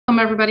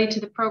everybody to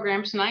the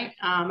program tonight.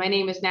 My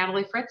name is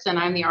Natalie Fritz, and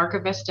I'm the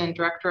archivist and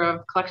director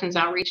of collections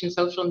outreach and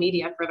social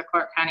media for the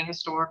Clark County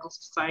Historical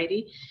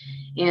Society.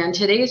 And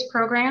today's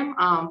program,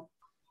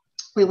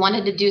 we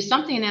wanted to do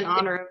something in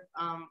honor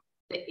of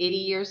the 80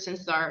 years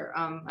since our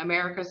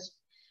America's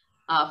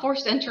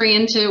forced entry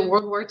into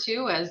World War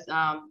II, as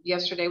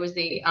yesterday was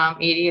the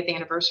 80th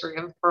anniversary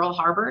of Pearl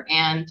Harbor.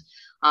 And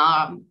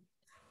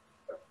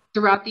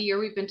throughout the year,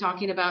 we've been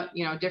talking about,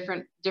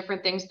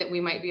 different things that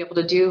we might be able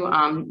to do,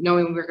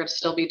 knowing we're going to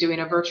still be doing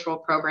a virtual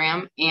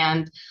program.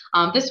 And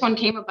this one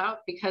came about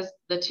because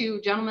the two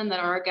gentlemen that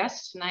are our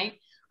guests tonight,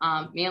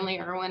 Manley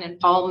Irwin and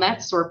Paul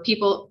Metz, were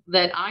people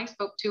that I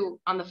spoke to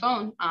on the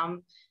phone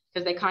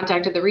because they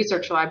contacted the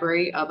research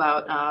library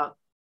about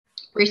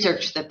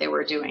research that they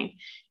were doing.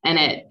 And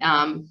it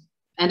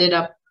ended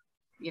up,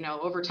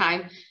 over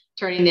time,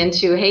 turning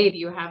into, hey, do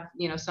you have,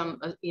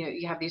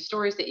 you have these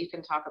stories that you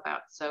can talk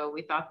about. So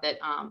we thought that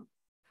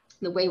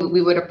the way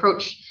we would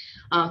approach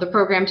the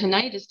program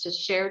tonight is to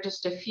share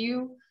just a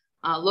few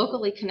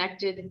locally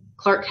connected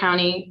Clark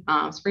County,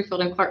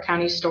 Springfield and Clark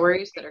County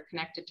stories that are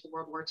connected to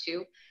World War II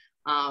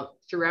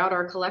throughout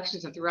our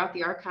collections and throughout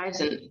the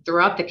archives and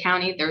throughout the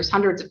county. There's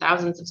hundreds of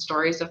thousands of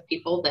stories of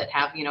people that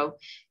have,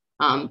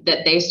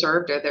 that they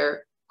served, or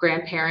their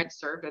grandparents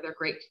served, or their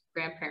great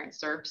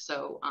grandparents served.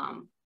 So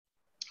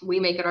we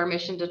make it our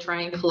mission to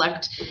try and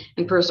collect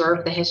and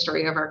preserve the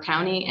history of our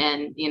county.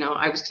 And,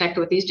 I was connected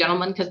with these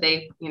gentlemen because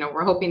they,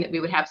 were hoping that we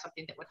would have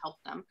something that would help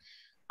them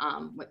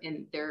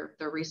in their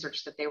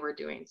research that they were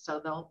doing. So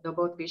they'll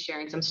both be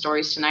sharing some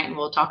stories tonight, and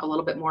we'll talk a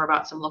little bit more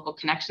about some local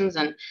connections.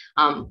 And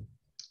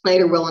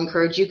later we'll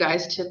encourage you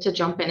guys to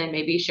jump in and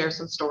maybe share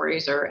some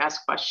stories or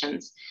ask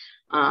questions.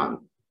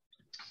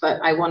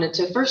 But I wanted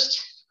to first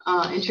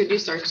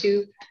introduce our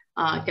two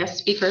guest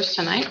speakers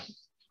tonight.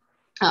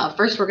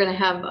 First, we're going to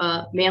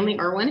have Manley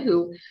Irwin,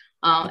 who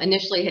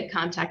initially had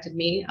contacted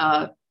me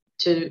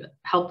to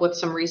help with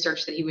some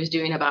research that he was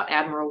doing about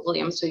Admiral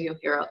Williams, so you'll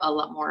hear a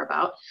lot more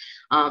about.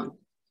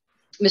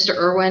 Mr.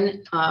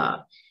 Irwin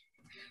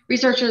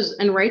researches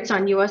and writes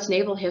on U.S.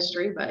 naval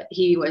history, but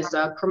he was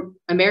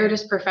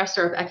emeritus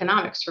professor of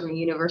economics from the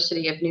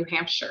University of New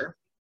Hampshire.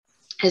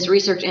 His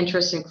research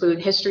interests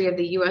include history of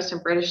the U.S.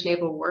 and British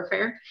naval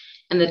warfare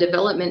and the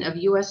development of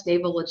U.S.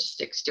 naval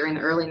logistics during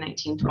the early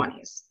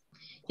 1920s.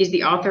 He's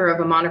the author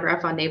of a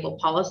monograph on naval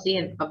policy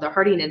and of the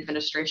Harding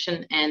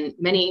administration, and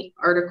many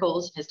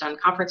articles, has done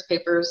conference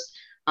papers,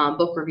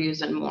 book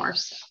reviews, and more.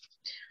 So,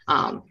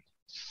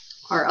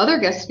 our other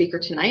guest speaker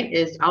tonight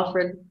is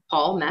Alfred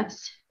Paul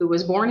Metz, who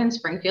was born in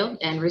Springfield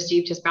and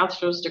received his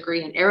bachelor's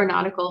degree in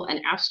aeronautical and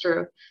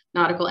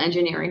astronautical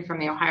engineering from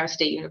the Ohio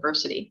State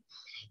University.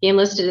 He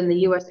enlisted in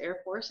the U.S. Air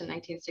Force in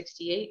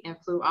 1968 and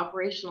flew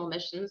operational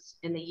missions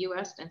in the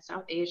U.S. and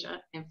South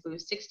Asia, and flew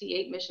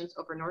 68 missions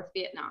over North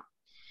Vietnam,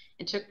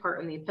 and took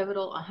part in the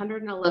pivotal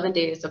 111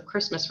 days of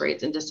Christmas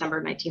raids in December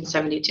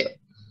 1972.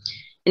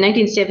 In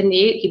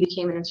 1978, he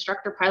became an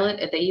instructor pilot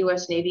at the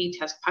U.S. Navy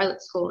Test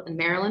Pilot School in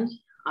Maryland.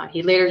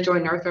 He later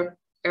joined Northrop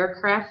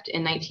Aircraft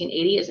in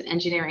 1980 as an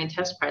engineering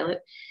test pilot,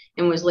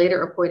 and was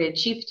later appointed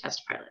chief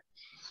test pilot.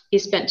 He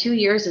spent 2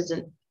 years as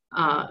an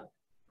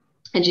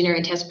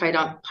engineering test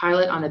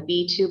pilot on the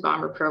B-2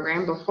 bomber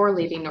program before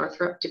leaving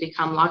Northrop to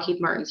become Lockheed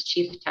Martin's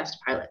chief test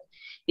pilot.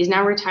 He's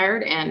now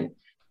retired, and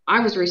I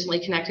was recently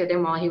connected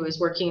him while he was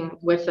working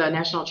with the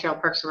National Trail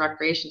Parks and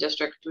Recreation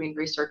District doing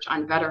research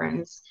on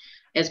veterans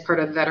as part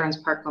of Veterans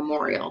Park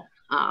Memorial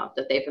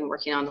that they've been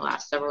working on the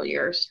last several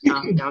years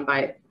down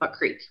by Buck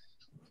Creek.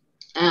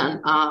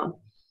 And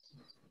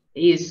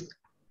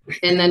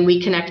then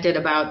we connected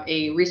about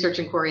a research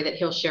inquiry that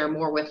he'll share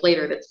more with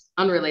later that's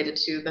unrelated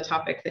to the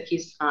topic that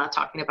he's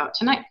talking about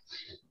tonight.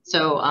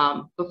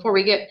 So before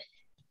we get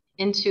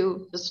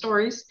into the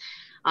stories,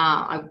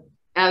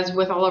 as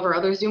with all of our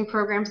other Zoom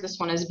programs, this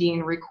one is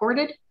being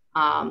recorded.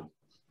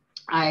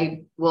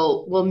 I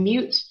will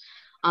mute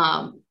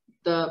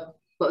the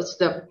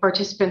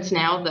participants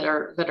now that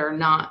are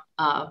not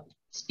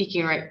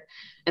speaking right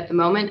at the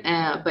moment,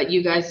 but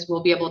you guys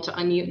will be able to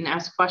unmute and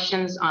ask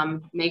questions.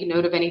 Make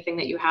note of anything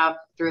that you have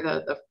through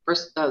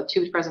the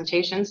two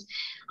presentations,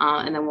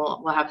 and then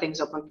we'll have things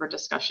open for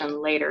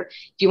discussion later.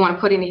 If you want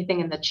to put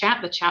anything in the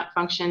chat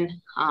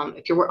function,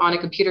 if you're on a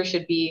computer,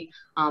 should be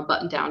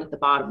buttoned down at the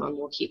bottom, and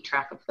we'll keep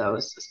track of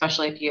those,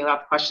 especially if you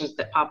have questions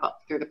that pop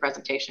up through the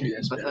presentation. You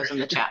can put those in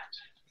the chat.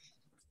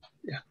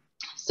 Yeah.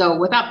 So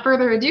without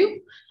further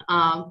ado,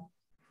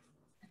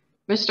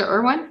 Mr.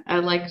 Irwin,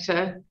 I'd like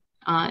to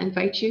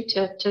invite you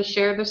to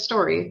share the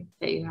story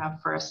that you have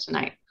for us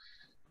tonight.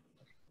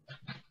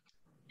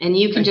 And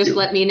you can just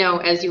let me know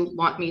as you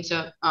want me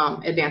to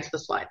advance the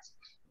slides.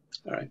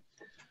 All right.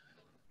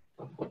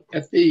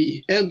 At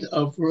the end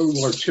of World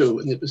War II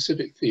in the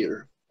Pacific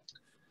Theater,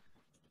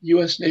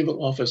 U.S.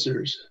 naval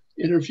officers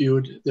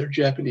interviewed their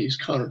Japanese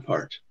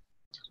counterpart.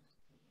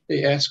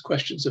 They asked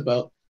questions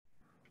about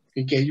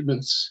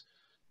engagements,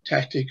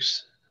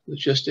 tactics,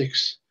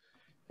 logistics,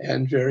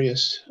 and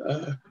various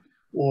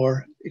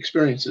war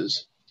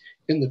experiences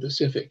in the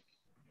Pacific.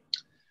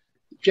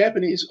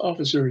 Japanese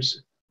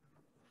officers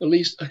at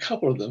least a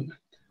couple of them,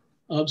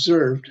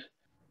 observed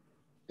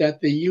that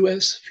the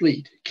US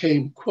fleet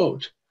came,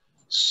 quote,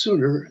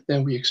 sooner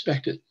than we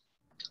expected.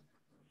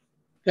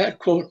 That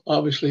quote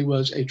obviously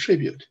was a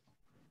tribute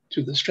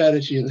to the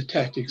strategy and the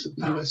tactics of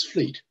the US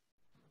fleet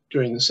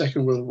during the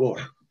Second World War,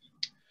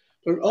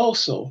 but it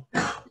also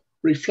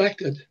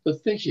reflected the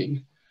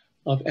thinking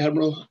of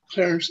Admiral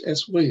Clarence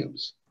S.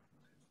 Williams,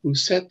 who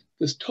set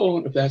the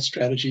tone of that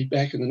strategy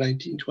back in the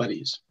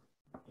 1920s.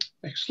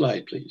 Next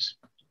slide, please.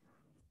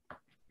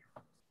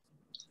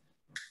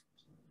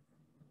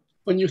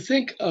 When you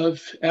think of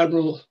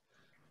Admiral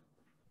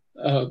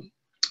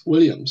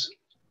Williams,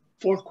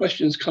 4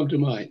 questions come to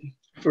mind.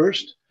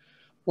 First,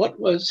 what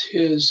was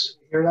his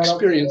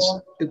experience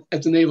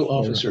as a naval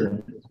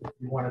officer?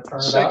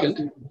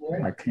 Second,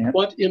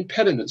 what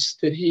impediments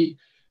did he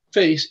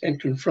face and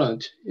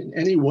confront in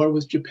any war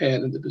with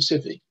Japan in the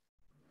Pacific?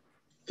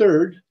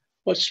 Third,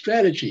 what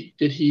strategy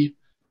did he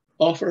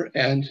offer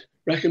and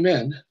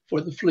recommend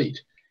for the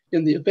fleet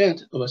in the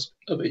event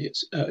of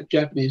a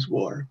Japanese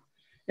war?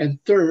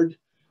 And third,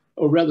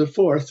 or rather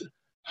fourth,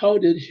 how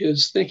did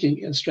his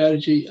thinking and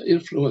strategy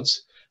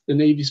influence the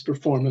Navy's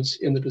performance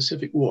in the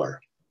Pacific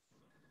War?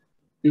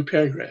 New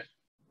paragraph,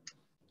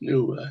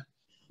 new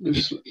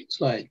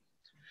slide.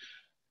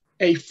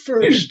 A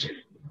first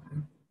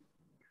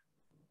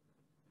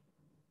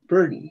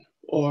burden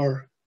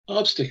or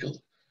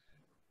obstacle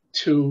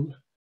to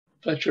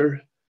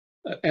Fletcher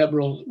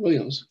Admiral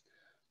Williams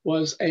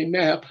was a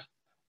map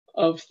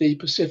of the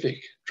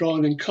Pacific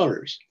drawn in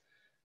colors.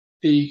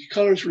 The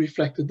colors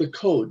reflected the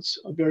codes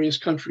of various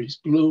countries,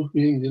 blue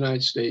meaning the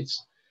United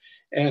States,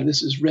 and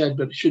this is red,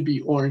 but it should be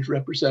orange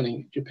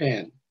representing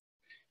Japan.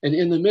 And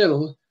in the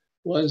middle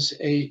was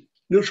a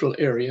neutral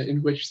area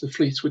in which the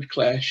fleets would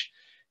clash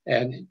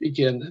and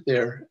begin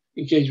their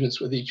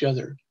engagements with each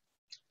other.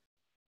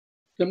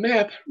 The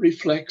map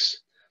reflects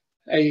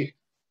a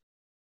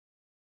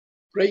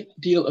great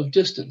deal of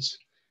distance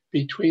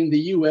between the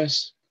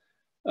US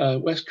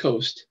West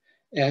Coast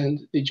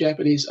and the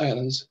Japanese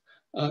islands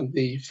on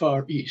the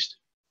far east,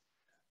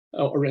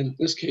 or in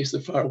this case, the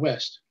far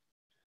west.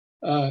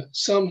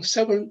 Some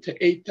 7,000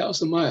 to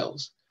 8,000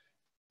 miles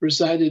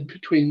resided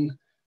between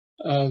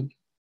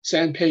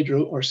San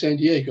Pedro or San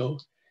Diego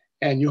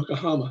and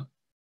Yokohama.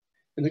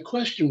 And the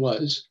question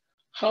was,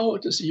 how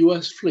does the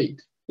US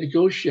fleet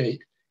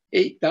negotiate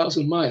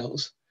 8,000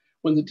 miles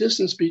when the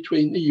distance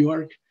between New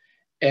York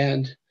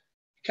and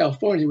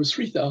California was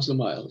 3,000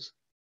 miles?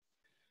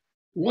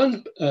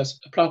 One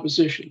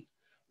proposition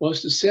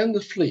was to send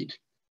the fleet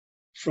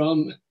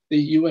from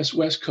the US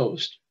West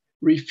Coast,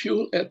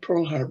 refuel at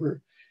Pearl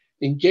Harbor,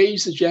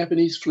 engage the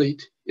Japanese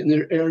fleet in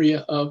their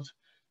area of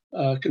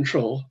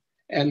control,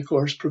 and of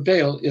course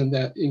prevail in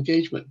that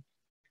engagement.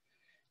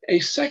 A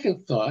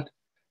second thought,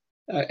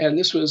 and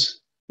this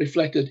was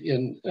reflected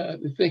in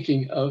the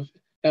thinking of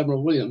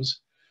Admiral Williams,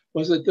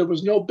 was that there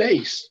was no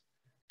base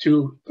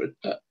to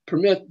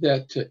permit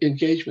that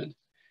engagement,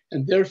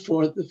 and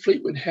therefore the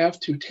fleet would have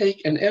to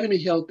take an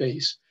enemy-held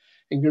base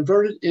and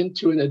convert it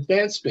into an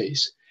advanced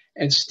base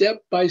and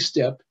step by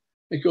step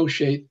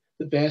negotiate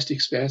the vast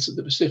expanse of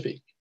the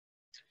Pacific.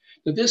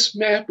 Now, this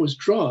map was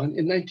drawn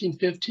in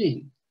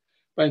 1915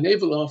 by a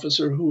naval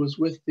officer who was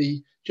with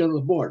the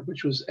General Board,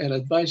 which was an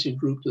advising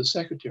group to the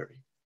Secretary.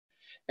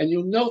 And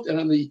you'll note that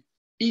on the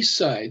east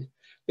side,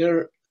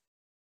 the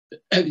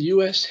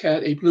US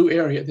had a blue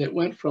area that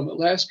went from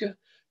Alaska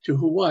to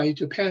Hawaii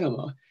to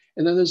Panama.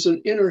 And then there's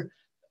an inner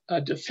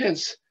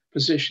defense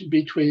position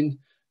between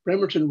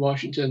Bremerton,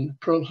 Washington,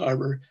 Pearl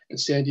Harbor, and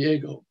San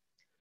Diego.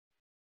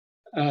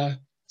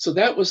 So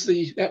that was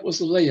the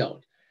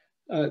layout.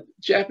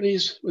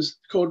 Japanese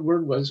code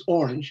word was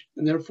orange,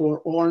 and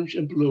therefore orange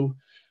and blue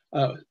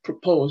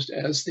proposed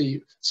as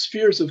the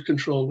spheres of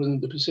control within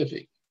the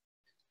Pacific.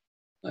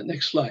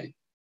 Next slide.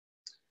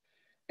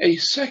 A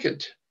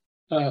second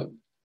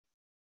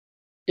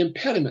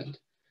impediment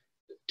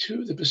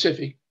to the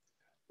Pacific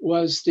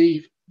was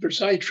the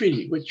Versailles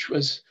Treaty, which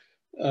was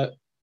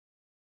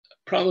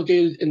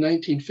promulgated in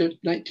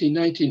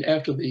 1919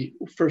 after the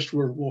First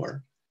World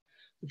War.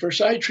 The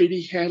Versailles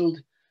Treaty handled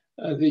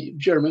the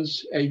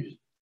Germans a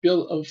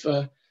bill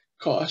of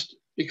cost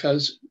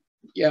because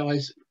the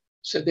Allies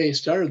said they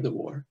started the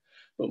war.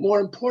 But more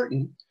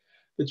important,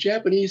 the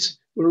Japanese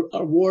were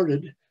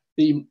awarded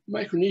the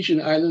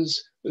Micronesian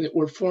islands that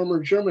were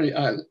former German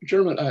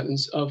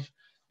islands of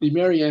the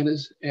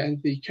Marianas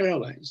and the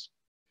Carolines.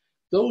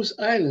 Those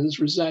islands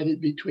resided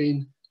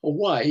between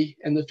Hawaii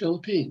and the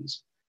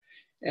Philippines.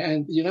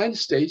 And the United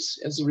States,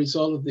 as a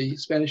result of the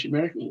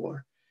Spanish-American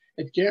War,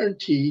 had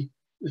guaranteed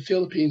the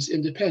Philippines'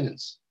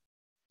 independence.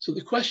 So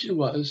the question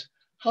was,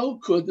 how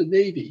could the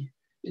Navy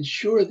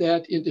ensure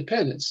that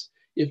independence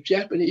if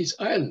Japanese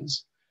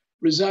islands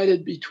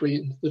resided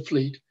between the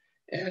fleet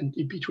and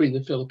between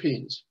the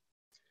Philippines?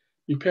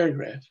 New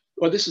paragraph.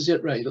 Well, this is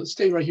it, right? Let's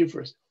stay right here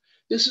first.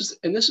 This is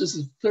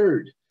the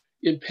third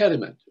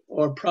impediment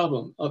or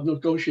problem of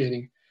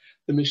negotiating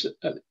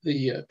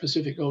the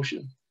Pacific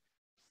Ocean.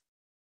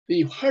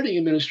 The Harding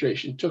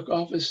administration took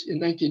office in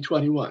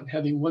 1921,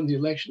 having won the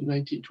election in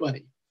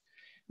 1920.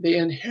 They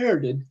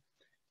inherited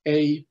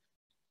a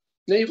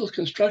naval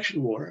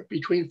construction war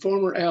between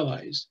former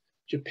allies,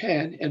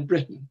 Japan and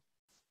Britain.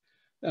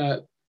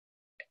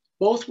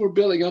 Both were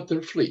building up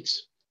their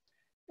fleets.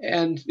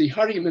 And the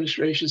Harding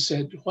administration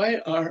said, why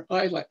are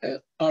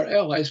our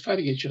allies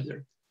fighting each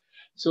other?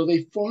 So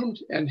they formed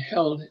and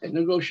held a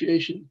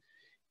negotiation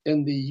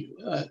in the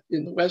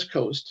West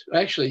Coast,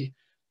 actually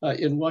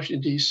in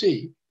Washington,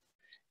 D.C.,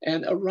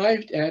 and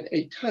arrived at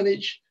a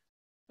tonnage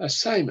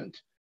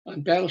assignment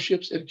on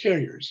battleships and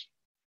carriers.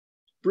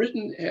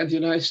 Britain and the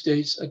United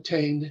States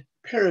attained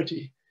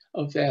parity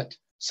of that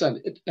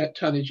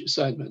tonnage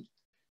assignment.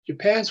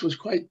 Japan's was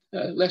quite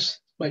less,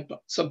 by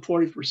some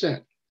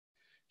 40%.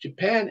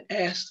 Japan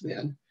asked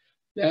then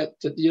that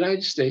the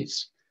United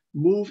States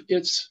move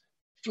its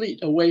fleet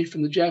away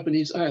from the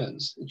Japanese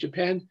islands. And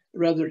Japan,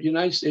 rather, the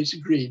United States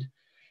agreed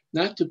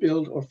not to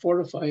build or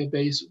fortify a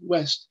base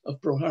west of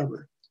Pearl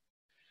Harbor.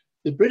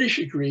 The British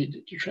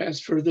agreed to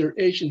transfer their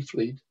Asian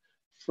fleet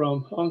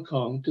from Hong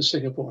Kong to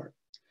Singapore.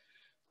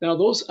 Now,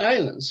 those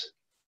islands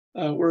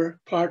were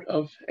part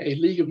of a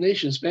League of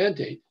Nations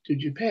mandate to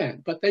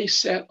Japan, but they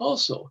sat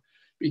also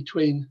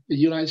between the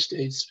United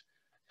States,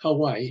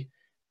 Hawaii,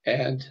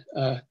 and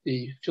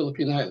the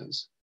Philippine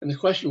Islands. And the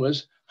question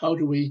was, how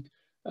do we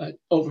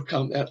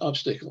overcome that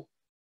obstacle?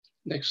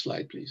 Next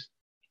slide, please.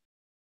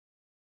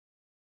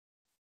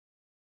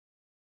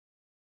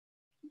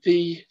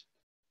 The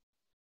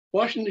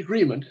Washington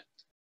Agreement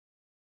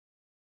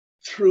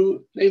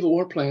threw naval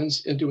war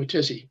plans into a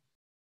tizzy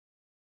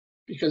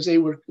because they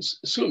were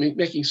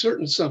making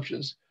certain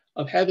assumptions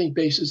of having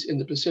bases in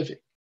the Pacific.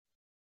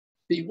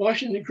 The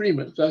Washington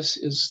Agreement, thus,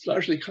 is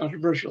largely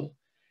controversial.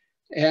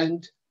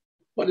 And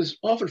what is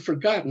often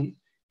forgotten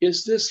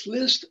is this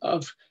list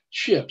of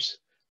ships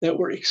that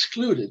were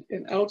excluded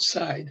and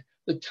outside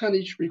the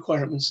tonnage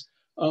requirements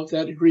of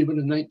that agreement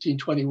in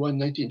 1921,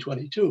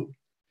 1922.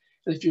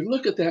 And if you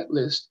look at that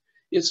list,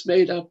 it's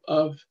made up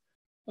of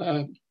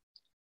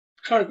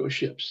cargo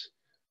ships,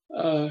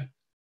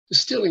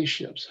 distilling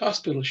ships,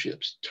 hospital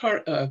ships,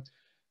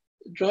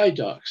 dry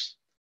docks,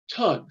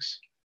 tugs,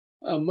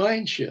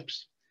 mine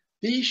ships.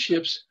 These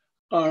ships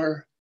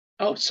are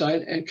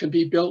outside and can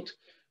be built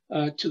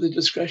to the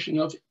discretion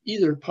of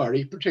either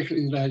party,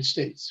 particularly the United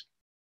States.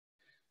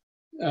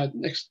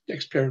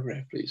 Next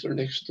paragraph, please, or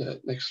next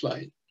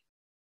slide.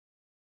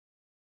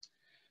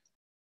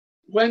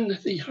 When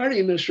the Harding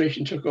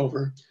administration took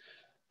over,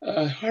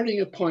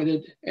 Harding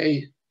appointed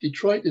a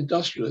Detroit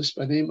industrialist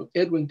by the name of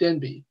Edwin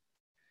Denby.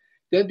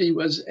 Denby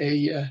was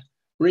a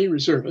Marine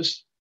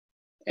reservist,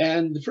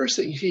 and the first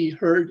thing he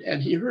heard,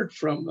 and he heard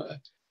from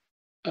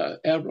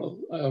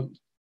Admiral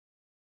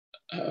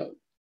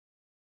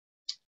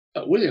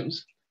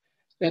Williams,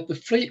 that the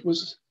fleet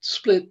was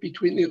split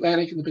between the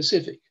Atlantic and the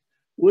Pacific.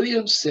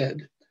 Williams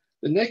said,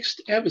 the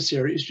next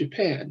adversary is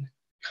Japan.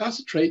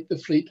 Concentrate the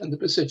fleet on the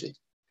Pacific.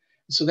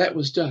 So that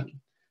was done.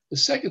 The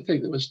second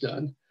thing that was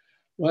done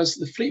was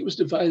the fleet was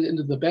divided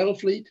into the battle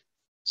fleet,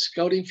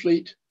 scouting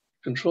fleet,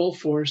 control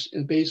force,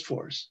 and base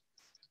force.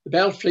 The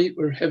battle fleet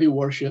were heavy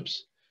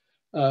warships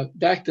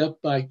backed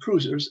up by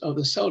cruisers of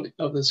the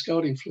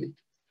scouting fleet.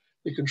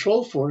 The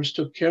control force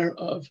took care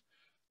of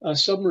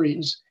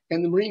submarines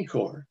and the Marine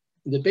Corps.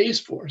 And the base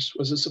force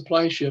was the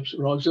supply ships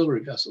or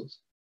auxiliary vessels.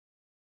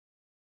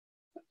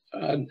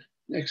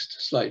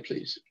 Next slide,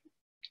 please.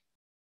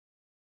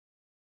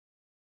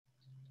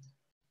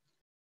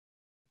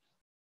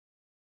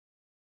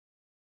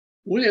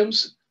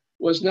 Williams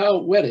was now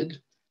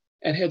wedded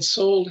and had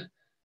sold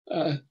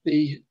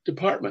the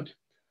department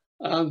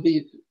on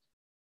the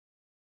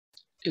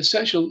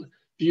essential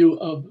view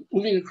of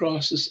moving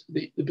across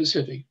the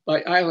Pacific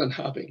by island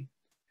hopping.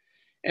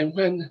 And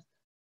when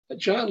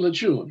John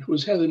Lejeune, who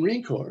was head of the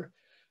Marine Corps,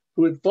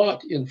 who had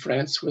fought in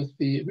France with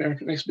the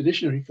American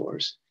Expeditionary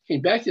Force,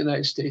 came back to the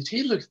United States,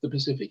 he looked at the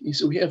Pacific and he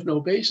said, we have no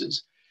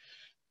bases.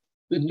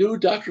 The new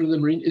doctrine of the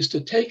Marine is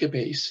to take a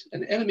base,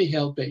 an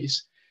enemy-held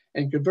base,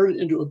 and convert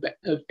it into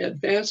an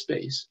advanced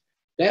base.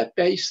 That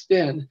base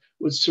then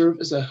would serve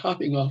as a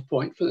hopping off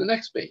point for the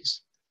next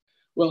base.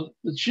 Well,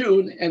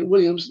 Lejeune and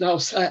Williams now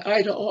sat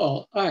eye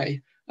to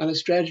eye on a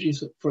strategy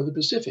for the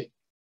Pacific.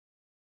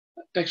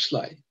 Next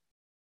slide.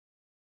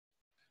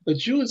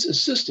 Lejeune's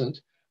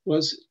assistant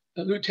was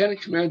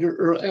Lieutenant Commander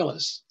Earl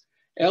Ellis.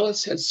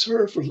 Ellis had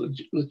served for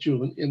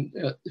Lejeune in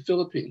the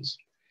Philippines,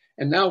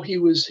 and now he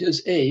was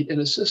his aide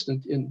and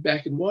assistant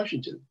back in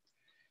Washington.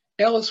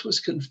 Ellis was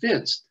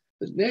convinced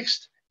the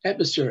next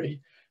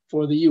adversary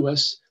for the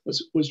US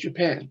was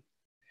Japan.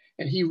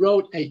 And he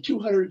wrote a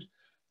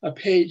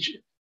 200-page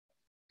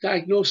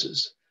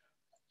diagnosis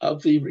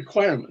of the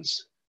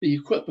requirements, the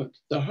equipment,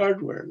 the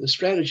hardware, the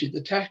strategy,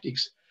 the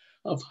tactics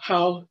of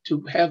how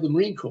to have the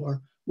Marine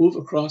Corps move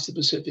across the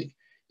Pacific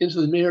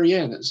into the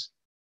Marianas.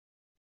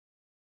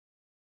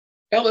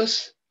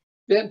 Ellis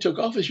then took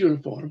off his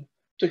uniform,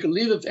 took a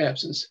leave of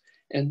absence,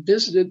 and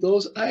visited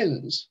those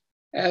islands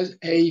as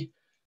a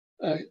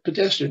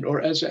pedestrian or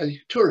as a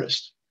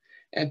tourist,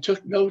 and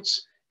took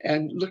notes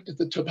and looked at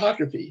the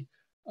topography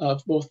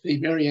of both the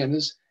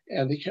Marianas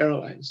and the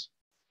Carolines.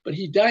 But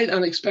he died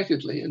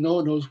unexpectedly, and no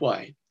one knows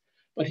why.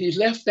 But he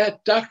left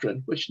that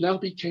doctrine, which now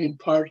became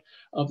part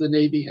of the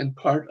Navy and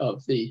part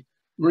of the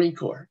Marine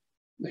Corps.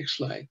 Next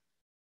slide.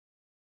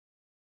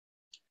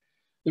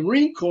 The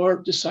Marine Corps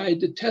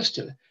decided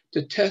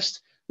to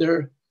test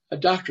their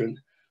doctrine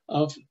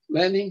of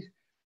landing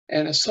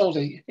and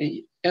assaulting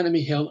an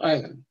enemy-held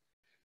island.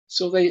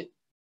 So they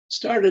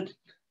started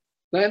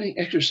landing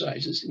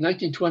exercises in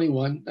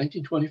 1921,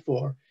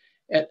 1924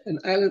 at an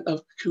island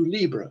of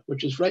Culebra,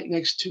 which is right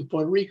next to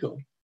Puerto Rico.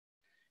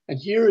 And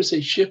here is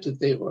a ship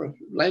that or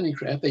landing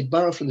craft they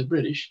borrowed from the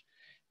British,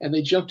 and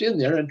they jumped in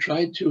there and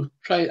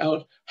tried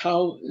out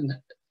how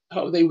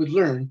they would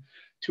learn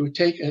to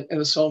take an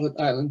assaulted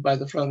island by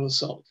the frontal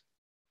assault.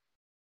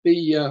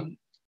 The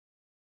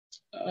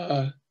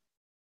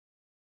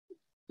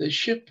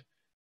ship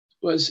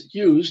was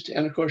used,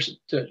 and of course,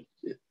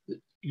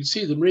 you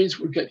see the Marines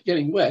were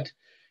getting wet,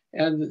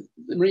 and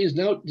the Marines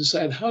now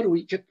decided, how do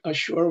we get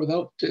ashore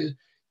without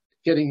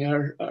getting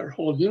our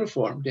whole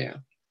uniform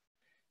damp?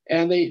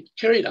 And they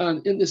carried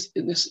on in these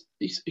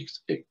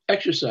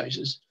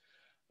exercises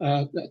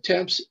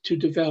attempts to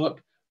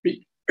develop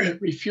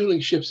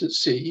refueling ships at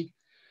sea.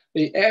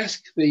 They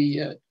asked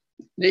the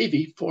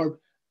Navy for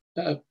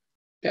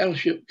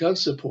battleship gun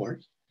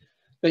support.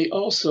 They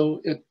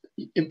also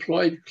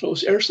employed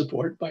close air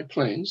support by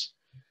planes.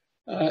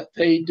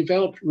 They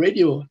developed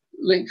radio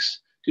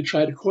links to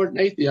try to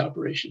coordinate the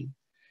operation.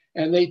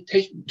 And they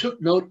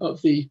took note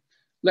of the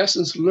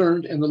lessons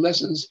learned and the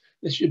lessons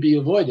that should be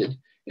avoided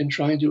in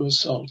trying to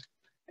assault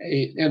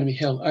an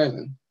enemy-held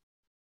island.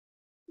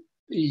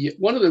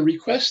 One of the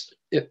requests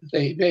that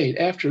they made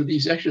after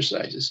these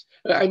exercises,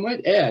 I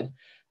might add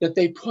that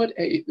the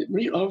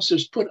Marine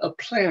officers put a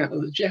plan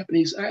of the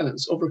Japanese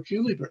islands over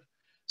Culebra,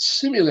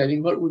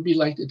 simulating what it would be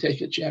like to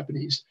take a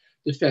Japanese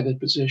defended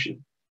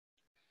position.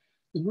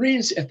 The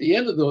Marines at the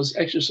end of those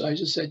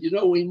exercises said,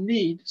 we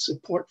need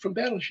support from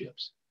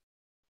battleships.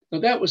 Now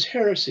that was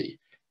heresy,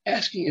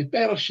 asking a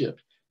battleship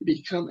to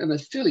become an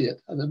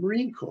affiliate of the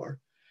Marine Corps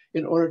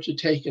in order to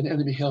take an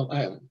enemy-held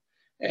island.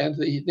 And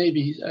the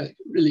Navy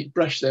really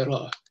brushed that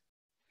off.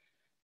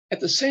 At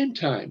the same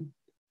time,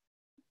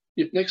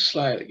 next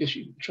slide, I guess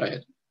you can try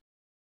it.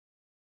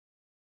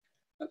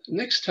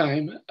 Next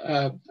time,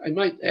 I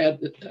might add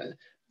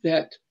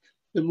that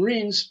the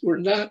Marines were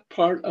not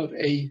part of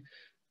an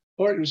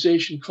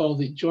organization called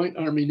the Joint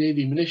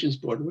Army-Navy Munitions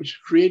Board, which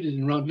was created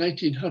in around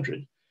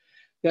 1900.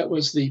 That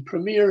was the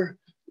premier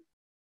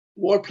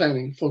war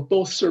planning for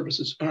both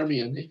services, Army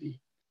and Navy.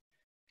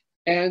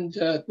 And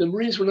the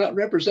Marines were not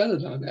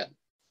represented on that.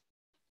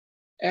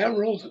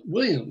 Admiral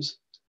Williams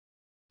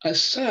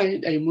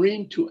assigned a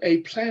Marine to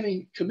a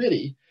planning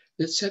committee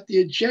that set the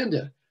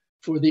agenda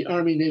for the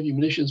Army-Navy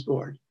Munitions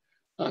Board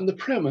on the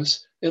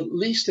premise at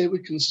least they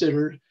would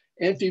consider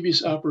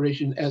amphibious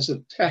operation as a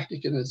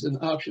tactic and as an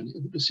option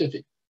in the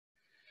Pacific.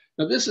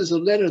 Now, this is a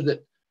letter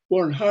that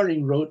Warren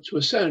Harding wrote to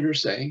a senator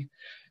saying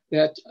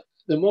that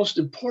the most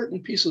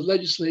important piece of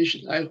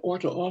legislation I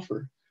want to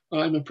offer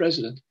when I'm a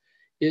president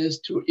is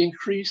to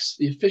increase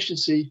the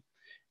efficiency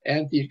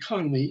and the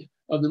economy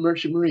of the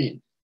merchant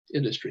marine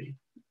industry.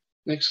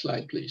 Next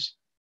slide, please.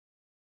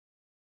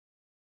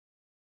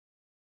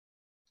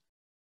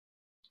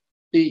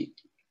 The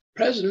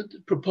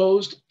president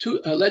proposed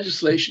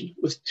legislation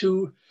with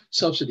two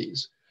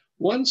subsidies.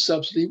 One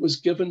subsidy was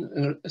given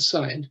and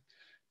assigned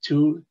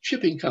to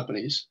shipping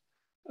companies,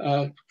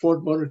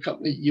 Ford Motor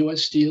Company,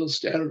 U.S. Steel,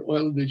 Standard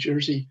Oil of New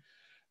Jersey,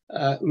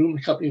 Aluminum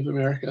Company of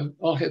America,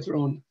 all had their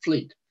own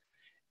fleet,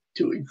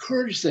 to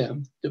encourage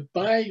them to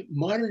buy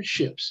modern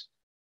ships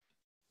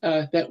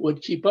that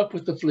would keep up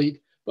with the fleet,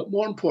 but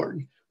more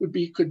important,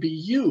 could be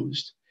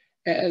used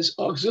as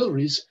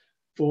auxiliaries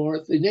for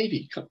the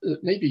Navy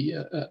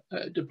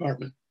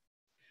department.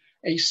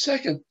 A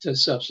second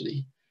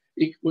subsidy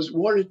was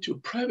awarded to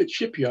private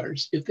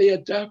shipyards if they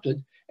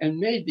adopted and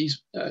made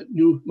these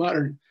new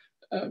modern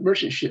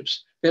merchant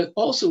ships that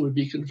also would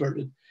be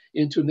converted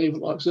into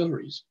naval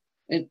auxiliaries.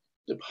 And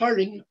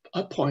Harding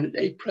appointed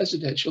a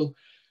presidential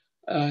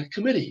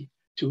committee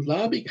to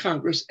lobby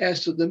Congress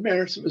as to the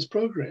merits of his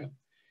program.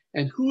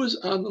 And who is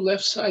on the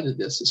left side of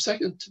this, the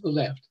second to the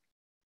left?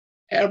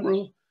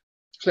 Admiral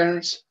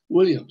Clarence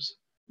Williams.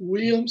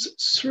 Williams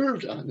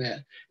served on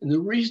that. And the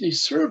reason he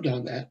served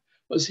on that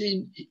was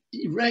he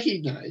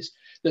recognized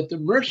that the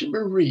merchant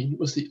marine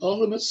was the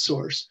ultimate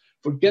source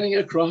for getting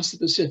across the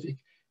Pacific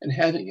and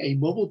having a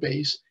mobile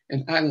base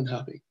and island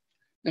hopping.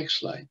 Next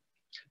slide.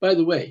 By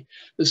the way,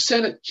 the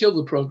Senate killed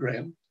the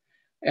program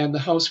and the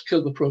House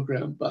killed the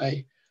program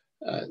by,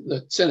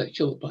 the Senate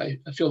killed it by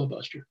a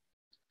filibuster.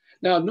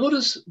 Now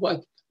notice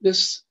what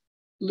this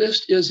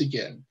list is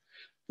again.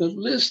 The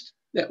list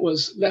that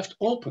was left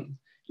open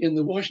in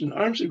the Washington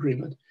Arms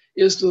Agreement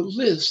is the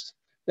list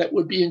that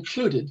would be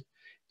included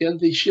in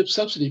the ship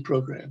subsidy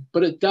program,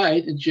 but it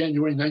died in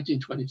January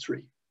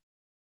 1923.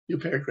 New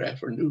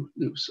paragraph or new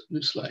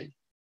slide.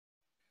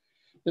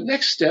 The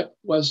next step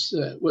was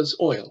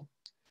oil.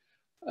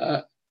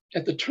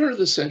 at the turn of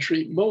the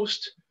century,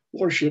 most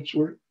warships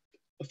were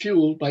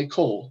fueled by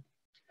coal.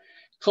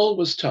 Coal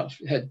was tough.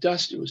 It had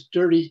dust. It was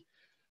dirty.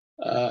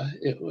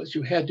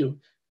 You had to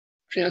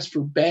transfer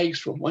bags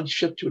from one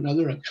ship to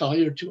another, a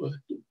collier to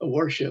a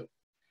warship.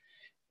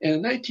 And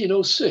in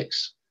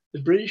 1906,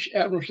 the British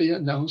Admiralty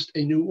announced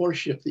a new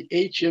warship, the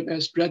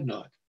HMS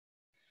Dreadnought.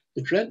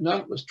 The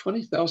Dreadnought was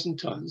 20,000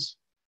 tons,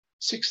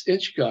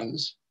 6-inch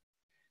guns,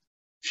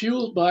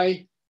 fueled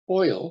by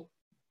oil,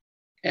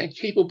 and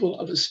capable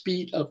of a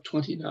speed of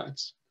 20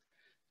 knots.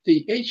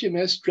 The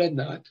HMS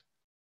Dreadnought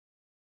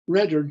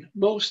rendered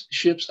most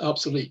ships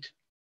obsolete.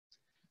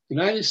 The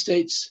United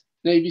States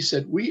Navy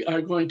said, we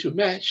are going to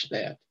match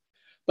that,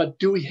 but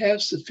do we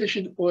have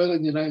sufficient oil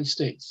in the United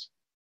States?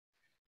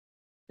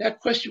 That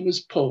question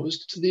was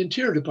posed to the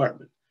Interior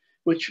Department,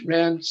 which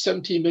ran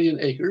 17 million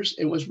acres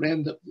and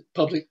ran the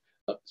public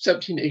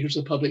 17 acres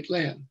of public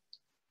land.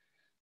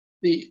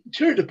 The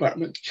Interior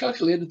Department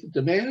calculated the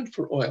demand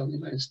for oil in the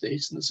United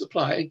States and the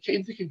supply and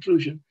came to the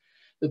conclusion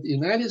that the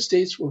United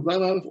States will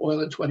run out of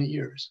oil in 20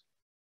 years.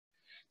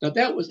 Now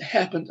that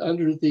happened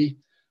under the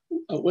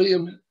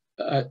William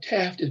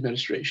Taft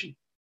administration.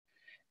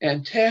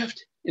 And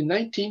Taft in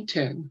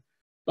 1910,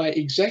 by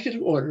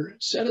executive order,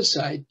 set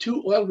aside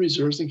 2 oil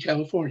reserves in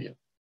California.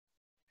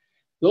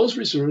 Those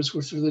reserves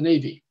were for the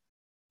Navy.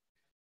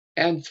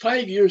 And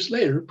 5 years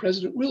later,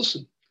 President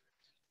Wilson,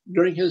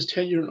 during his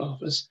tenure in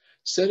office,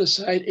 set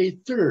aside a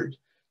 3rd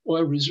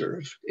oil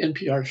reserve,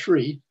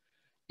 NPR3,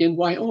 in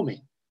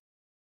Wyoming.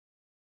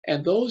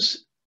 And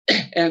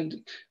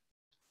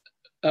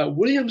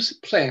Williams'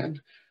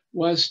 plan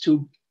was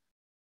to,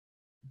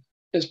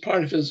 as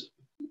part of his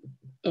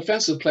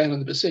offensive plan on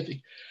the Pacific,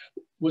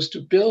 was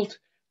to build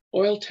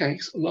oil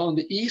tanks along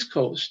the East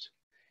Coast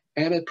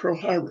and at Pearl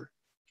Harbor,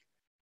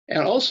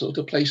 and also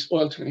to place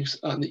oil tanks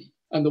on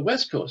the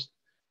West Coast.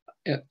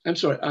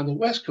 On the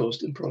West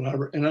Coast in Pearl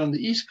Harbor and on the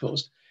East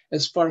Coast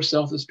as far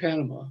south as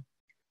Panama.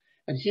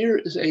 And here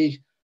is a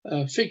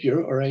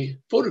figure or a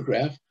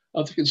photograph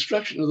of the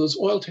construction of those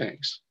oil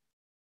tanks.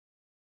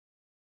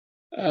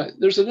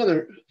 There's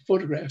another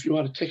photograph. If you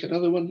want to take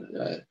another one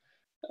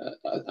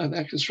on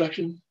that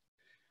construction.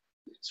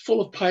 It's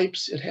full of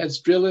pipes. It has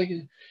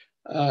drilling,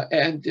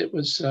 and it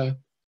was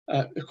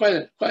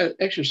quite an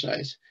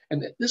exercise.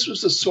 And this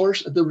was the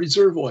source of the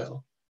reserve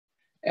oil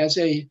as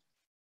a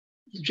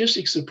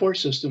logistics support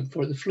system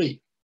for the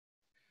fleet.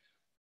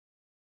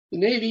 The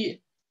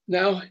Navy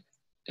now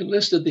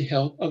enlisted the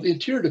help of the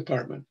Interior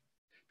Department,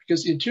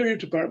 because the Interior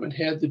Department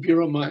had the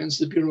Bureau of Mines,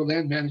 the Bureau of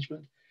Land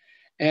Management,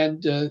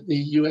 and the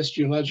U.S.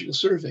 Geological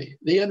Survey.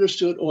 They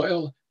understood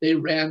oil. They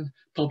ran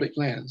public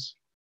lands.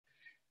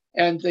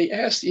 And they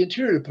asked the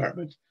Interior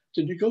Department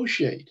to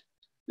negotiate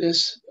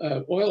this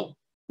oil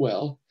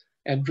well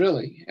and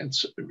drilling and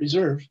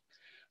reserve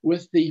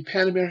with the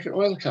Pan American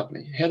Oil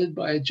Company, headed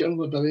by a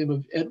gentleman by the name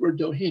of Edward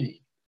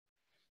Doheny.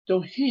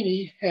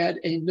 Doheny had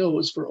a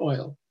nose for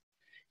oil.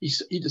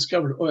 He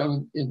discovered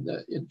oil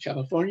in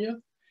California.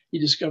 He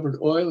discovered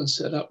oil and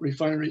set up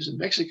refineries in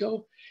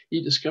Mexico.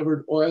 He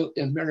discovered oil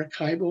in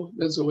Maracaibo,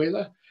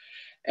 Venezuela,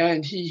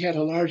 and he had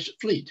a large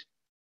fleet.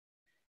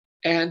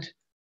 And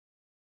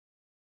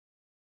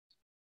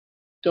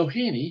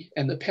Doheny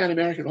and the Pan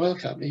American Oil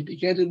Company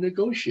began to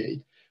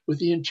negotiate with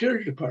the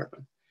Interior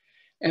Department.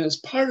 And as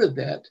part of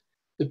that,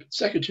 the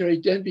Secretary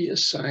Denby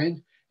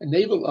assigned a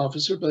naval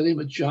officer by the name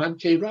of John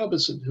K.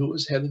 Robinson, who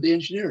was head of the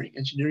engineering.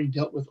 Engineering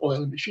dealt with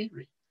oil and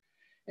machinery.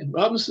 And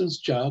Robinson's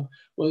job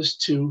was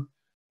to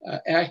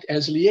act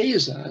as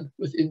liaison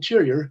with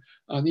Interior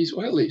on these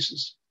oil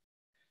leases.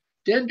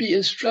 Denby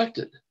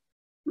instructed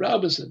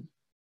Robinson,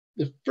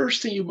 the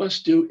first thing you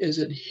must do is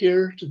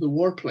adhere to the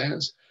war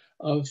plans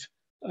of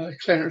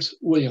Clarence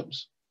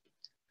Williams.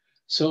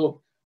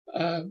 So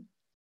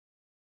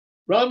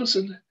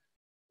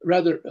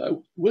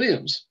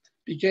Williams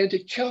began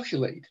to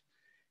calculate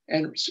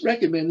and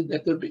recommended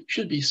that there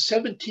should be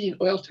 17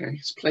 oil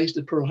tanks placed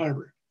at Pearl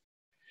Harbor.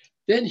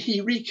 Then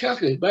he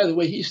recalculated. By the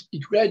way, he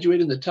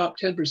graduated in the top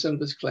 10% of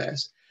his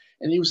class,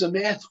 and he was a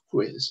math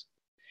quiz.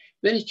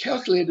 Then he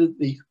calculated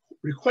the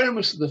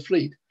requirements of the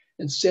fleet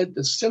and said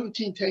the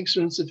 17 tanks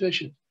are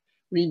insufficient.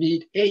 We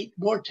need 8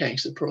 more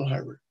tanks at Pearl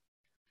Harbor.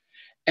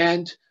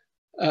 And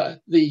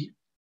the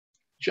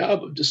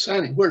job of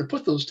deciding where to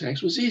put those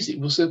tanks was easy.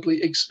 We'll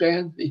simply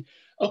expand the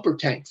upper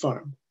tank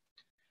farm.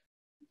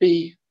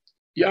 The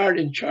yard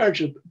in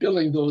charge of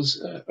building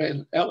those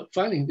and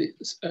finding the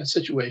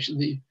situation,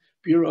 the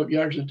Bureau of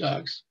Yards and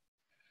Docks,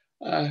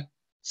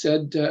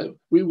 said,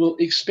 we will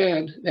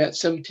expand that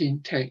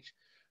 17 tank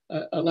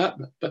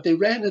allotment. But they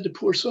ran into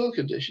poor soil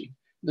condition.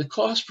 The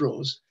cost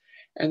rose,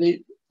 and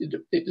they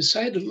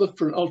decided to look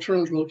for an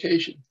alternative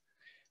location.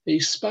 They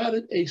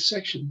spotted a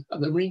section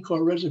of the Marine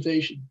Corps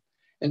reservation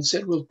and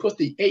said, we'll put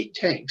the 8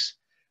 tanks,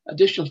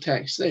 additional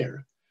tanks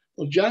there.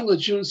 Well, John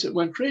Lejeune said,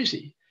 went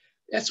crazy.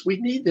 We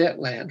need that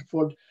land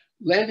for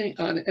landing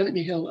on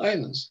enemy-held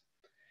islands.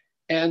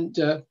 And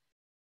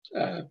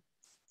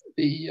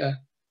the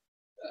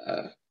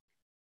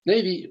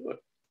Navy,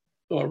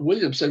 or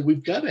Williams said,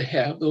 we've got to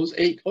have those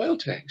 8 oil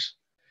tanks.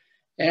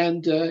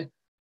 And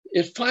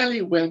it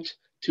finally went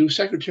to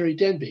Secretary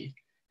Denby.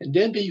 And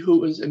Denby, who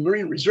was a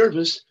Marine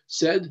reservist,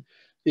 said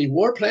the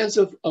war plans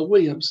of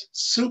Williams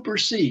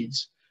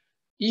supersedes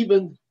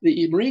even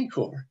the Marine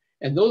Corps.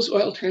 And those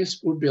oil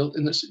tanks were built,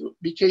 and this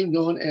became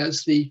known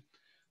as the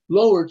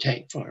lower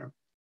tank farm.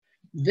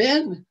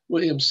 Then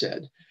Williams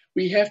said,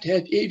 we have to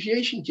have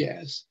aviation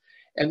gas.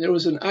 And there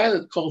was an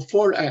island called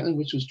Ford Island,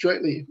 which was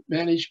jointly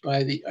managed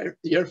by the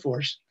Air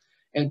Force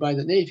and by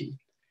the Navy.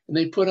 And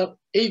they put up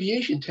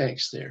aviation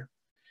tanks there.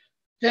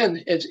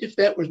 Then, as if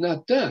that was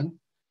not done,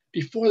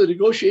 before the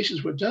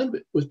negotiations were done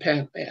with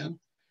Pan Am,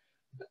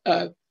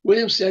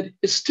 Williams said,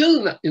 it's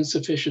still not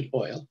insufficient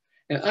oil,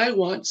 and I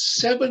want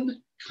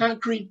 7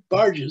 concrete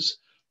barges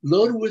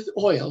loaded with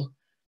oil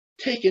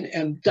taken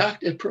and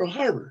docked at Pearl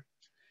Harbor.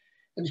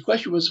 And the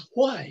question was,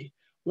 why?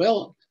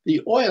 Well,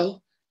 the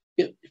oil,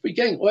 if we're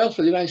getting oil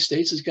for the United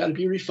States, it's got to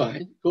be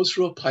refined, it goes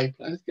through a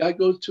pipeline, it's got to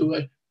go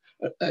to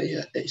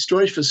a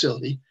storage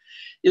facility.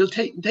 It'll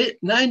take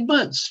 9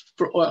 months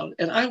for oil,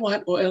 and I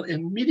want oil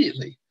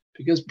immediately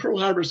because Pearl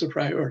Harbor is a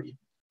priority.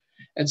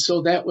 And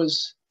so that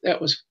was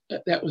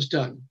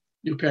done.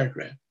 New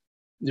paragraph.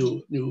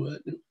 New.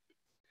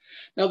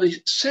 Now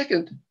the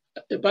second,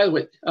 by the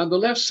way, on the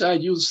left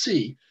side you'll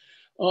see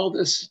all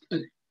this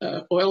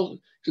oil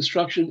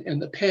construction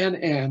and the Pan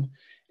Am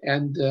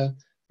and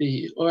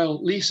the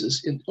oil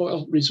leases in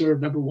Oil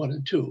Reserve number 1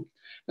 and 2.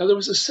 Now there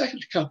was a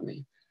second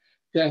company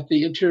that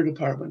the Interior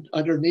Department,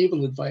 under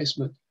naval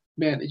advisement,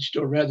 managed,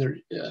 or rather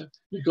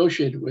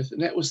negotiated with,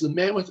 and that was the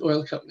Mammoth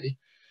Oil Company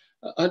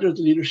under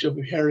the leadership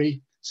of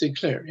Harry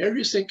Sinclair.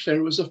 Harry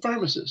Sinclair was a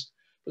pharmacist,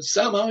 but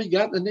somehow he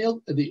got in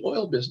the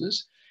oil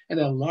business and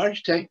had a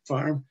large tank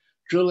farm,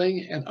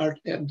 drilling and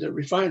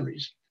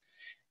refineries.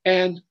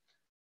 And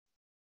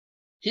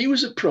he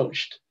was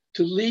approached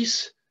to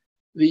lease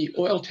the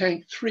Oil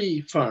Tank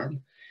 3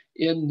 farm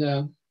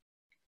in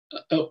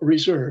a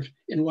reserve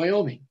in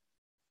Wyoming.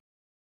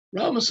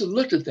 Robinson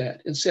looked at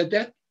that and said,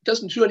 that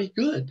doesn't do any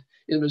good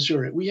in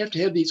Missouri. We have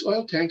to have these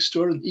oil tanks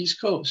stored on the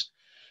East Coast.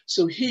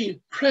 So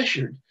he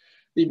pressured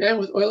the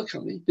Mammoth Oil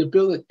Company to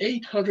build an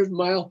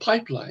 800-mile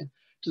pipeline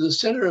to the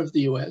center of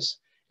the US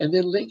and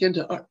then link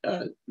into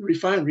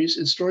refineries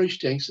and storage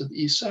tanks on the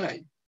east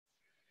side.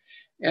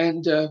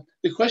 And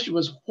the question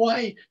was,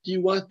 why do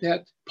you want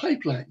that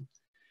pipeline?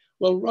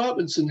 Well,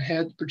 Robinson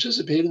had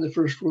participated in the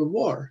First World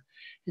War.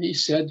 And he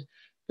said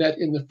that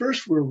in the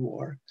First World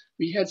War,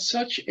 we had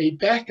such a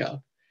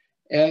backup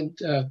and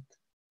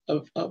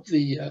of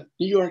the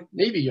New York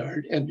Navy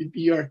Yard and New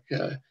York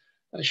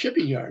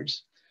shipping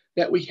yards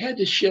that we had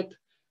to ship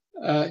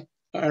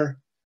our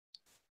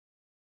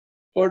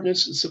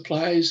ordnance and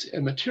supplies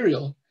and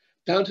material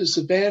down to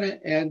Savannah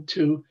and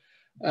to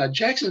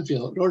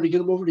Jacksonville in order to get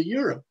them over to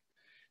Europe.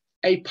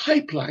 A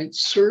pipeline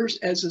serves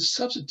as a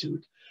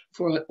substitute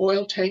for an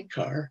oil tank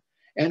car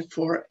and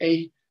for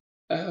a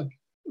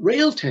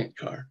rail tank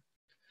car.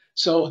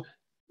 So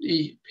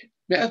the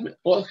Mammoth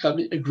Oil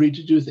Company agreed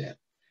to do that.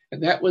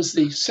 And that was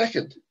the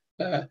second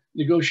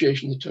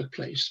negotiation that took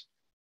place.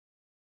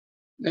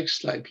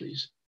 Next slide,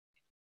 please.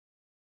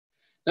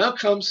 Now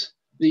comes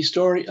the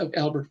story of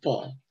Albert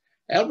Fall.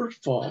 Albert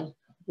Fall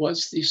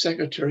was the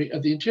Secretary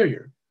of the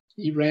Interior.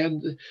 He ran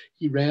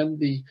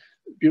the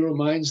Bureau of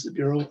Mines, the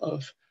Bureau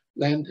of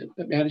Land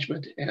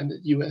Management, and the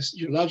U.S.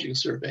 Geological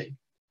Survey.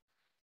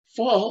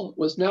 Fall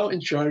was now in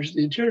charge of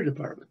the Interior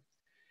Department.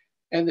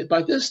 And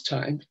by this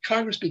time,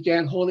 Congress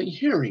began holding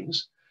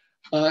hearings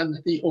on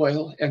the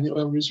oil and the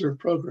oil reserve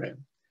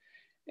program.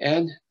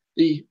 And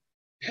the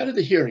head of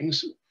the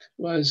hearings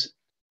was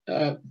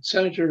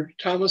Senator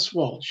Thomas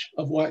Walsh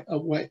of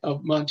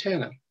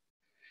Montana.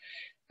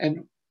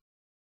 And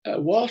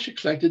Walsh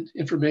collected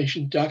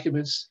information,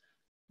 documents,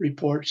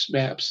 reports,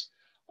 maps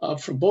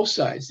from both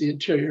sides, the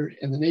Interior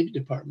and the Navy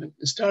Department,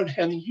 and started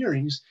having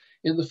hearings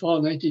in the fall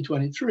of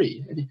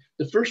 1923. And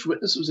the first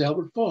witness was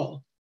Albert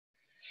Fall.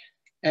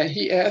 And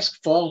he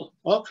asked Fall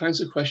all kinds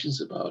of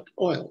questions about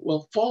oil.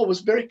 Well, Fall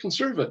was very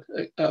conversant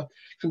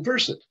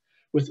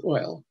with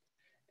oil.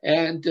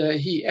 And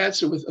he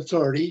answered with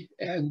authority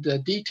and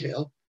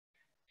detail.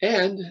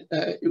 And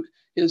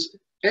his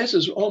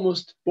answers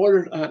almost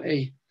bordered on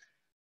a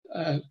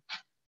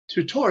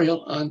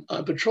tutorial on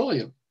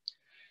petroleum.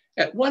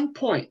 At one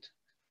point,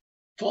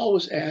 Fall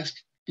was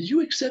asked, did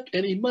you accept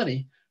any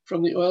money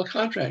from the oil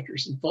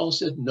contractors? And Fall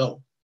said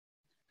no.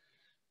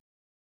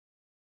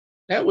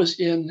 That was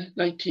in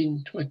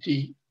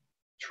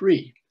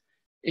 1923.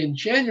 In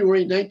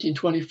January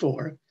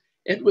 1924,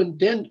 Edward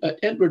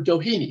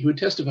Doheny, who had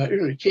testified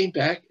earlier, came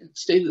back and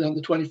stated on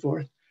the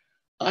 24th,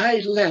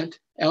 I lent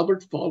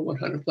Albert Fall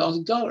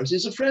 $100,000.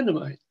 He's a friend of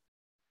mine.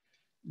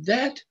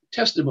 That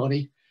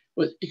testimony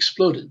was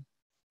exploded.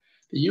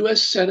 The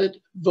US Senate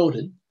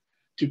voted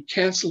to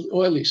cancel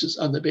oil leases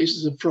on the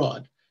basis of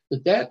fraud,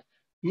 that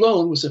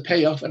loan was a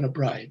payoff and a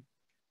bribe.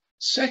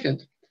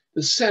 Second,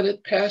 the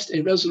Senate passed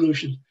a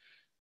resolution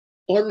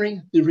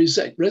ordering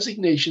the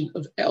resignation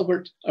of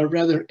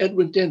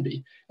Edwin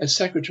Denby as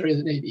Secretary of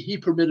the Navy. He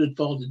permitted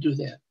Fall to do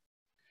that.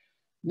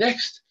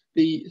 Next,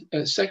 the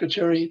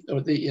Secretary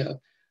or the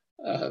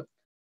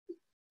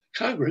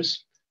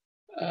Congress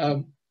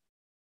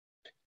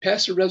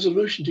passed a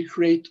resolution to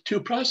create 2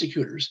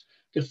 prosecutors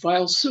to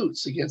file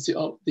suits against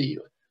the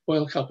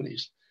oil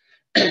companies.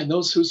 And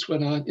those suits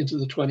went on into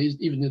the 20s,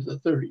 even into the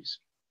 30s.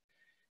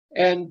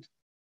 And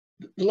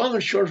the long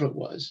and short of it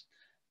was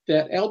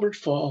that Albert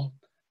Folck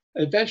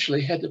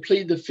eventually had to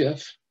plead the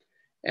fifth,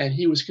 and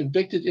he was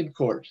convicted in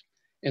court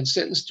and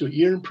sentenced to a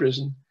year in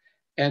prison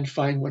and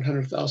fined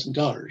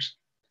 $100,000,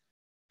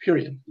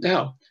 period.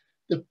 Now,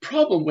 the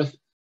problem with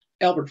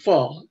Albert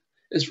Folck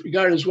is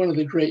regarded as one of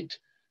the great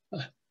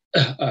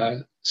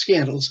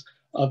scandals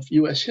of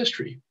US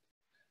history.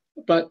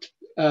 But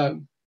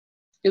in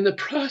the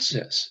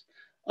process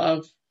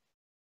of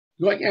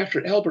going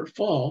after Albert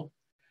Folck,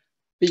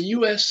 the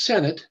US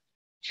Senate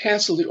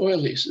canceled the oil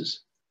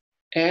leases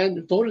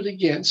and voted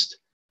against,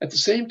 at the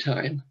same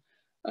time,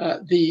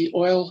 the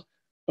oil,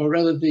 or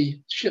rather the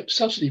ship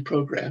subsidy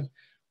program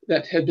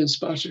that had been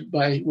sponsored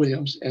by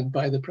Williams and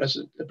by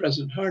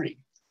President Harding.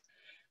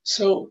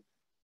 So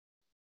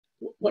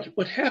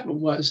what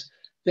happened was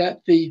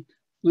that the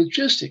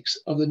logistics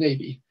of the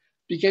Navy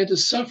began to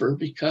suffer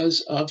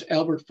because of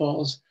Albert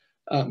Folck's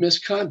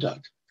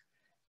misconduct.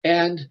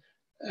 And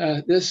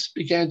this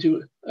began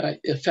to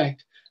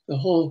affect the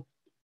whole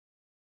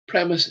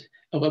premise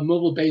of a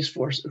mobile base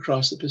force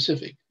across the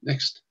Pacific.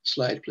 Next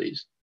slide,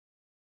 please.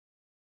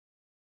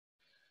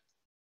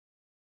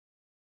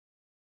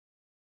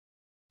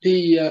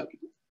 The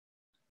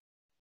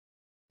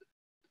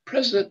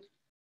President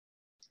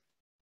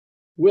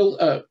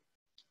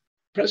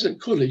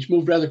Coolidge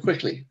moved rather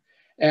quickly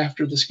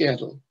after the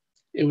scandal.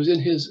 It was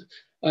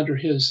under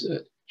his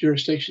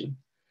jurisdiction.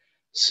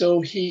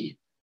 So he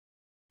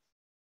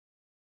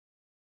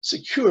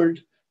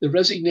secured the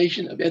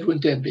resignation of Edwin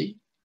Denby.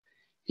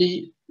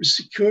 He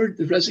secured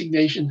the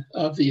resignation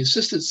of the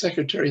Assistant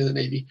Secretary of the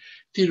Navy,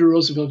 Theodore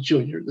Roosevelt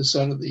Jr., the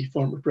son of the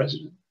former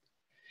president.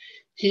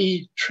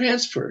 He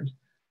transferred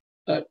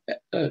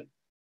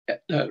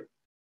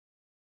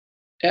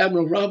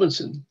Admiral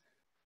Robinson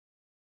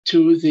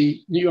to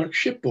the New York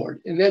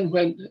Shipboard, and then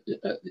when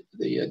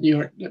the New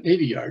York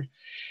Navy Yard.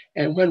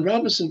 And when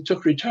Robinson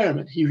took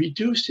retirement, he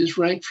reduced his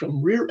rank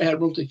from Rear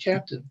Admiral to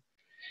Captain.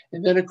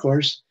 And then, of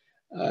course,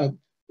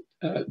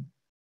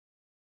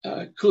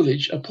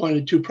 Coolidge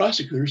appointed 2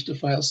 prosecutors to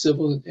file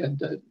civil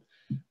and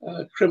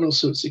criminal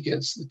suits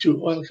against the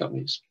 2 oil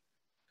companies.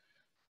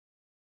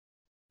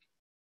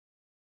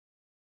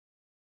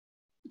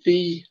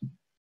 The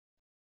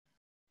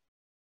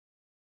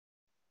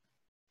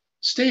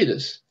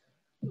status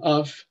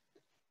of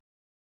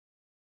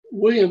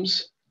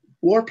Williams'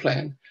 war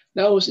plan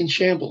now was in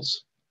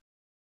shambles.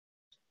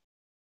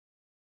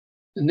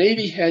 The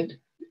Navy had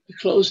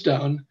closed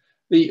down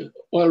the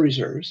oil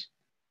reserves.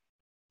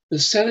 The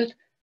Senate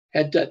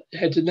had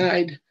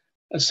denied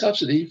a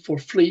subsidy for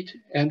fleet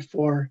and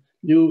for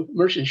new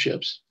merchant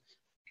ships.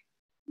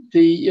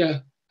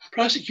 The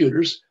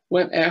prosecutors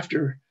went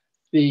after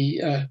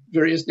the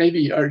various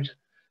Navy Yard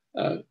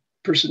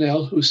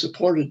personnel who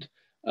supported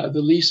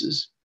the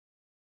leases,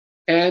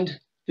 and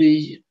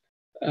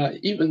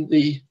even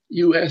the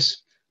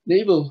U.S.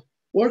 Naval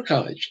War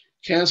College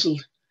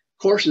canceled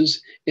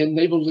courses in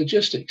naval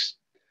logistics.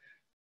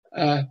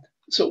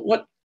 So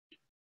what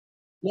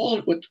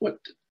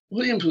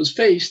Williams was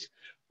faced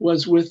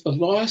was with the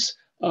loss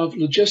of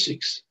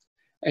logistics,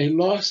 a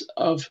loss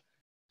of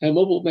a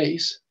mobile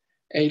base,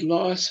 a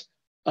loss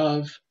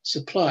of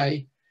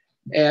supply,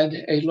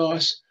 and a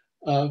loss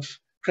of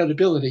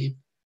credibility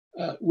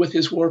with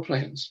his war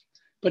plans.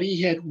 But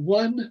he had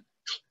one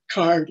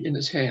card in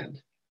his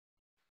hand.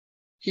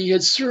 He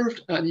had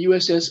served on the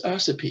USS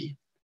Ossipee,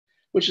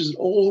 which is an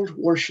old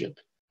warship,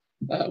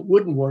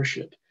 wooden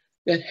warship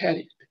that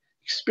had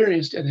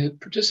experienced and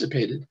had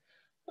participated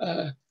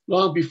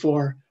long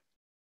before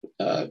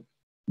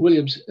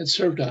Williams had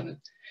served on it.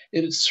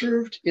 It had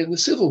served in the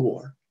Civil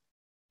War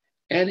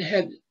and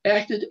had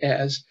acted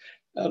as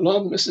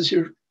along the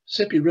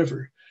Mississippi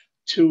River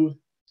to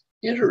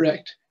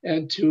interact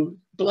and to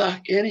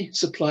block any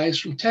supplies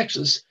from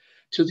Texas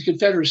to the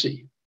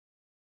Confederacy.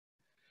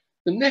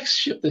 The next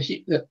ship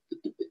that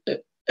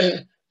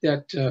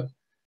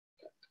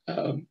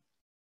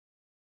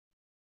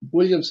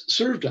Williams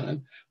served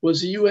on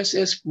was the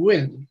USS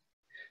Gwynn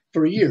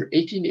for a year,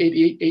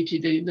 1888,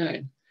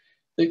 1889.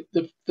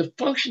 The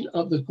function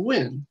of the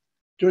Gwynn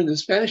during the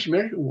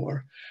Spanish-American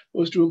War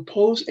was to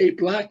impose a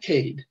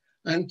blockade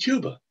on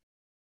Cuba.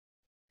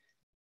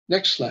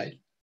 Next slide.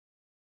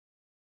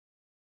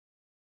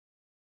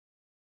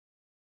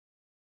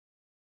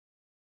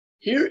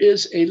 Here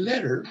is a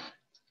letter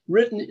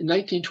written in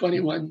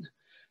 1921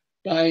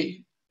 by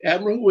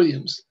Admiral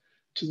Williams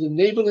to the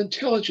Naval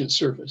Intelligence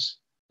Service.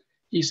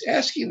 He's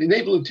asking the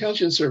Naval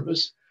Intelligence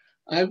Service,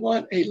 I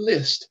want a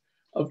list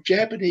of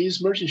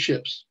Japanese merchant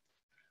ships.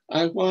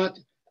 I want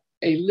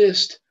a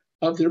list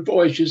of their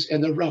voyages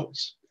and their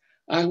routes.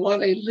 I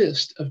want a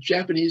list of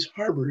Japanese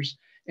harbors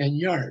and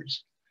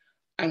yards.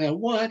 And I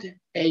want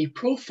a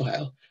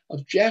profile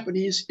of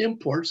Japanese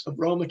imports of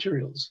raw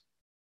materials.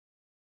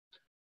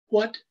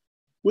 What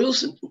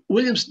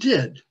Williams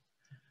did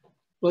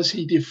was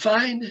he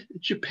defined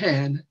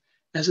Japan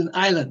as an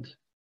island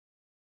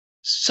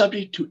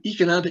subject to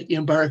economic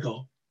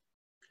embargo.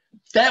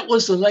 That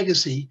was the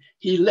legacy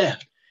he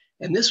left.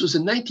 And this was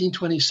in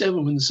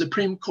 1927 when the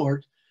Supreme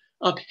Court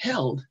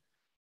upheld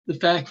the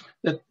fact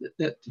that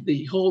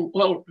the whole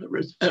oil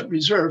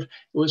reserve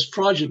was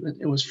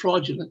fraudulent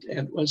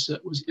and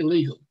was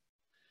illegal.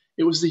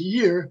 It was the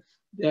year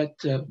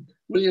that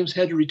Williams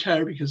had to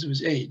retire because of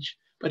his age,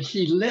 but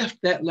he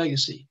left that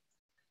legacy.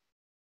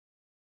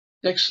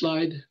 Next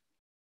slide.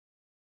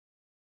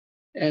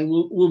 And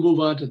we'll move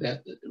on to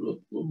that. We'll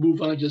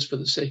move on just for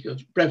the sake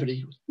of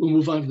brevity. We'll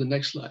move on to the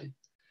next slide.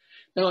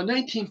 Now in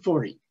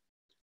 1940,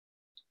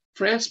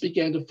 France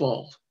began to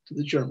fall to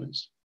the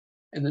Germans.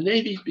 And the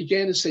Navy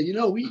began to say, you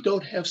know, we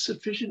don't have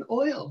sufficient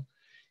oil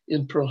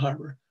in Pearl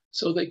Harbor.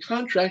 So they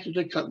contracted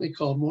a company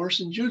called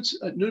Morrison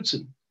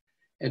Knudsen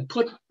and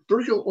put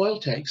vertical oil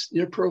tanks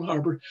near Pearl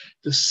Harbor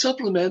to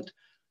supplement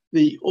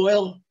the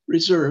oil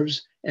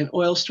reserves and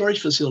oil storage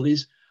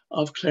facilities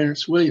of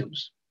Clarence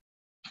Williams.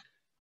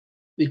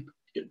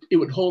 It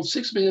would hold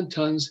 6 million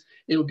tons.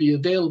 It would be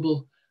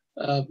available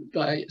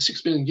by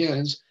 6 million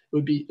gallons. It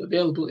would be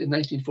available in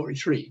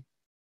 1943.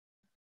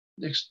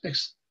 Next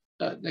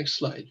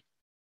slide.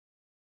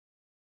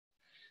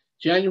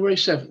 December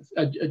 7th,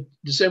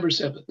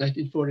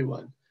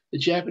 1941, the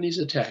Japanese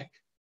attack.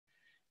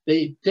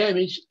 They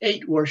damaged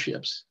 8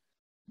 warships.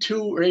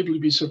 2 were able to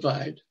be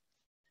survived.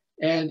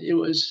 And it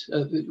was,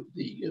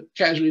 the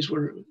casualties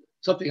were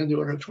something on the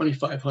order of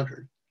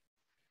 2,500.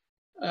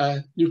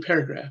 New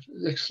paragraph,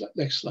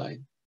 next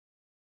slide.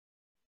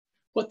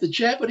 What the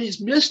Japanese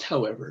missed,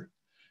 however,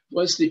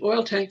 was the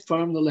oil tank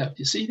farm on the left.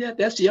 You see that?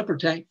 That's the upper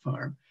tank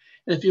farm.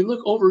 And if you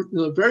look over to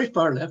the very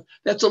far left,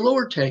 that's a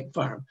lower tank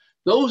farm.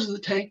 Those are the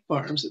tank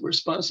farms that were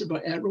sponsored by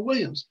Admiral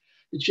Williams.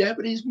 The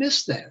Japanese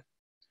missed that.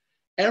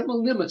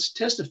 Admiral Nimitz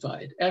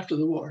testified after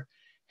the war,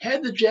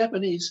 had the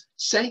Japanese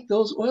sank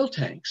those oil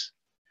tanks,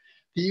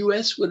 the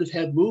US would have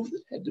had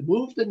to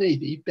move the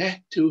Navy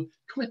back to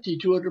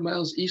 2,200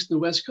 miles east of the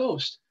West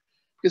Coast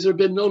because there had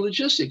been no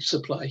logistics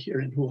supply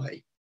here in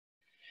Hawaii.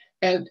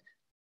 And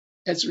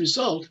as a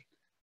result,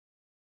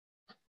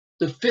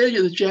 the failure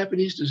of the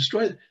Japanese to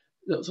destroy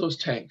those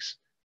tanks,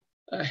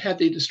 had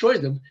they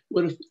destroyed them,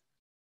 would have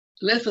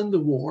lengthened the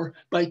war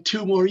by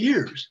 2 more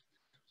years.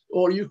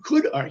 Or you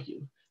could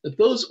argue that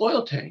those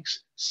oil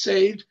tanks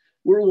saved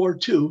World War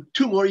II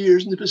 2 more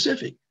years in the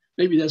Pacific.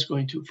 Maybe that's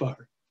going too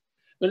far.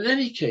 But in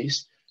any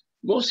case,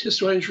 most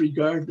historians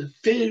regard the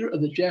failure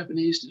of the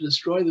Japanese to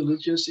destroy the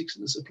logistics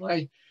and the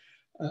supply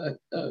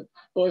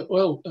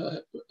oil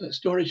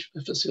storage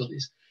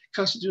facilities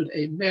constitute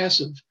a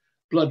massive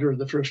blunder of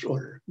the first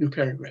order. New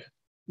paragraph.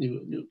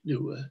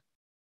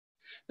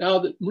 Now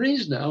the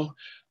Marines now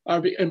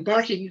are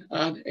embarking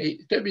on a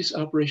amphibious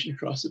operation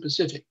across the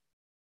Pacific.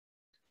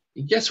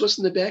 And guess what's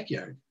in the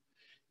backyard?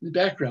 In the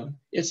background,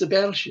 it's a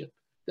battleship.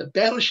 The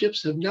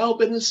battleships have now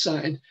been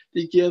assigned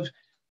to give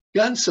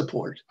gun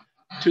support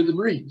to the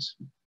Marines.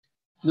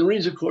 The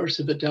Marines, of course,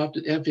 have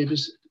adopted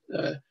amphibious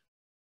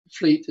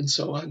fleet and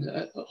so on,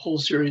 a whole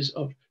series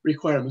of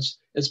requirements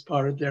as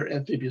part of their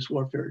amphibious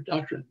warfare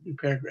doctrine. New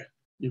paragraph.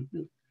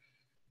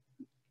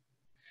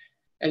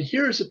 And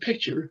here is a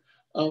picture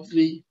of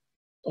the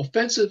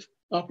offensive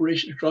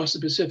operation across the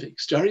Pacific,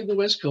 starting the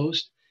West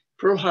Coast,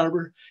 Pearl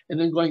Harbor, and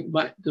then going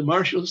by the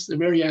Marshalls, the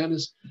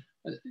Marianas,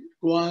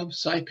 Guam,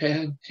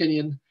 Saipan,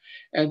 Tinian,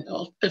 and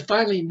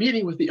finally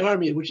meeting with the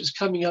Army, which is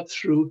coming up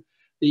through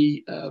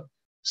the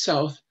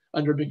south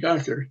under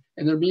MacArthur,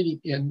 and they're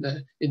meeting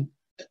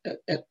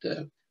at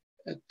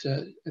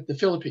the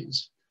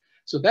Philippines.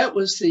 So that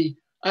was the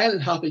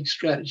island hopping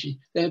strategy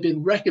that had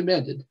been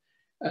recommended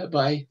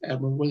by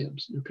Admiral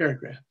Williams. New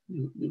paragraph,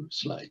 new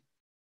slide.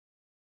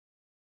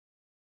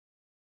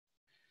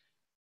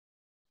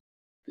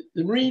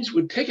 The Marines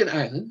would take an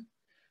island.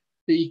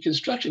 The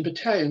construction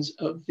battalions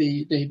of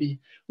the Navy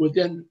would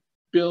then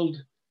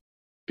build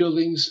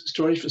buildings,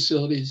 storage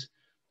facilities,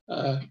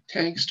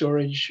 tank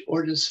storage,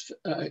 ordnance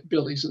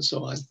buildings, and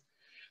so on.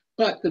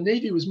 But the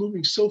Navy was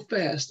moving so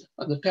fast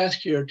on the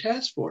Fast Carrier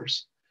Task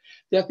Force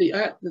that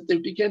they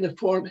began to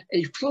form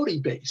a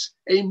floating base,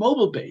 a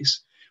mobile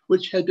base,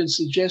 which had been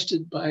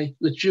suggested by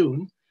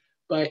Lejeune,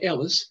 by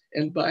Ellis,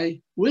 and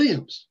by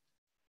Williams.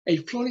 A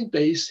floating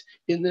base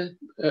in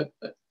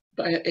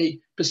by a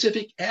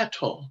Pacific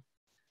atoll.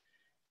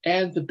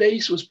 And the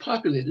base was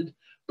populated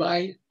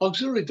by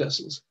auxiliary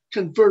vessels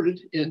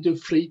converted into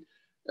fleet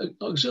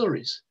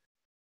auxiliaries.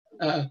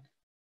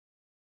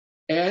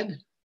 And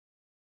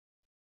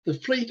the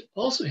fleet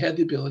also had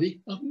the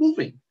ability of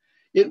moving.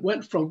 It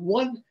went from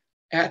one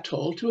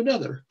atoll to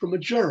another, from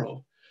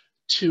Majuro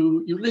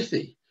to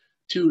Ulithi,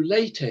 to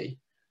Leyte,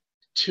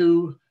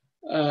 to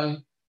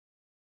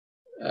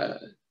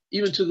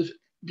even to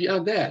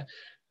beyond that.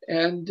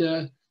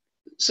 And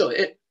so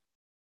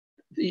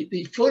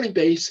the floating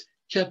base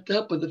kept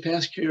up with the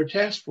Fast Carrier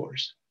Task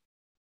Force.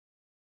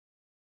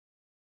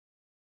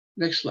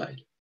 Next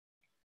slide.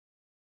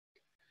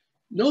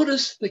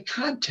 Notice the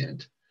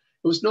content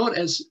It was known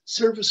as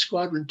Service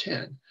Squadron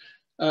 10,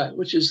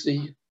 which is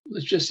the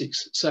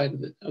logistics side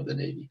of the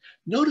Navy.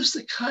 Notice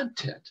the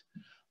content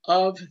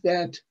of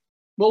that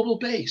mobile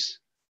base.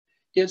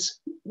 It's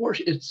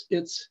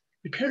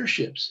repair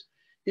ships,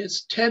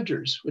 it's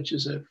tenders, which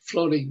is a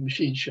floating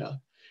machine shop,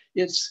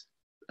 it's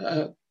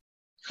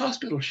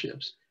hospital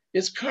ships,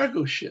 it's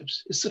cargo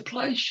ships, it's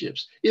supply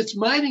ships, it's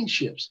mining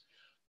ships.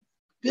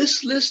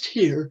 This list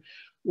here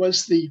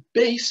was the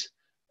base,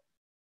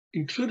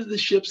 included the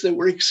ships that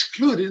were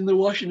excluded in the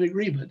Washington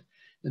Agreement.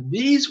 And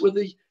these were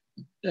the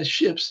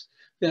ships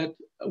that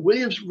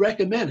Williams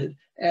recommended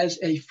as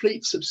a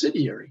fleet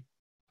subsidiary.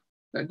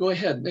 Now go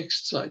ahead,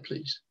 next slide,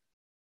 please.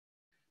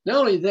 Not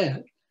only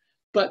that,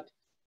 but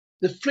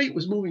the fleet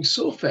was moving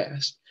so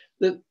fast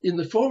that in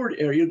the forward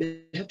area,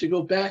 they had to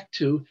go back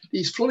to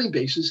these floating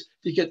bases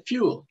to get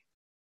fuel.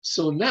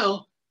 So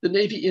now the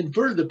Navy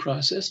inverted the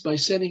process by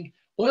sending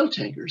oil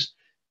tankers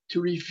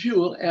to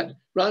refuel at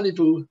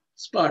rendezvous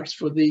spots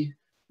for the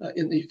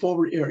in the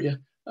forward area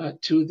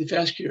to the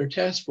Fast Carrier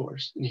Task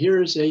Force. And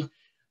here is a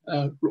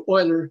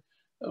oiler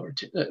or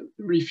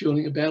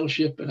refueling a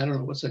battleship, and I don't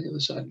know what's on the other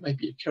side. It might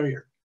be a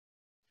carrier.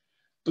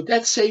 But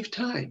that saved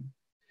time.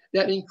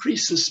 That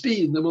increased the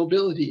speed and the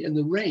mobility and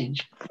the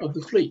range of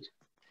the fleet.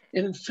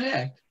 And in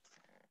fact,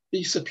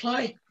 the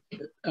supply,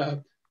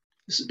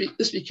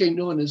 this became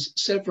known as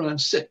Chevron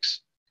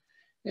 6.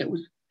 It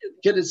would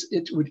get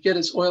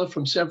its oil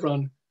from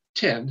Chevron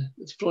 10,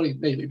 its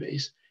floating Navy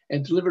base,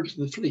 and deliver it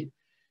to the fleet.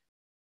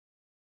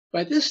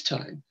 By this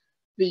time,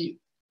 the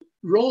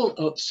role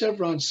of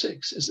Chevron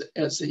 6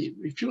 as a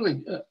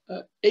refueling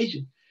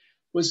agent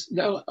was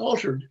now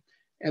altered,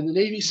 and the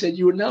Navy said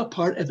you were now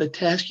part of a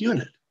task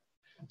unit.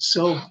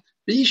 So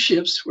these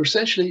ships were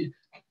essentially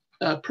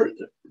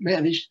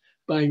managed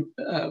by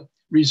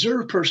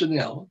reserve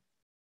personnel.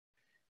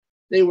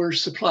 They were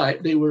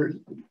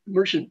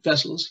merchant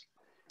vessels,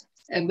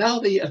 and now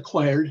they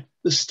acquired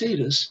the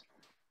status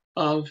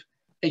of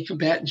a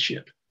combatant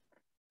ship.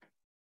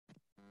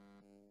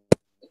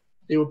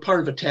 They were part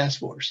of a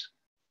task force.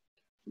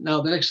 Now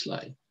the next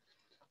slide.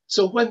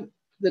 So when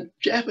the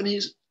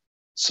Japanese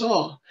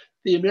saw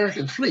the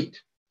American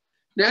fleet,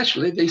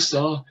 naturally they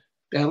saw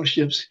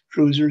battleships,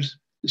 cruisers,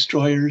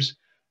 destroyers,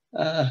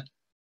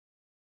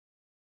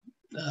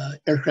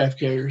 aircraft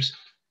carriers.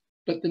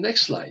 But the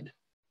next slide.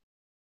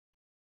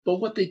 But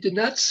what they did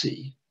not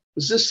see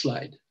was this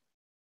slide.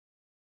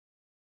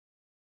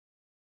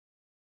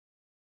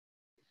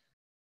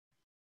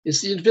 It's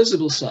the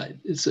invisible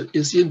side. It's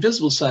the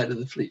invisible side of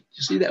the fleet.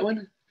 You see that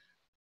one?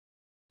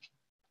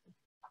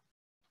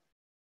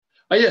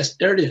 Oh yes,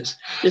 there it is.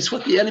 It's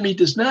what the enemy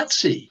does not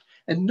see.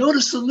 And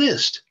notice the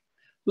list.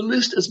 The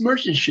list is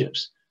merchant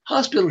ships,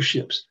 hospital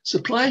ships,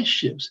 supply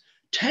ships,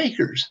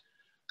 tankers,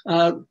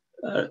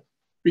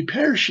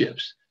 repair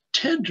ships,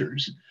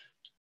 tenders,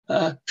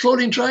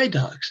 floating dry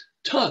docks,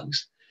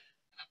 tugs.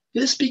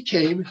 This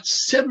became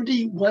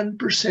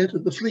 71%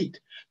 of the fleet.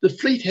 The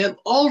fleet had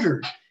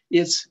altered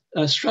its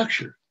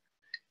structure,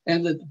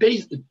 and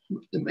the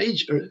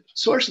major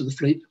source of the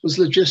fleet was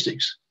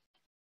logistics.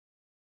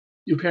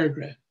 New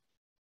paragraph.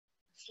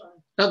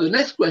 Now the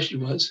next question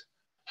was,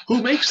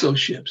 who makes those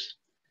ships?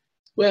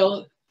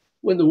 Well,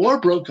 when the war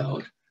broke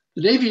out,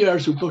 the Navy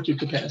yards were booked to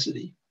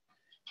capacity,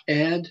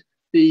 and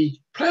the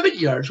private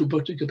yards were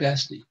booked to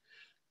capacity.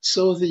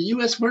 So the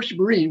U.S. Merchant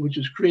Marine, which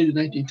was created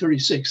in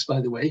 1936, by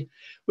the way,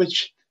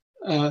 which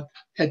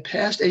had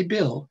passed a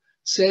bill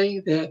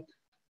saying that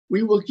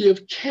we will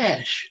give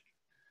cash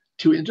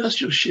to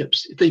industrial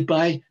ships if they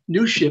buy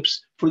new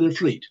ships for their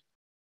fleet.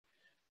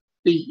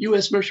 The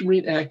U.S. Merchant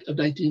Marine Act of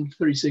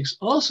 1936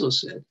 also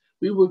said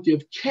we will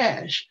give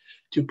cash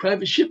to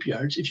private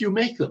shipyards if you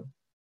make them.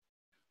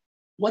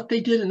 What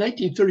they did in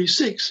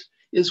 1936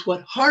 is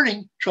what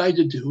Harding tried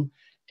to do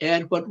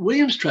and what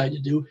Williams tried to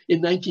do in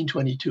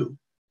 1922.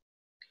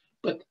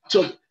 But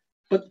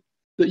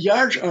the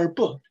yards are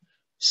booked.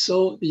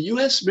 So the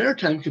U.S.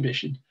 Maritime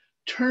Commission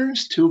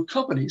turns to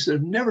companies that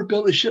have never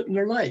built a ship in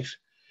their life.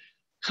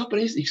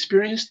 Companies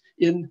experienced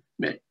in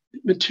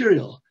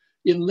material,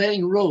 in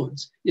laying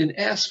roads, in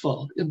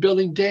asphalt, in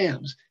building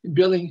dams, in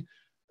building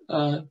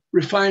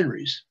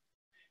refineries.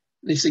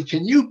 They say,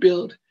 can you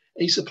build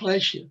a supply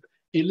ship,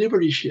 a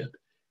Liberty ship?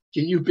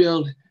 Can you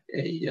build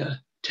a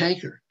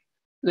tanker?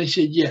 And they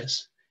said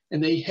yes.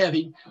 And they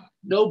having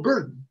no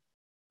burden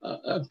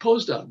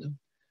imposed on them.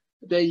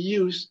 They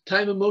used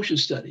time and motion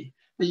study.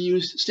 They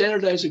used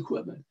standardized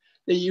equipment.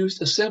 They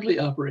used assembly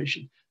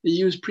operation. They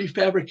used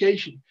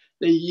prefabrication.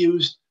 They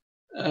used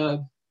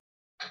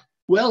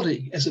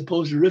welding as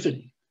opposed to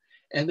riveting.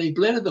 And they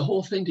blended the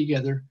whole thing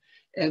together,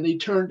 and they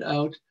turned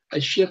out a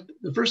ship.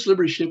 The first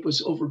Liberty ship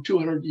was over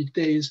 200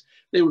 days.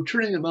 They were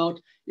turning them out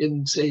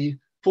in, say,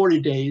 40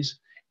 days,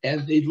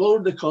 and they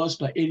lowered the cost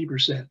by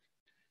 80%.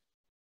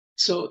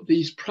 So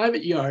these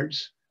private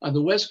yards on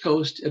the West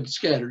Coast and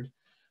scattered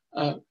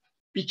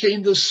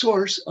became the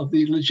source of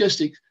the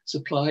logistic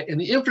supply and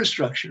the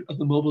infrastructure of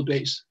the mobile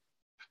base.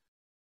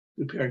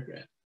 New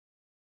paragraph.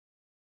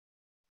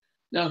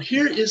 Now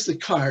here is the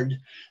card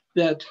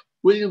that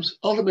Williams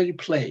ultimately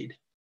played.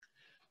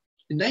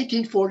 In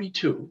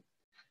 1942,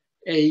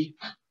 a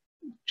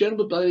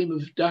gentleman by the name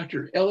of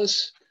Dr.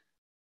 Ellis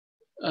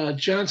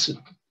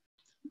Johnson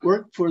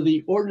worked for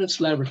the Ordnance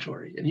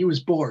Laboratory, and he was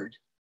bored.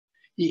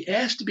 He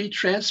asked to be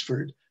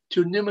transferred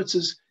to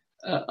Nimitz's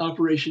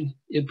operation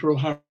in Pearl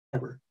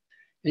Harbor.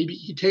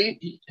 He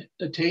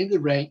attained the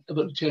rank of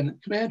a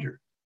lieutenant commander.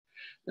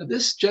 Now,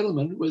 this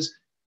gentleman was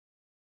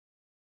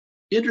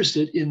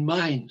interested in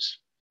mines.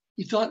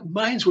 He thought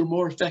mines were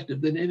more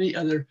effective than any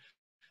other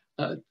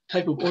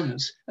type of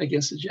ordnance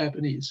against the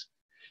Japanese.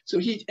 So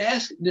he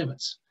asked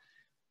Nimitz,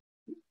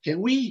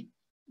 can we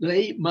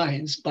lay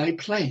mines by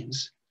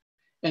planes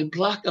and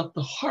block up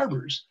the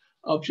harbors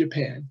of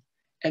Japan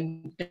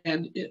and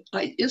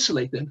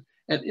insulate them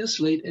and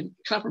insulate and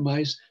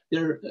compromise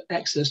their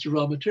access to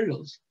raw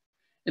materials?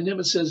 And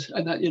Nimitz says,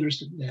 I'm not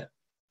interested in that.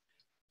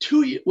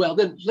 Well,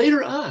 then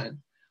later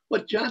on,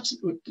 what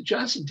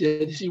Johnson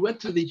did is he went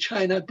to the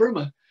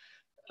China-Burma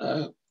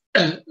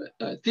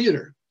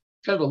theater,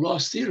 kind of a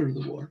lost theater of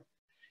the war,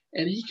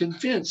 and he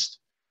convinced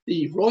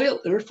the Royal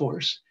Air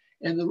Force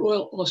and the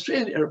Royal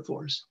Australian Air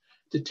Force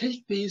to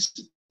take these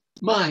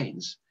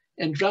mines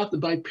and drop them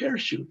by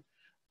parachute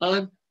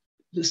on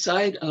the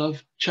side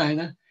of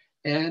China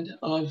and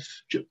of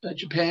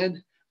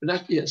Japan,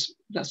 but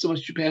not so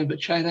much Japan, but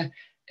China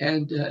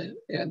and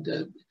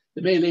the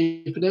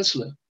Malay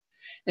Peninsula.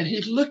 And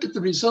he looked at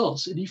the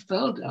results and he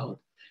found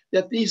out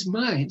that these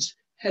mines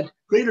had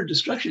greater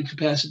destruction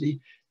capacity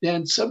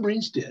than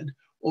submarines did,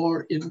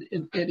 or in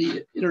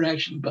any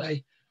interaction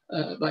by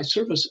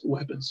surface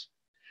weapons.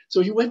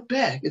 So he went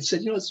back and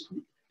said,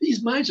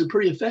 these mines are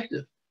pretty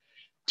effective.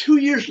 2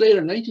 years later,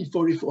 in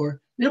 1944,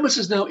 Nimitz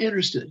is now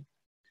interested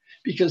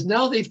because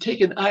now they've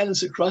taken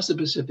islands across the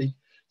Pacific,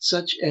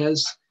 such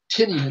as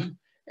Tinian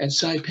and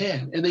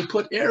Saipan, and they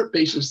put air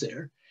bases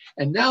there.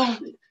 And now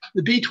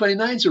the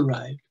B-29s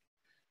arrived.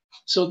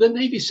 So the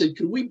Navy said,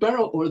 could we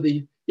borrow, or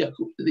the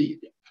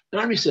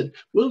Army said,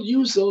 we'll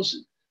use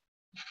those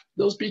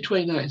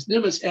B-29s.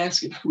 Nimitz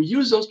asked him, can we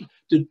use those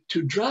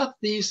to drop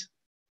these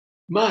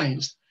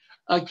mines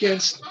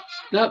against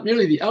not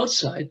merely the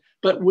outside,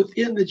 but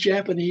within the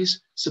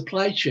Japanese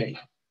supply chain?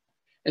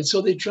 And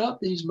so they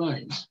dropped these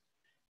mines,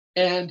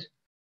 and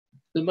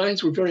the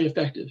mines were very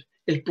effective.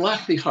 It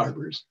blocked the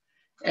harbors,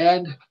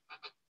 and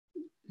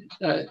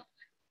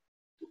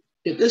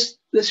this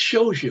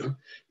shows you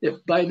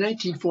that by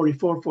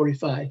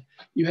 1944-45,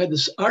 you had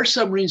our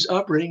submarines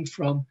operating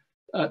from,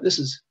 this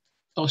is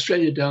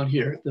Australia down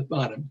here at the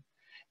bottom,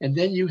 and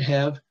then you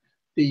have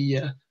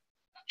the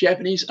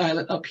Japanese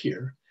island up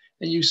here,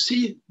 and you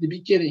see the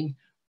beginning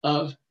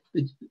of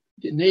the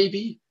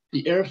Navy,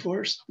 the Air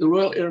Force, the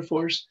Royal Air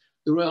Force,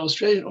 the Royal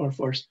Australian Air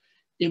Force,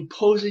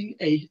 imposing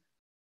a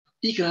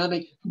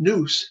economic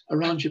noose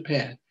around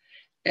Japan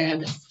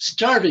and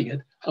starving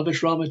it of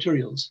its raw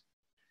materials.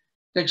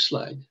 Next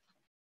slide.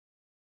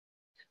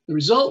 The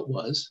result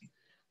was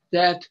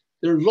that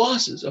their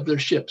losses of their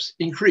ships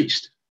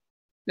increased.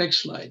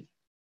 Next slide.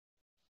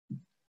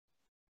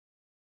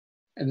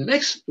 And the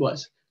next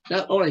was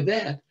not only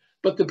that,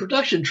 but the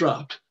production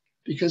dropped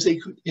because they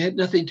had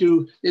nothing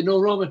to, they had no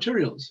raw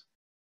materials.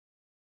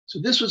 So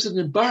this was an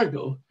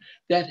embargo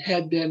that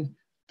had been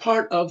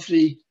part of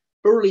the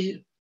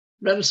early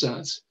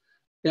Renaissance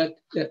that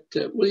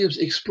Williams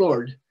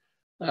explored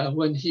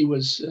when he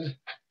was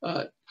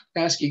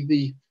asking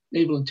the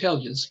naval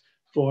intelligence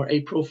for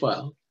a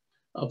profile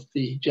of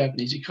the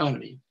Japanese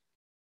economy.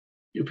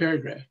 New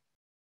paragraph.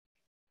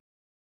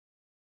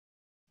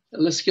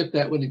 Let's skip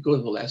that one and go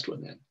to the last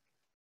one then.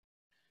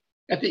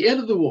 At the end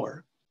of the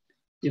war,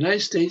 the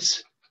United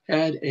States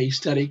had a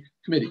study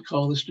committee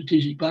called the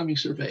Strategic Bombing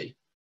Survey.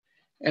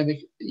 And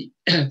the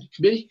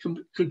committee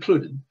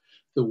concluded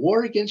the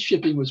war against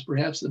shipping was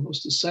perhaps the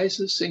most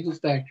decisive single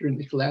factor in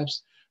the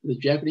collapse of the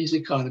Japanese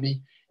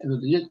economy and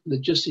the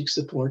logistic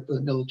support of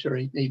the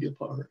military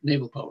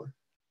naval power.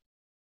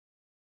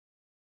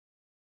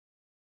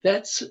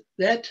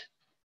 That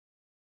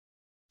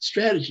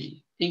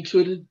strategy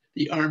included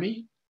the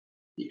Army,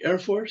 the Air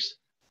Force,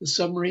 the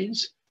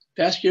submarines,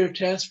 Fast Air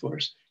Task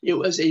Force. It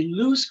was a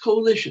loose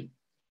coalition,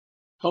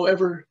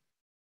 however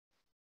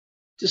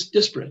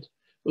disparate,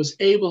 was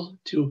able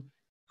to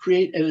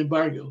create an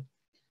embargo.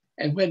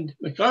 And when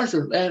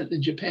MacArthur landed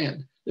in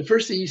Japan, the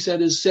first thing he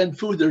said is, send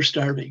food, they're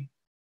starving.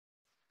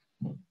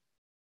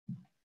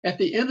 At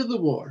the end of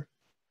the war,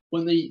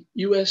 when the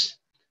US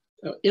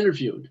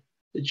interviewed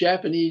the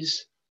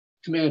Japanese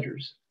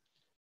commanders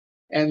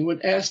and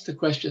when asked the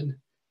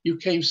question, you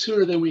came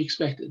sooner than we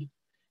expected,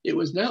 it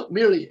was not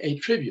merely a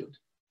tribute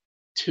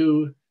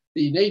to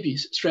the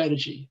Navy's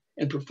strategy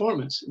and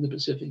performance in the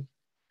Pacific,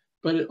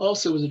 but it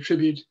also was a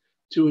tribute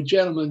to a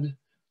gentleman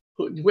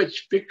in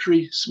which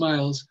victory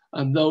smiles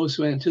on those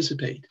who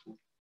anticipate.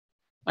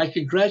 I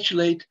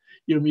congratulate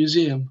your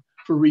museum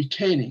for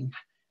retaining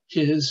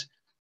his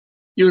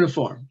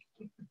uniform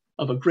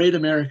of a great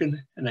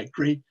American and a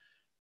great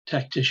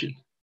tactician.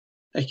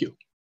 Thank you.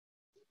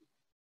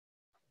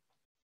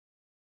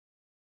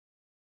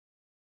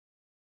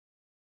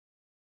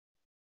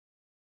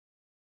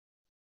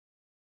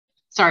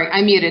 Sorry,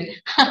 I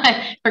muted.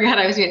 I forgot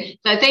I was muted.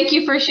 So thank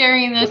you for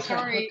sharing the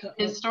story,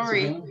 his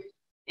story.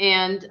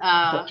 And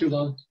too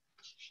long.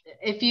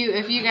 If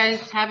you guys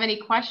have any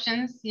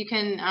questions, you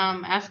can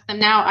ask them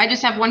now. I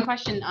just have one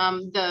question.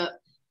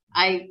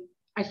 I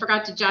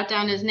forgot to jot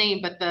down his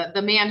name, but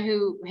the man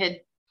who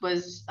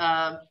was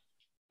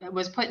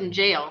put in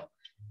jail,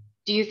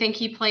 do you think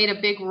he played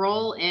a big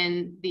role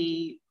in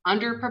the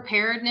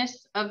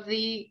underpreparedness of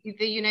the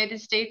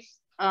United States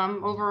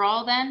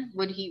overall? Then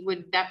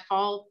would that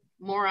fall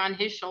more on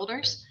his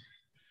shoulders?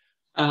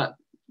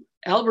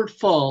 Albert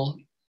Fall,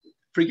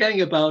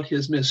 forgetting about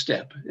his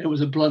misstep, it was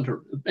a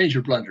blunder, a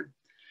major blunder,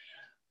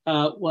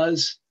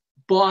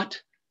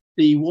 bought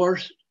the war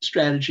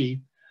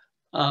strategy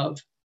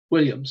of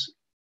Williams.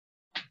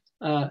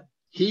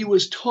 He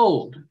was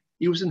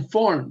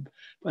informed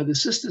by the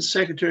Assistant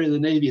Secretary of the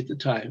Navy at the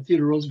time,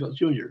 Theodore Roosevelt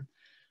Jr.,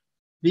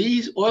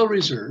 these oil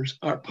reserves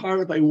are part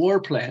of a war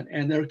plan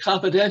and they're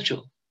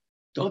confidential.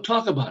 Don't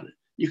talk about it.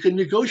 You can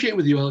negotiate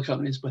with the oil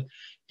companies, but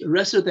the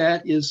rest of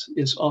that is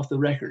off the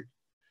record.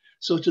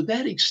 So to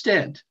that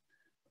extent,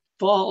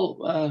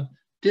 Fall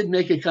did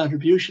make a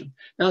contribution.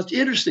 Now it's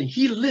interesting,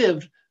 he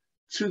lived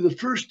through the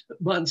first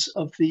months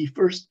of the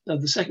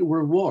Second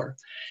World War.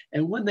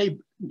 And when they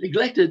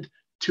neglected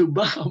to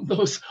bomb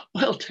those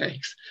oil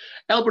tanks,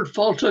 Albert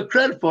Fall took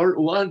credit for it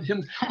and wanted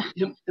him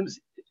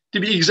to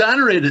be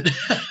exonerated.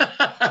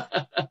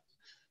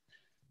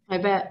 I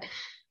bet.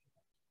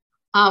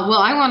 Well,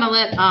 I want to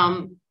let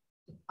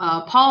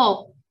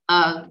Paul,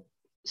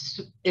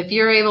 if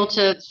you're able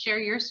to share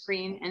your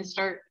screen and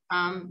start,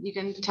 you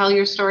can tell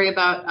your story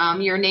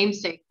about your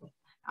namesake,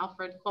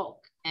 Alfred Folck,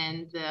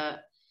 and the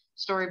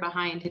story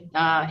behind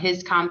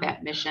his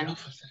combat mission.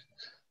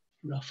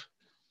 Rough.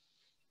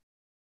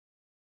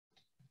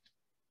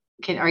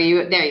 Are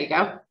you, there you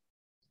go.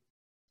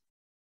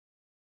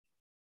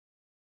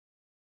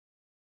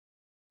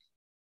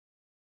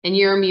 And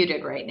you're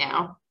muted right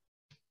now.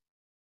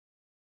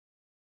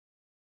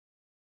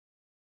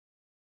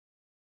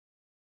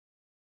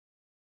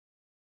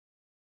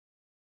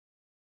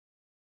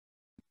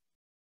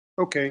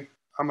 Okay,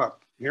 I'm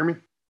up. You hear me?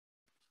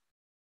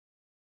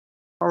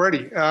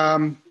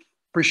 Alrighty.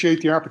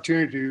 Appreciate the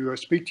opportunity to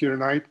speak to you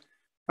tonight.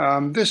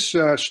 This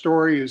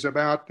story is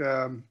about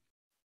an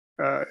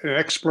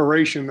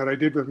exploration that I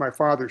did with my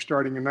father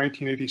starting in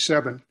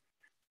 1987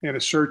 in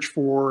a search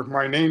for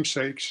my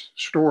namesake's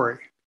story.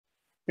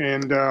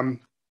 And hang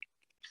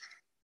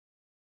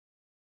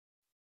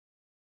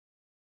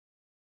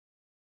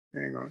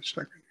on a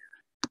second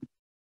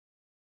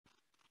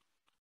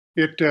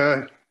here.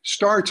 It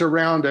starts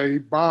around a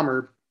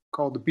bomber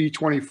called the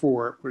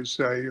B-24. It was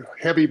a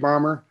heavy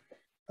bomber.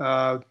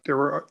 There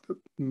were the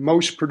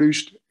most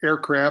produced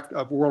aircraft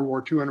of World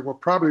War II, and it will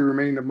probably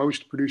remain the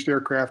most produced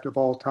aircraft of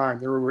all time.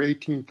 There were over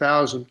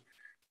 18,000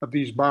 of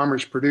these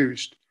bombers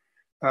produced.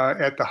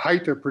 At the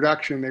height of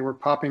production, they were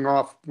popping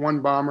off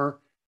one bomber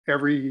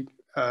every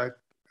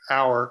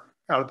hour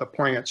out of the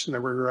plants. And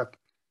there were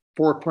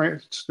 4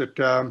 plants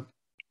that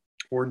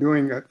were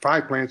doing,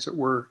 5 plants that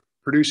were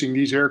producing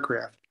these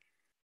aircraft.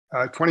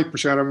 20%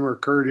 of them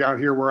occurred out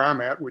here where I'm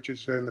at, which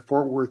is in the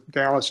Fort Worth,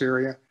 Dallas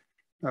area.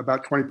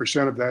 About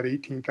 20% of that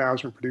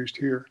 18,000 produced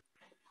here.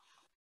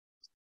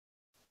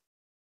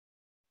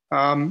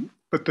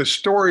 But the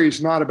story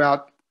is not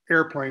about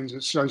airplanes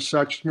as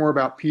such, it's more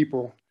about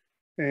people.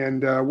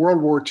 And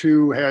World War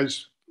II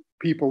has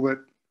people that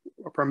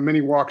from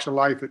many walks of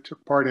life that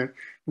took part in it.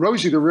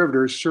 Rosie the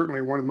Riveter is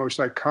certainly one of the most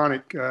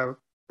iconic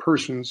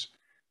persons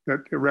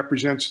that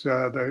represents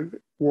the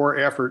war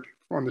effort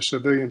on the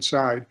civilian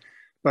side.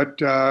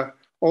 But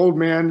old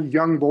men,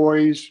 young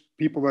boys,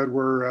 people that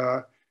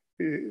were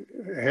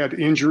had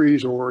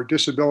injuries or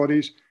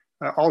disabilities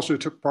also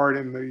took part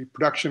in the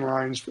production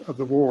lines of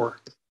the war.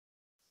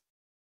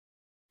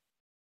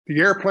 The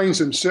airplanes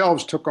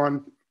themselves took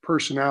on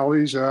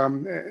personalities,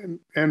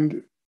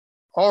 and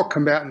all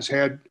combatants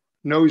had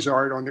nose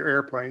art on their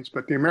airplanes,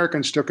 but the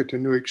Americans took it to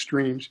new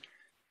extremes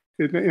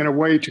in a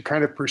way to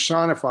kind of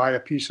personify a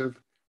piece of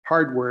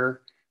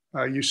hardware.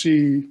 You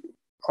see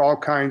all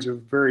kinds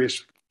of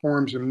various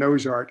forms of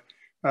nose art.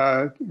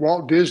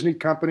 Walt Disney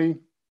Company,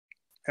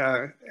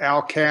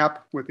 Al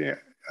Cap with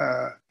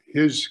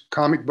his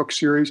comic book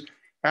series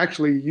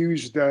actually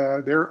used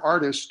their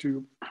artists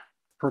to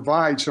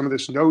provide some of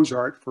this nose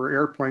art for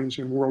airplanes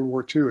in World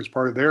War II as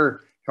part of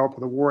their help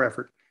of the war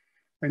effort.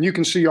 And you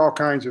can see all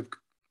kinds of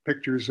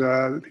pictures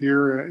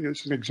here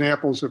as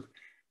examples of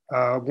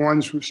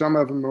ones, some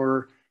of them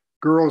are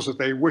girls that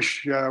they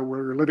wish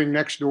were living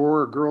next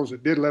door, or girls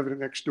that did live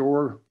next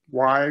door,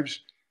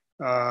 wives.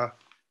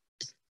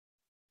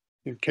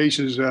 In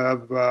cases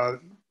of the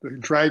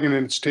dragon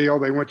and its tail,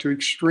 they went to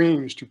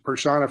extremes to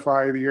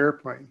personify the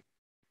airplane.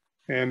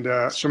 And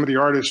some of the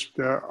artists,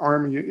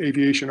 Army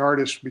aviation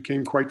artists,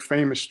 became quite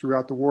famous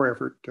throughout the war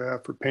effort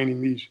for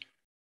painting these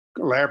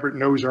elaborate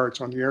nose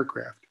arts on the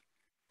aircraft.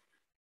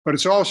 But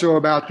it's also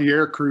about the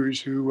air crews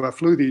who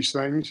flew these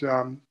things.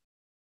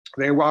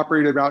 They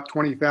operated about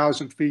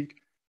 20,000 feet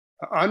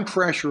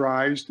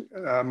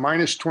unpressurized,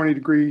 minus 20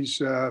 degrees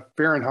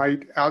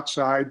Fahrenheit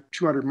outside,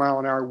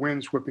 200-mile-an-hour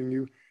winds whipping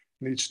you.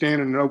 And they'd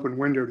stand in an open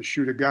window to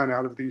shoot a gun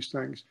out of these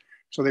things.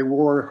 So they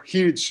wore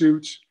heated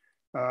suits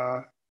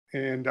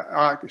and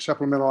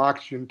supplemental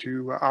oxygen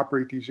to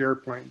operate these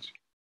airplanes.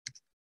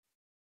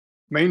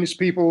 Maintenance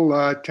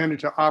people tended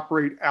to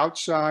operate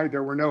outside.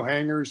 There were no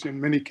hangars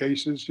in many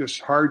cases, just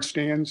hard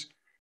stands,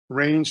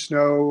 rain,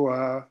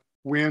 snow,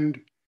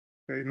 wind.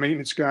 The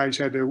maintenance guys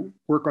had to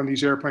work on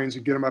these airplanes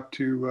and get them up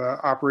to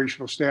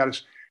operational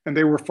status. And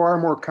they were far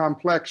more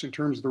complex in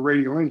terms of the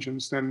radial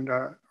engines than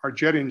our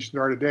jet engines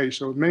are today.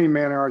 So many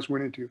man hours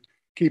went into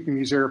keeping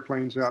these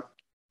airplanes up.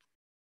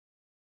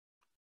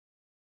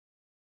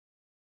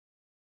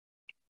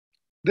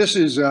 This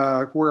is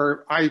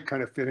where I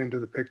kind of fit into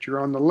the picture.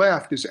 On the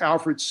left is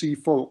Alfred C.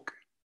 Folck.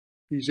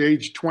 He's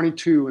age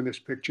 22 in this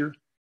picture.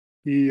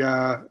 He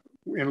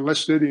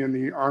enlisted in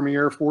the Army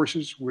Air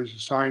Forces, was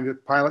assigned to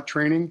pilot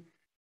training,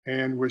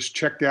 and was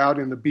checked out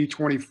in the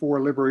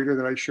B-24 Liberator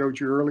that I showed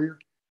you earlier.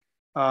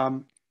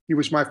 He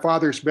was my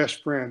father's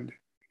best friend.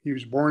 He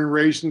was born and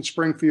raised in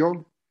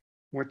Springfield,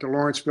 went to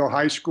Lawrenceville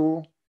High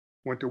School,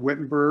 went to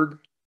Wittenberg,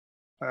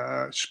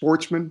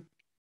 sportsman.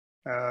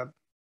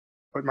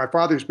 But my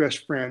father's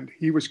best friend,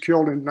 he was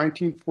killed in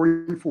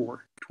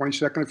 1944,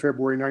 22nd of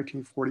February,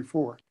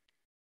 1944.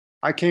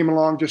 I came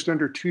along just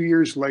under 2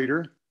 years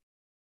later,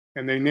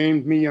 and they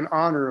named me in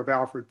honor of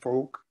Alfred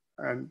Folck.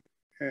 And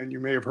you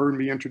may have heard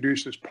me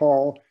introduced as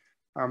Paul,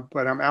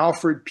 but I'm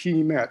Alfred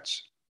P.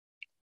 Metz.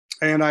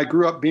 And I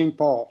grew up being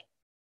Paul,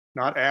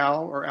 not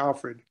Al or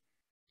Alfred.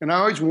 And I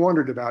always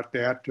wondered about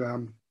that.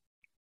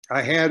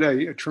 I had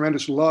a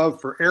tremendous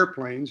love for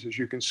airplanes, as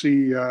you can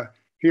see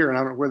here, and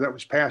I don't know whether that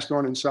was passed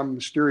on in some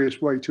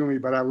mysterious way to me,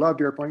 but I loved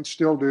airplanes,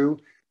 still do,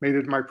 made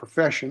it my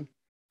profession.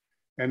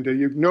 And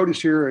you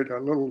notice here a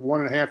little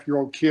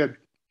 1.5-year-old kid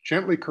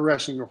gently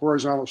caressing the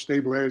horizontal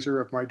stabilizer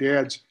of my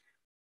dad's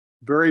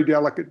very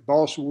delicate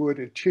balsa wood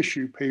and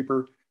tissue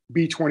paper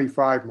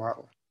B-25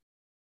 model.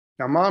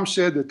 Now, Mom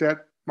said that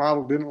that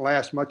model didn't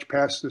last much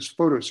past this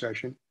photo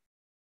session,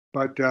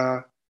 but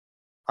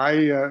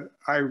I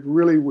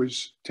really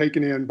was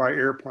taken in by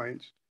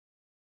airplanes.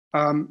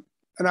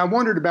 And I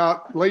wondered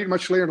about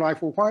much later in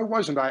life, well, why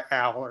wasn't I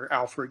Al or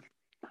Alfred?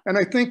 And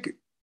I think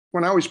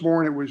when I was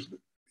born,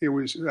 it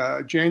was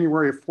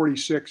January of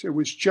 '46. It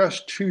was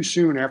just too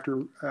soon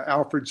after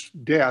Alfred's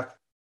death.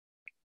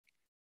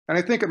 And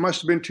I think it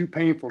must have been too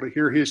painful to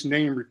hear his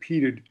name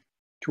repeated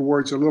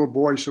towards a little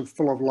boy so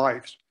full of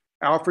life.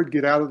 Alfred,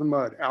 get out of the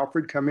mud.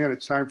 Alfred, come in.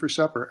 It's time for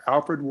supper.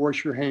 Alfred,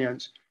 wash your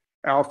hands.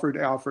 Alfred,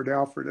 Alfred,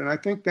 Alfred. And I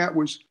think that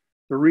was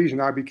the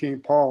reason I became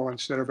Paul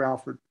instead of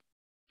Alfred.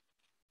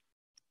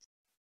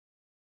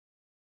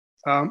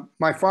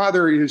 My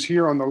father is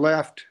here on the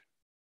left.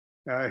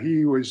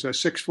 He was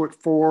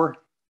 6'4",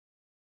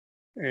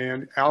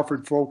 and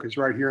Alfred Folck is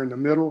right here in the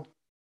middle.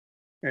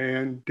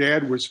 And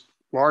Dad was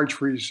large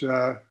for his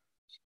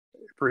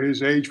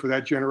age, for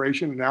that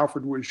generation, and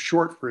Alfred was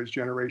short for his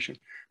generation.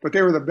 But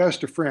they were the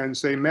best of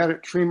friends. They met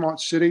at Tremont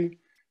City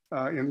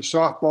in the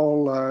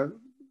softball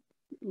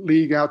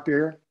league out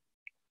there,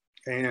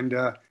 and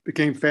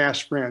became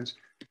fast friends.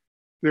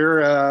 They're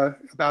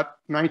about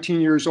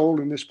 19 years old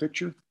in this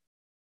picture.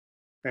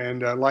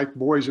 And like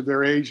boys of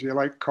their age, they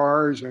like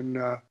cars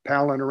and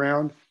palling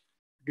around.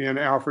 Again,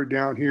 Alfred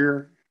down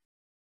here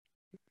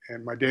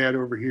and my dad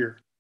over here.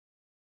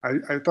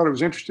 I thought it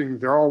was interesting.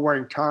 They're all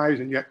wearing ties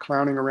and yet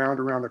clowning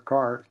around a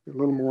car. A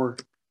little more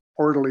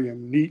orderly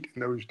and neat in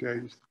those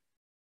days.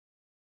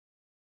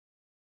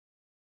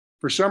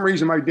 For some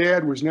reason, my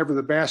dad was never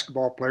the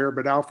basketball player,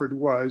 but Alfred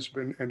was.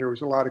 And there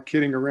was a lot of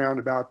kidding around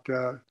about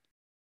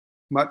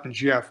Mutt and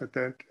Jeff at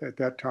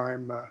that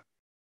time.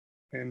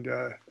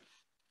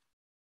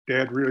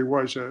 Dad really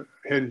was head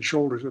and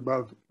shoulders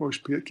above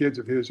most kids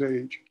of his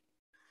age.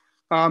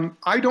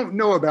 I don't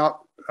know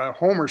about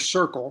Homer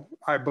Circle.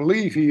 I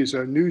believe he is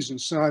a News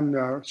and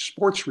Sun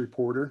sports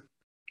reporter.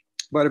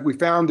 But if we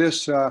found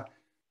this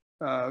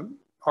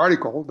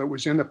article that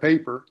was in the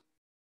paper,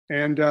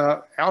 and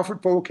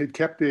Alfred Folck had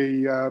kept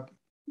a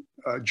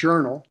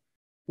journal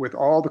with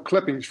all the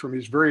clippings from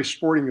his various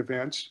sporting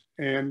events.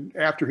 And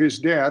after his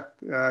death,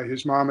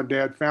 his mom and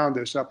dad found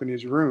this up in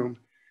his room.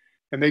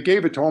 And they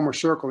gave it to Homer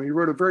Circle. He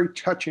wrote a very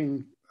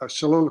touching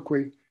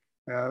soliloquy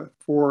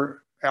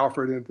for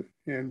Alfred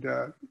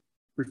and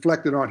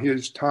reflected on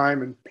his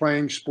time in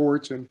playing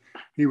sports. And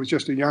he was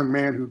just a young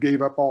man who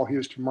gave up all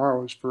his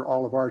tomorrows for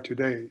all of our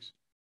todays.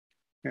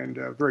 And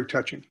very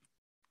touching.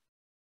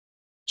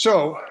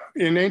 So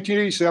in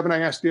 1987, I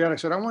asked Dad, I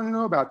said, I want to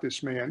know about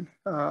this man.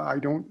 I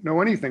don't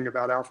know anything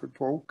about Alfred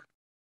Folck.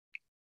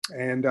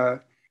 And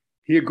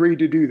he agreed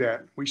to do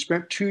that. We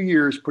spent 2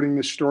 years putting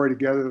this story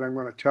together that I'm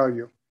going to tell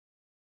you.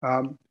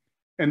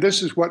 And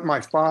this is what my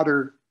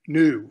father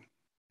knew,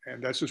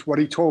 and this is what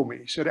he told me.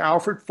 He said,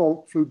 Alfred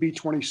Folck flew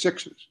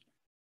B-26s.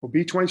 Well,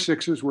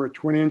 B-26s were a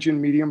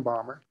twin-engine medium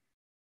bomber.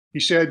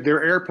 He said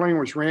their airplane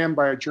was rammed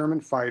by a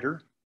German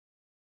fighter,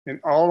 and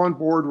all on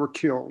board were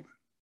killed.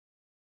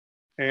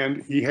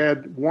 And he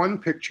had one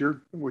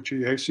picture, which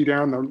you see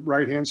down the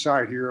right-hand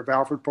side here, of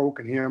Alfred Folck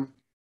and him,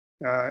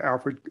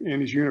 Alfred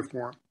in his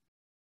uniform.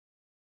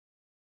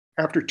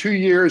 After 2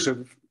 years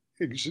of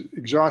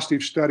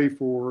exhaustive study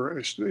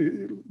for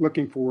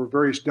looking for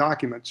various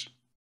documents,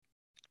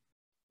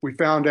 we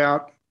found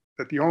out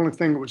that the only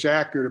thing that was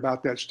accurate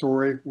about that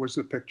story was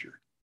the picture.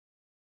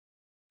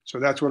 So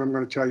that's what I'm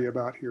going to tell you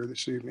about here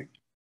this evening.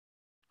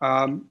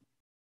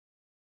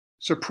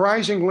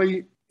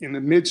 Surprisingly, in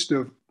the midst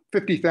of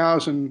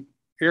 50,000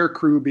 air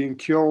crew being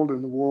killed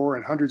in the war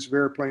and hundreds of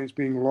airplanes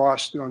being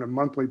lost on a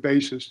monthly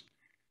basis,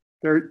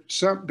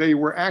 they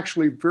were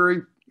actually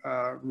very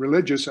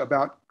religious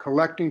about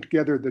collecting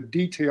together the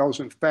details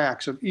and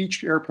facts of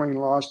each airplane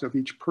lost, of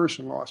each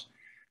person lost.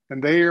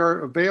 And they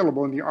are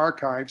available in the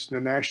archives, the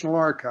National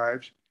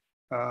Archives,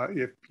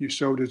 if you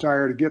so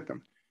desire to get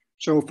them.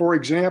 So for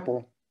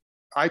example,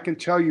 I can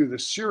tell you the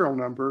serial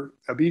number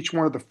of each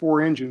one of the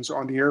 4 engines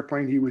on the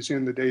airplane he was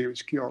in the day he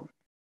was killed.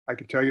 I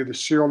can tell you the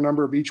serial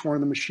number of each one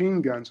of the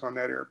machine guns on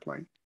that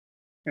airplane.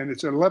 And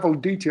it's a level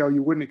of detail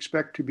you wouldn't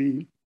expect to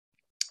be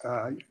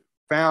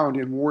found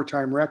in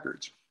wartime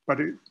records, but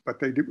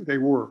they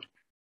were.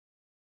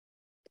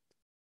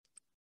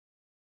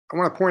 I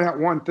want to point out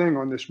one thing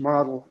on this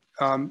model.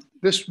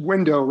 This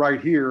window right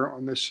here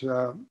on this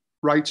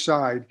right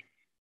side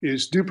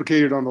is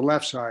duplicated on the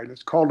left side.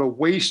 It's called a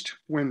waist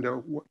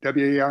window,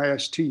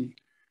 W-A-I-S-T.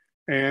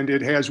 And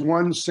it has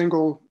one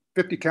single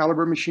 50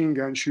 caliber machine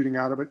gun shooting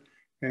out of it,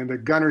 and the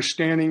gunner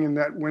standing in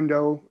that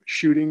window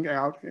shooting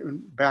out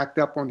and backed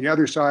up on the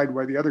other side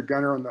by the other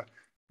gunner on the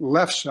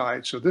left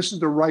side. So this is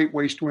the right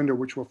waist window,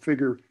 which will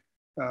figure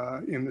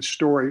in the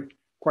story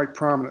quite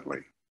prominently,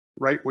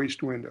 right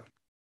waist window.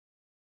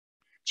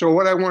 So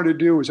what I wanted to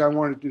do is I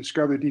wanted to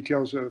discover the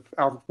details of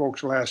Alfred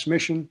Folck's last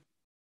mission,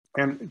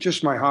 and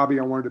just my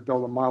hobby, I wanted to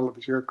build a model of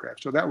his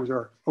aircraft. So that was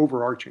our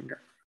overarching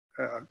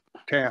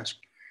task.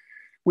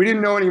 We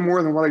didn't know any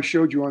more than what I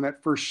showed you on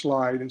that first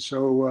slide. And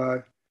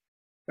so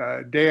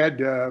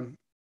Dad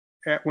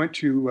went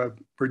to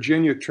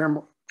Virginia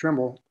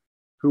Trimble,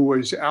 who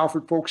was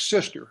Alfred Folck's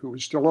sister, who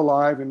was still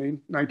alive in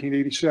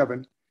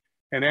 1987,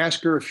 and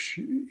asked her if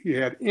she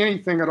had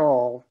anything at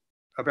all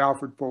of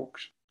Alfred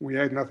Folck's. We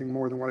had nothing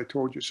more than what I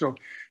told you. So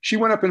she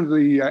went up into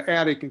the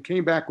attic and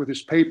came back with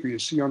this paper you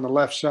see on the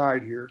left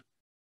side here.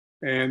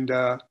 And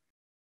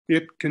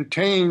it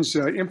contains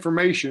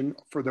information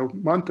for the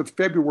month of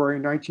February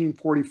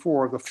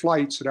 1944 of the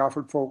flights that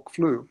Alfred Folck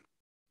flew.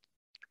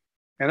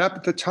 And up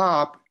at the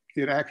top,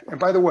 and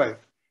by the way,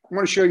 I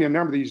want to show you a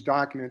number of these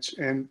documents,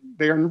 and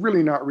they are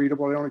really not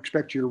readable. They don't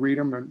expect you to read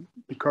them, and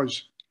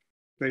because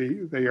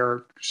they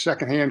are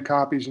secondhand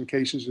copies in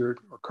cases or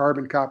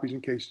carbon copies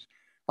in cases.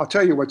 I'll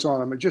tell you what's on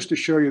them, just to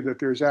show you that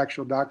there's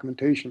actual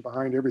documentation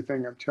behind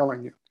everything I'm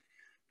telling you.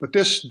 But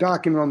this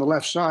document on the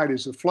left side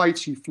is the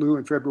flights he flew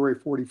in February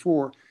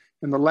 44,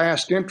 and the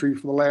last entry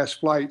for the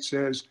last flight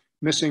says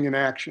missing in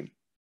action,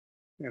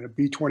 and a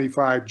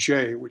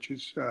B-25J, which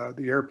is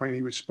the airplane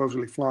he was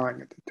supposedly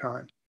flying at the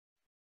time.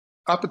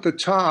 Up at the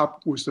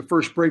top was the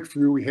first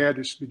breakthrough we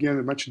had to begin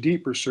a much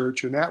deeper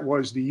search, and that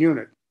was the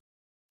unit.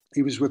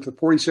 He was with the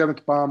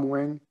 47th Bomb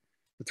Wing,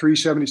 the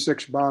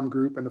 376 Bomb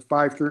Group, and the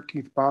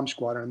 513th Bomb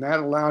Squadron. And that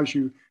allows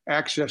you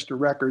access to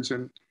records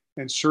and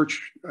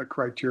search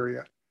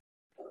criteria.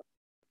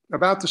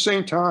 About the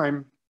same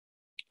time,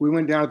 we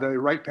went down to the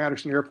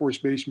Wright-Patterson Air Force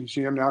Base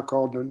Museum, now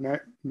called the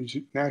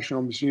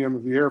National Museum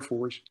of the Air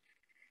Force.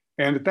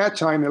 And at that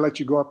time, they let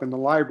you go up in the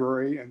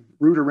library and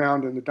root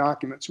around in the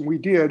documents. And we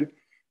did.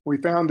 We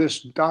found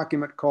this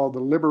document called the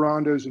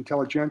Liberandos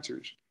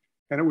Intelligencers.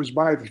 And it was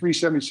by the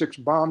 376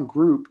 Bomb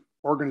Group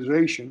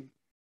organization.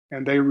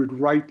 And they would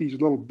write these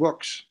little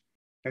books.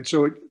 And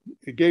so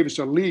it gave us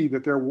a lead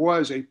that there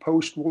was a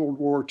post-World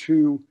War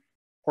II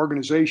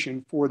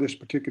organization for this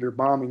particular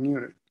bombing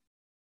unit.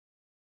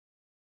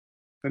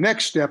 The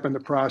next step in the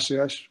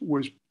process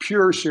was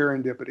pure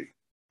serendipity.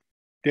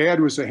 Dad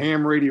was a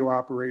ham radio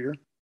operator,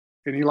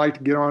 and he liked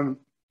to get on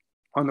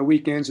the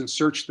weekends and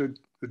search the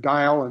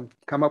dial and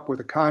come up with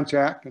a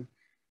contact and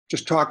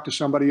just talk to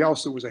somebody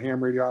else that was a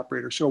ham radio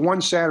operator. So one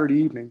Saturday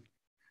evening,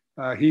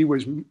 he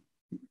was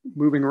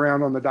moving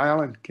around on the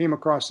dial and came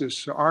across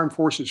this Armed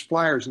Forces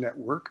Flyers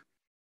Network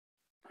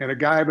and a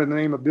guy by the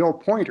name of Bill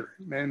Pointer.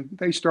 And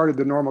they started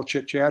the normal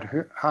chit chat.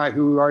 Hi,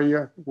 who are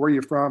you? Where are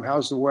you from?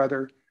 How's the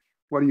weather?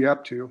 What are you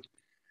up to?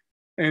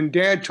 And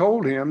Dad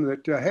told him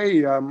that,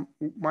 hey,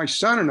 my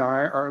son and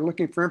I are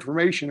looking for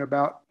information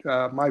about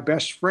my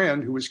best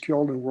friend who was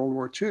killed in World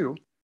War II.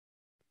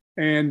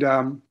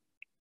 And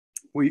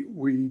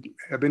we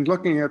have been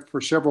looking at it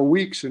for several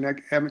weeks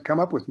and haven't come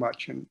up with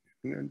much. And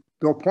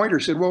Bill Pointer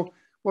said, well,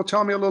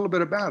 tell me a little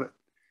bit about it.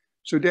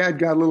 So Dad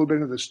got a little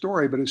bit of the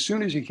story, but as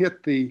soon as he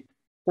hit the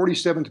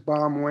 47th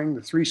Bomb Wing,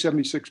 the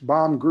 376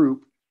 Bomb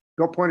Group,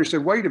 Bill Pointer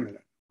said, wait a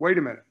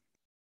minute.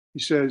 He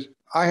says,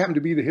 I happen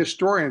to be the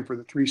historian for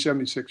the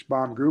 376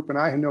 Bomb Group, and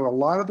I know a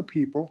lot of the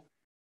people,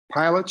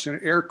 pilots and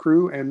air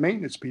crew and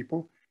maintenance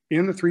people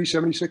in the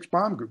 376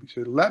 Bomb Group. He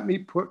said, let me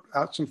put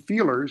out some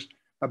feelers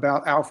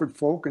about Alfred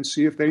Folck and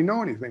see if they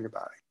know anything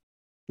about it.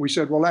 We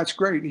said, well, that's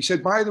great. And he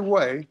said, by the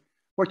way,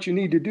 what you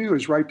need to do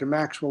is write to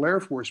Maxwell Air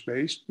Force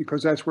Base,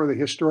 because that's where the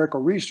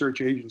Historical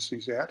Research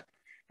Agency's at,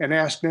 and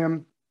ask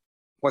them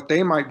what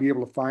they might be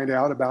able to find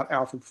out about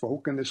Alfred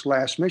Folck and this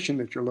last mission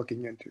that you're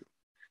looking into.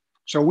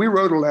 So we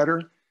wrote a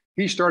letter.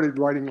 He started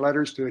writing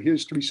letters to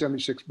his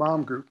 376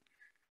 bomb group.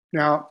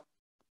 Now,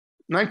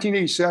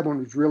 1987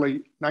 was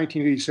really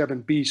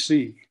 1987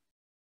 BC,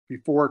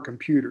 before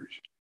computers.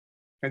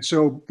 And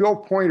so Bill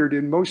Pointer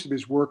did most of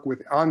his work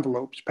with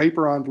envelopes,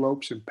 paper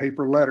envelopes and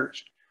paper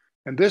letters.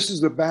 And this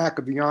is the back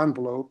of the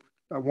envelope,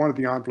 one of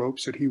the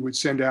envelopes that he would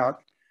send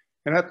out.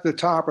 And at the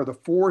top are the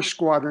 4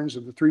 squadrons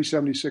of the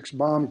 376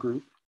 bomb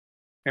group.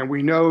 And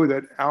we know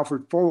that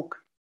Alfred Folck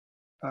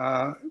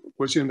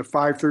was in the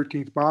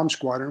 513th Bomb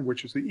Squadron,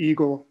 which is the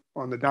eagle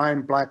on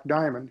the Black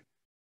Diamond.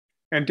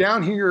 And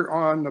down here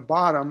on the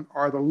bottom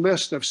are the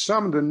list of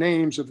some of the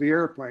names of the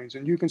airplanes.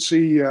 And you can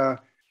see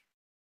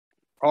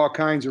all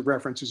kinds of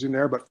references in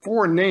there, but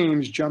 4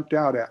 names jumped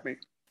out at me.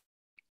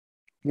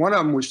 One of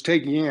them was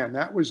Teguian.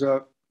 That was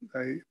a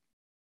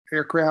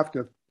aircraft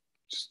of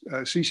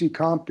C.C.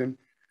 Compton,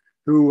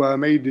 who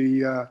made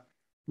the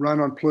run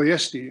on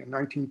Ploiesti in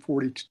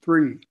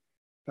 1943.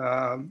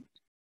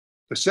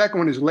 The second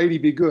one is Lady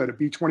Be Good, a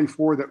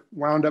B-24 that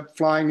wound up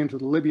flying into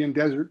the Libyan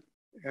desert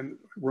and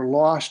were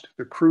lost.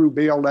 The crew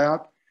bailed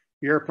out.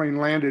 The airplane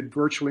landed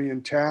virtually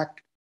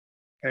intact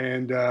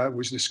and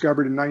was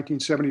discovered in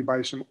 1970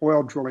 by some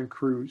oil drilling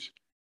crews.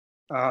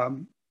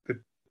 The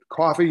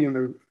coffee in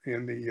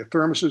the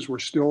thermoses were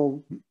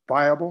still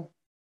viable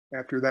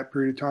after that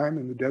period of time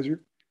in the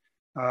desert,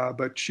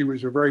 but she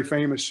was a very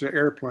famous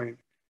airplane.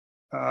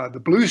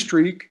 The Blue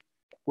Streak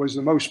was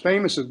the most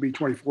famous of the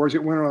B-24s.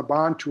 It went on a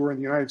bond tour in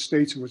the United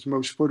States and was the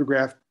most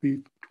photographed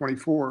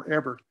B-24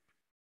 ever.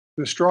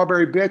 The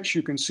Strawberry Bitch,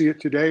 you can see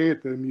it today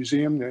at the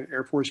museum, the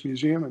Air Force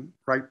Museum in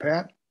Wright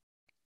Pat.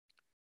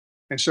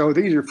 And so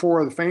these are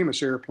 4 of the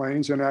famous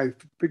airplanes. And I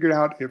figured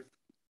out if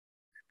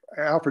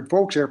Alfred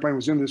Folck's airplane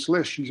was in this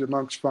list, she's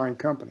amongst fine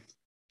company.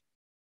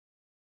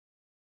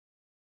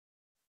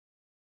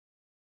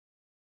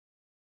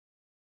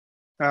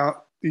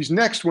 Now, these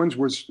next ones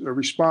was a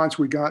response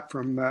we got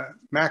from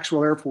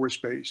Maxwell Air Force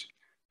Base.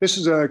 This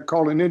is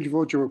called an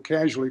individual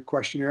casualty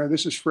questionnaire.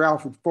 This is for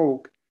Alfred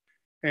Folck.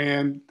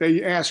 And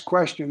they asked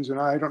questions, and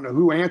I don't know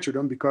who answered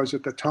them, because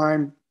at the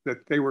time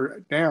that they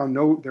were down,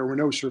 there were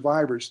no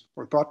survivors,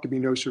 or thought to be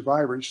no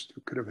survivors,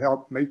 who could have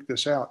helped make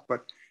this out.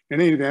 But in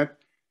any event,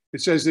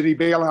 it says, did he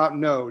bail out?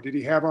 No. Did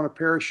he have on a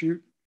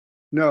parachute?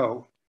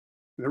 No.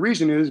 And the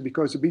reason is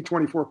because the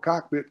B-24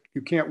 cockpit,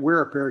 you can't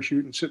wear a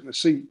parachute and sit in the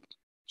seat.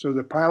 So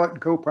the pilot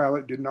and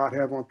co-pilot did not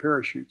have on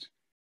parachutes.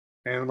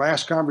 And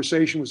last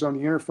conversation was on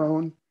the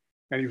interphone,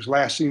 and he was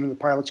last seen in the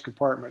pilot's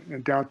compartment.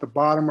 And down at the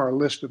bottom are a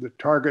list of the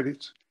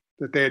targets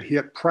that they had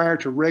hit prior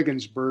to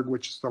Regensburg,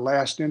 which is the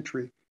last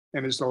entry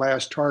and is the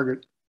last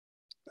target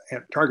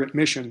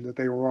mission that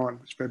they were on.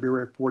 It was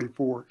February of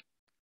 '44.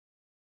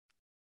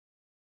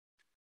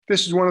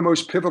 This is one of the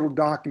most pivotal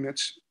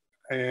documents,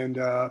 and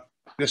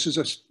this is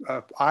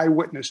an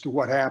eyewitness to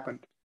what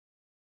happened.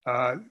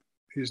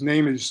 His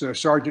name is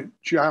Sergeant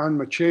John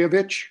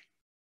Machevich.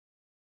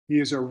 He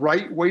is a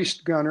right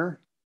waist gunner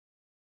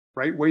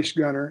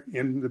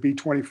in the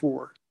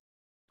B-24,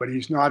 but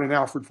he's not in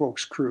Alfred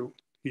Folck's crew.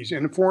 He's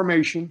in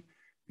formation.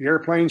 The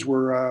airplanes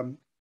were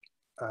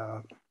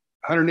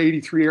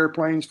 183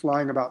 airplanes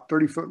flying about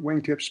 30-foot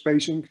wingtip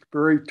spacing,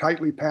 very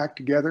tightly packed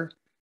together.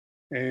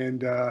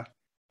 And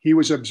he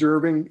was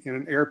observing in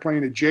an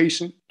airplane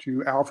adjacent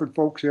to Alfred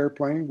Folck's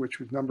airplane, which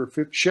was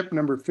ship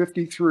number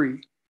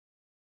 53.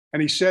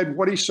 And he said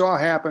what he saw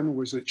happen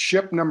was that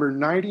ship number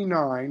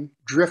 99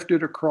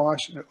 drifted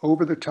across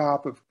over the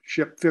top of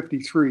ship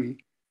 53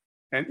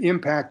 and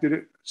impacted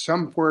it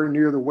somewhere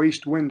near the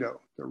waist window,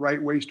 the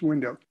right waist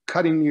window,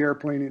 cutting the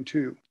airplane in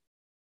 2.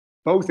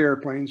 Both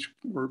airplanes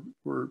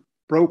were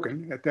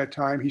broken at that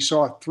time. He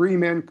saw 3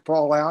 men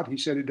fall out. He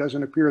said it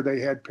doesn't appear they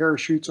had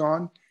parachutes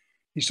on.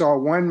 He saw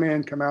 1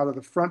 man come out of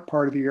the front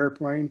part of the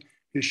airplane.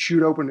 His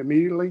chute opened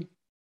immediately.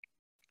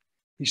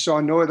 He saw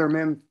no other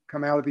men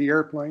come out of the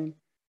airplane.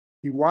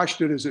 He watched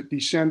it as it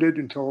descended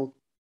until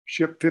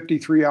ship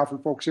 53,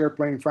 Alfred Folck's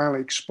airplane, finally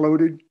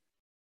exploded.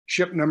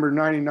 Ship number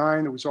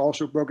 99, that was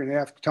also broken in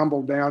half,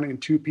 tumbled down in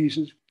 2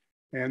 pieces.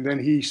 And then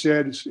he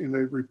said in the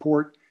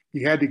report,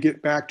 he had to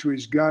get back to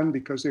his gun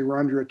because they were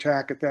under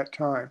attack at that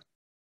time.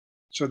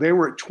 So they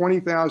were at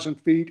 20,000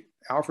 feet.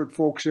 Alfred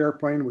Folck's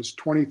airplane was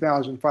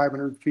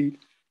 20,500 feet.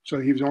 So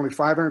he was only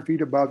 500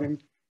 feet above him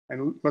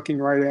and looking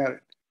right at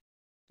it.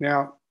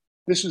 Now,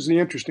 this is the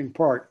interesting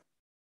part.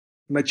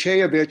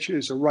 Machevich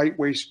is a right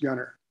waist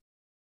gunner.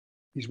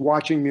 He's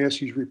watching this,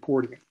 he's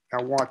reporting it.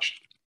 Now watch.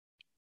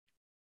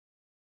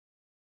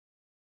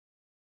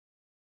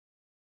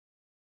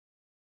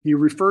 He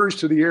refers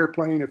to the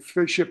airplane of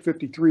ship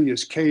 53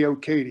 as K.O.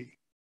 Katie.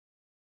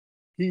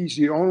 He's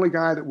the only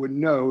guy that would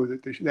know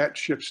that that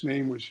ship's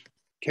name was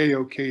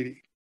K.O.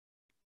 Katie.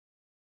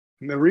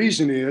 And the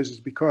reason is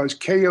because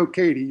K.O.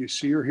 Katie, you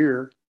see her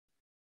here,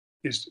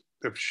 is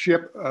the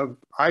ship of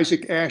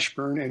Isaac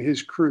Ashburn and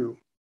his crew.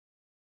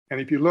 And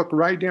if you look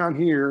right down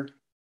here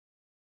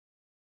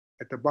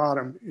at the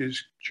bottom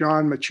is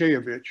John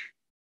Machayevich,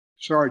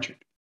 sergeant.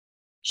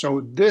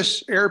 So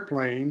this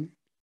airplane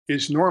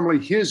is normally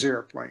his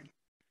airplane,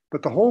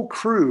 but the whole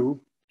crew,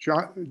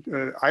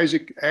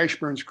 Isaac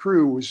Ashburn's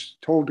crew, was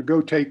told to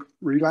go take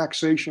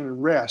relaxation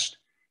and rest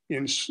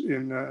in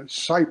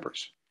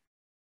Cyprus,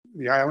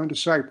 the island of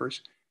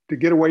Cyprus, to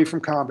get away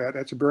from combat.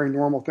 That's a very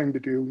normal thing to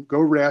do. Go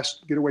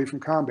rest, get away from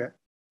combat.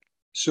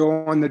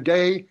 So on the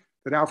day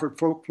that Alfred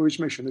Folck flew his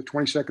mission, the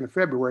 22nd of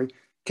February,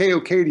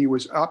 K.O. Katy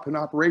was up and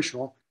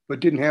operational,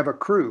 but didn't have a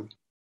crew.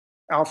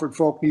 Alfred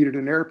Folck needed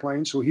an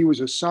airplane, so he was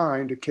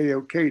assigned to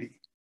K.O. Katy.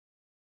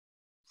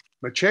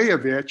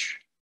 Machayevich,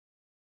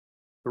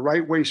 the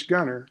right waist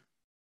gunner,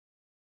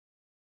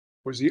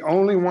 was the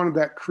only one of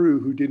that crew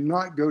who did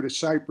not go to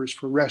Cyprus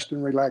for rest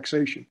and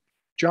relaxation.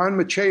 John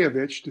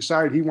Machayevich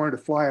decided he wanted to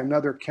fly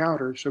another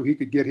counter so he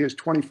could get his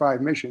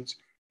 25 missions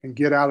and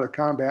get out of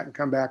combat and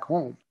come back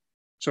home.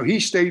 So he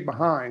stayed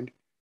behind,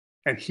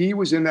 and he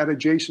was in that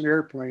adjacent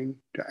airplane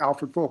to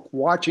Alfred Folck,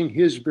 watching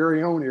his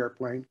very own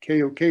airplane,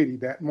 K.O. Katy,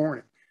 that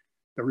morning.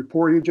 The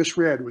report you just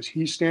read was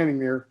he standing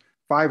there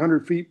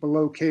 500 feet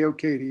below K.O.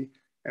 Katy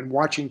and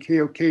watching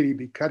K.O. Katy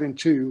be cut in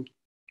two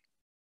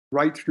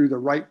right through the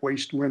right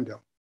waist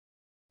window.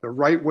 The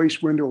right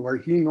waist window where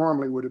he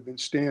normally would have been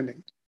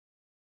standing.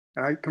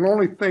 And I can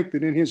only think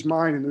that in his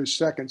mind in those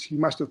seconds, he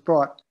must have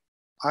thought,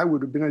 I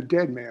would have been a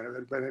dead man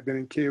if it had been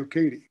in K.O.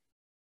 Katy,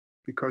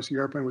 because the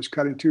airplane was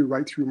cut in two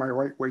right through my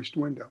right waist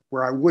window,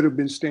 where I would have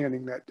been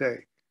standing that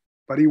day.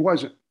 But he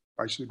wasn't.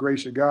 By the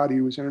grace of God, he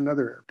was in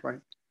another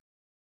airplane.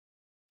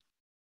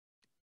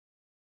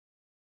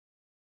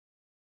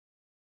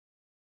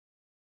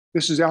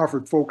 This is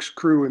Alfred Folck's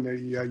crew in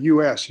the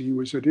U.S. He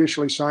was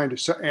initially assigned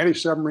to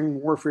anti-submarine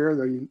warfare.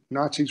 The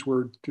Nazis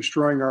were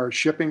destroying our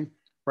shipping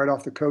right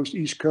off the coast,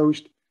 East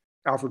Coast.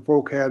 Alfred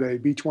Folck had a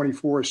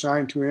B-24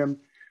 assigned to him.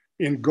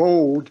 In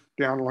gold,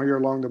 down here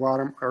along the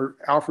bottom, are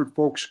Alfred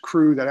Folck's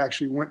crew that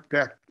actually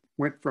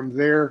went from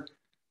there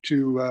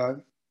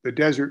to the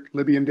desert,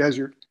 Libyan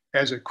desert,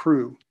 as a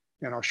crew.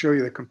 And I'll show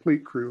you the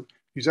complete crew.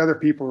 These other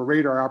people are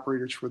radar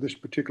operators for this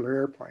particular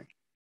airplane.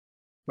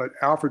 But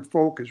Alfred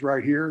Folck is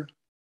right here.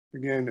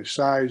 Again, the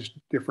size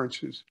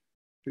differences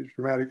is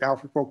dramatic.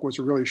 Alfred Folck was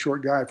a really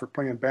short guy for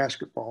playing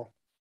basketball.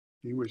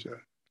 He was a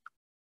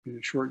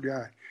short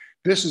guy.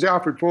 This is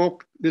Alfred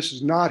Folck. This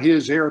is not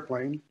his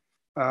airplane,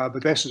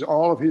 but this is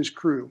all of his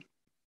crew.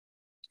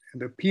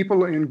 And the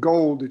people in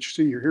gold that you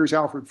see here, here's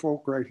Alfred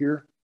Folck right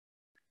here.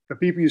 The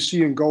people you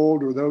see in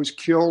gold are those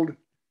killed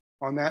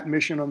on that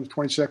mission on the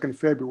 22nd of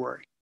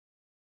February.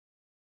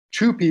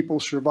 2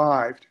 people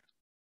survived.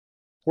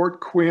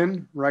 Hort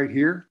Quinn right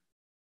here,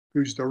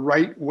 who's the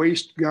right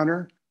waist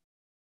gunner,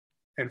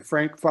 and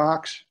Frank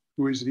Fox,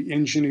 who is the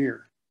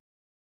engineer.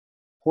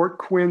 Hort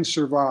Quinn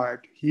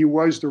survived. He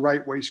was the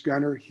right waist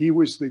gunner. He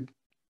was the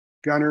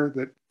gunner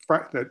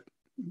that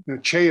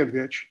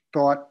Machayevich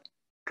thought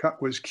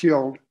was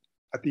killed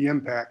at the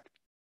impact.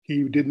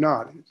 He did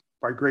not.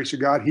 By grace of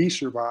God, he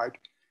survived.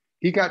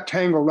 He got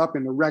tangled up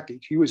in the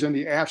wreckage. He was in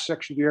the aft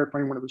section of the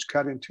airplane when it was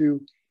cut in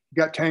two. He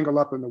got tangled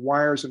up in the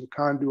wires and the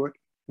conduit,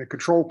 the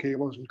control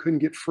cables, and couldn't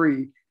get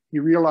free. He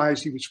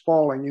realized he was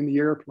falling in the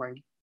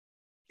airplane.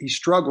 He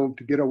struggled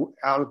to get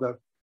out of the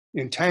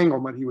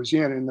entanglement he was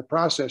in, and in the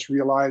process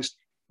realized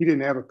he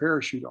didn't have a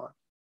parachute on.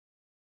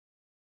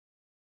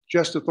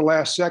 Just at the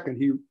last second,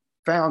 he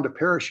found a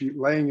parachute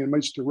laying in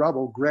amidst the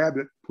rubble, grabbed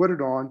it, put it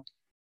on,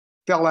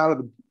 fell out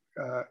of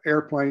the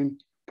airplane,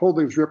 pulled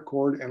his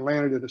ripcord, and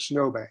landed at a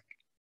snowbank.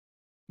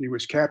 He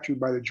was captured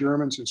by the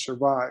Germans and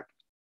survived.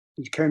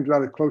 He came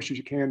about as close as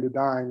you can to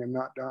dying and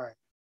not dying.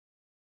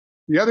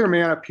 The other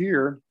man up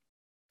here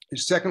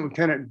is Second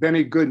Lieutenant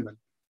Benny Goodman.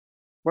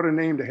 What a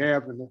name to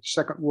have in the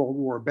Second World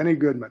War, Benny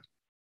Goodman.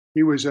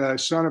 He was a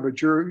son of a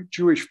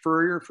Jewish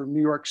furrier from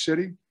New York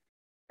City,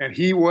 and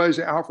he was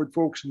Alfred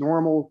Folck's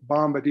normal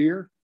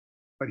bombardier,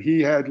 but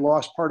he had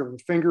lost part of a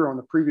finger on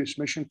the previous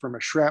mission from a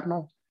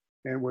shrapnel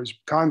and was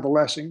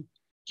convalescing.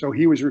 So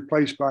he was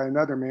replaced by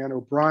another man,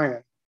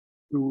 O'Brien,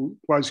 who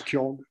was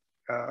killed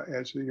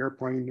as the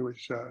airplane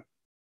was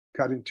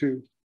cut in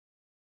two.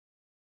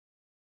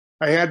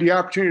 I had the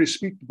opportunity to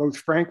speak to both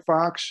Frank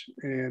Fox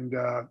and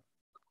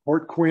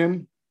Hort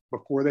Quinn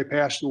before they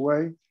passed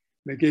away.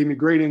 They gave me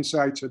great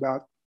insights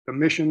about the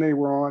mission they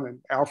were on and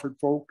Alfred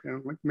Folck,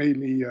 and gave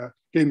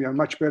me a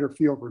much better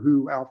feel for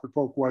who Alfred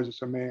Folck was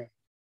as a man.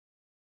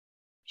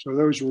 So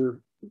those were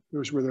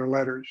their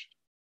letters.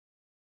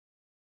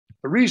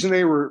 The reason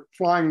they were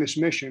flying this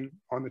mission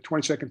on the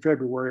 22nd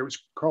February, it was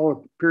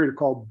called a period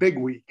called Big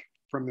Week,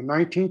 from the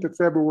 19th of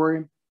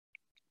February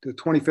to the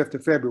 25th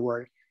of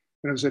February.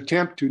 And it was an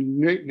attempt to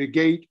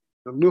negate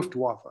the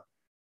Luftwaffe.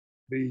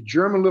 The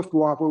German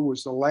Luftwaffe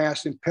was the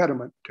last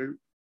impediment to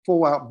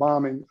full-out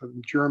bombing of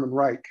the German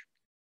Reich.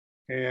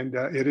 And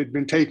it had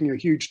been taking a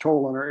huge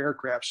toll on our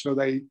aircraft. So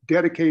they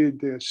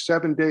dedicated the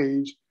 7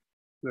 days,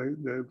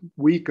 the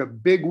week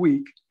of Big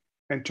Week,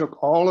 and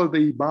took all of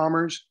the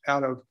bombers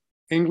out of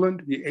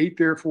England, the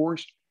 8th Air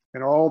Force,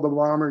 and all the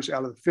bombers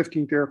out of the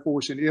 15th Air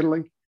Force in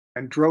Italy,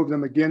 and drove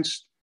them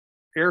against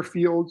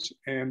airfields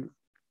and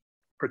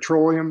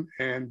petroleum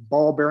and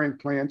ball bearing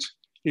plants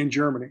in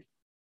Germany.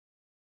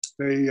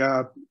 They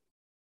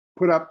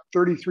put up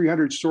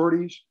 3,300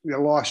 sorties. They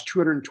lost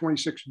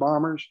 226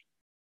 bombers,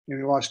 and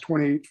they lost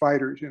 28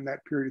 fighters in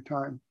that period of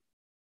time.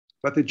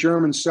 But the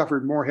Germans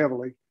suffered more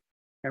heavily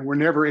and were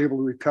never able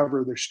to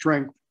recover their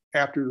strength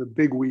after the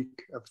big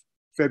week of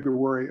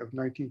February of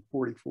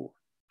 1944.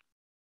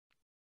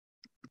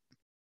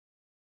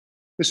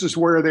 This is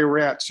where they were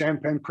at, San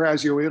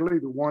Pancrazio, Italy,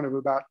 the one of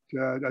about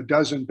a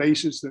dozen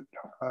bases that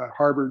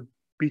harbored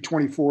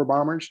B-24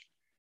 bombers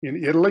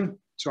in Italy.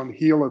 It's on the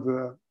heel of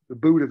the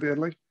boot of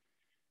Italy.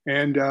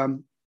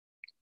 And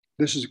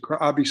this is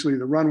obviously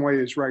the runway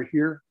is right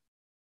here.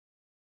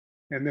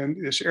 And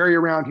then this area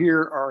around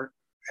here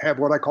have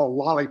what I call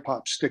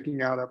lollipops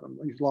sticking out of them,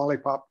 these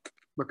lollipop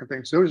looking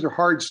things. Those are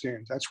hard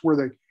stands. That's where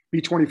the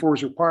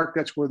B-24s are parked.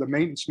 That's where the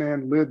maintenance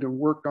man lived and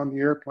worked on the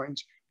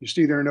airplanes. You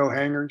see there are no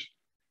hangars,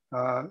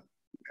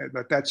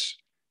 but that's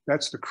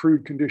the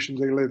crude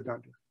conditions they lived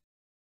under.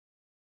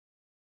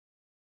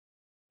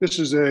 This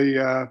is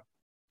a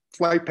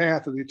flight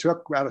path that they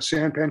took out of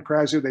San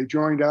Pancrazio. They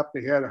joined up.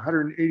 They had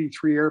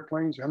 183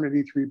 airplanes,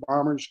 183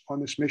 bombers on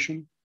this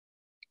mission.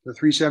 The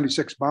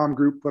 376 bomb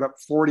group put up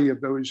 40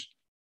 of those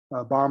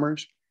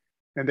bombers,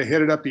 and they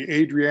headed up the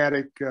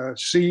Adriatic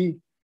Sea,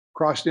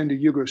 crossed into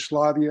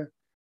Yugoslavia,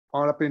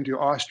 on up into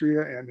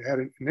Austria, and had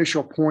an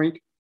initial point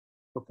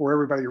before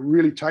everybody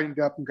really tightened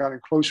up and got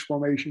in close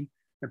formation,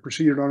 and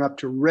proceeded on up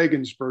to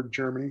Regensburg,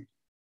 Germany,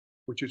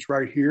 which is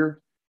right here,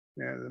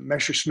 the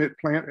Messerschmitt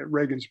plant at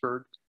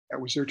Regensburg.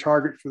 That was their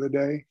target for the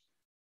day,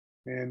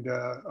 and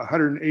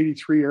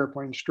 183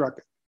 airplanes struck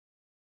it.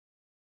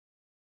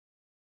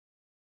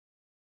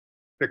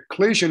 The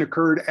collision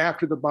occurred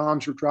after the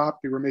bombs were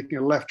dropped. They were making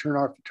a left turn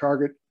off the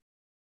target.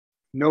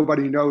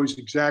 Nobody knows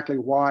exactly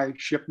why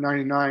ship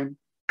 99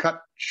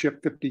 cut ship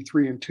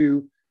 53 in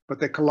two, but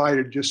they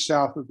collided just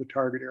south of the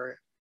target area.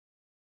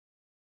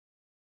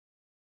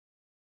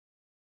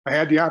 I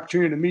had the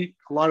opportunity to meet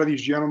a lot of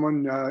these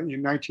gentlemen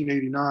in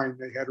 1989.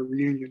 They had a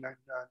reunion in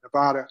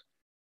Nevada,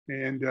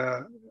 and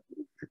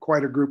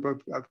quite a group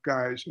of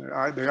guys.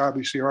 They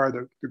obviously are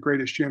the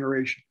greatest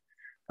generation.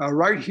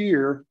 Right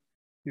here,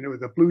 you know,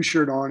 with the blue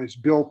shirt on is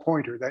Bill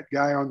Pointer. That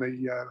guy on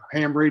the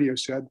ham radio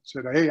said,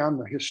 hey, I'm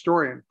the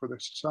historian for the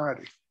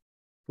society,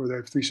 for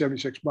the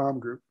 376 bomb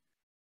group.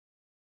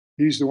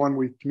 He's the one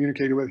we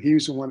communicated with.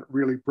 He's the one that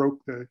really broke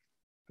the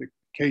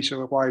case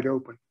wide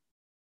open.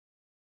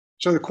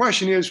 So the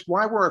question is,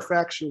 why were our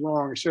facts so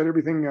wrong? I said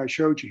everything I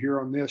showed you here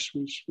on this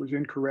was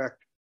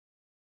incorrect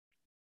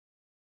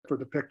for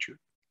the picture.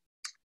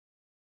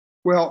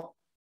 Well,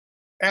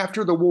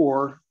 after the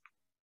war,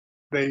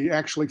 they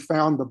actually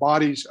found the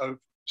bodies of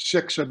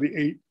 6 of the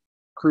 8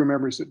 crew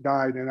members that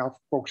died in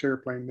Alfred Folck's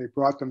airplane. They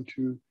brought them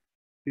to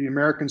the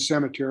American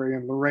Cemetery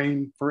in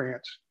Lorraine,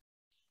 France.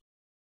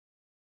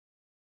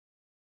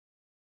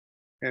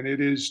 And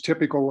it is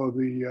typical of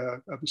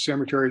the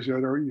cemeteries that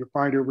you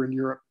find over in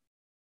Europe.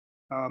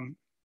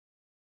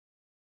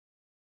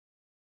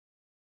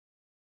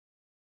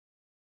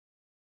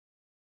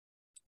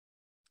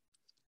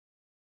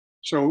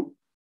 So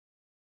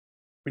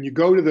when you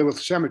go to the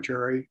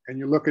cemetery and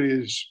you look at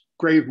his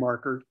grave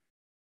marker,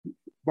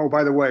 oh,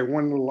 by the way,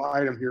 one little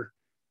item here,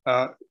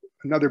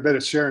 another bit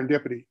of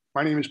serendipity.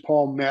 My name is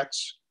Paul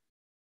Metz.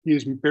 He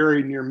is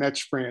buried near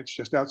Metz, France,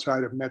 just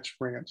outside of Metz,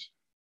 France.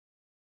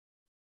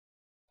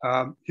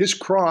 His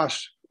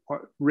cross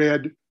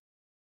read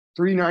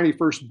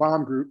 391st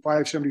Bomb Group,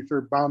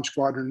 573rd Bomb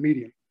Squadron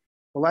Medium.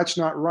 Well, that's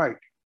not right.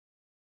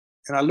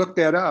 And I looked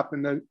that up,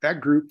 and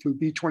that group flew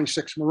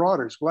B-26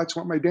 Marauders. Well, that's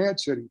what my dad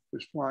said he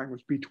was flying,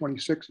 was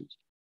B-26s.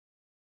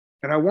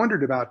 And I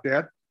wondered about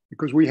that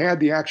because we had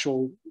the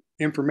actual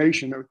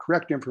information, the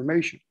correct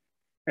information.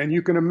 And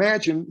you can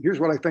imagine,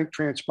 here's what I think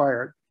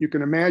transpired. You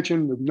can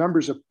imagine the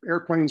numbers of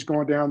airplanes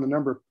going down, the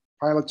number of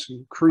pilots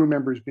and crew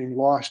members being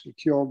lost and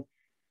killed,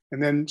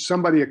 and then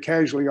somebody, a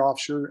casualty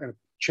officer and a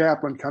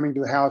chaplain coming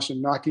to the house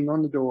and knocking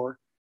on the door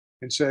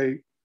and say,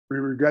 we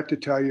regret to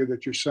tell you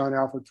that your son,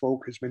 Alfred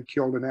Folck, has been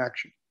killed in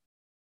action.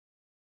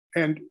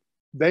 And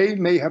they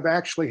may have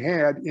actually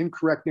had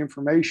incorrect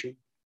information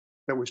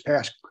that was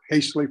passed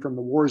hastily from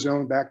the war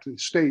zone back to the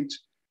States.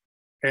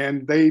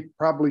 And they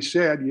probably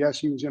said, yes,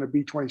 he was in a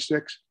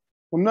B-26.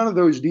 Well, none of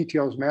those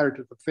details mattered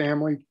to the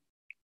family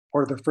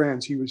or the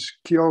friends. He was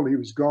killed, he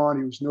was gone,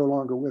 he was no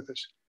longer with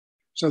us.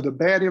 So the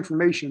bad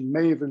information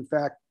may have in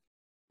fact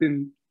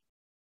been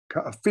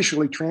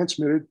officially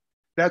transmitted.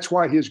 That's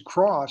why his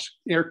cross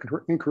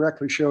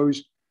incorrectly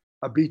shows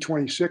a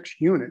B-26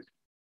 unit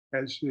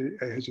as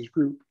his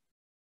group,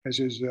 as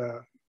his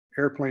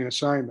airplane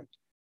assignment.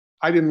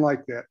 I didn't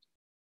like that.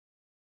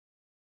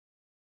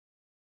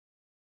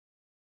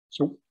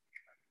 So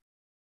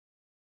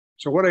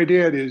what I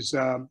did is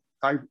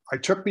I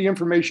took the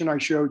information I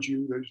showed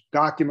you, those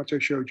documents I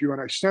showed you, and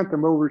I sent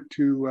them over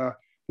to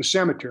the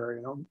cemetery.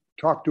 And I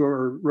talked to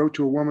her, wrote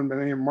to a woman by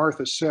the name of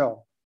Martha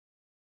Sell.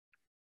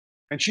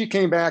 And she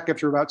came back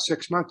after about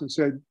 6 months and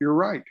said, "You're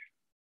right.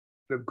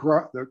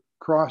 The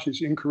cross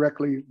is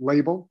incorrectly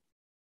labeled."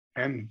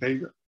 And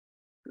they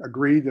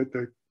agreed that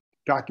the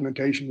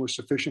documentation was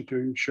sufficient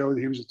to show that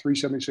he was a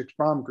 376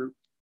 bomb group.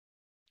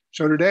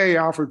 So today,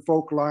 Alfred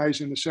Folck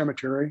lies in the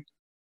cemetery,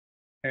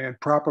 and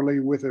properly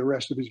with the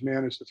rest of his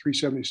men is the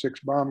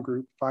 376 bomb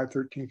group,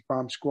 513th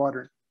Bomb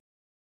Squadron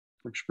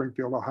from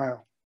Springfield,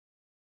 Ohio.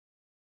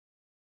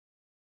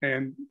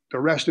 And the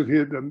rest of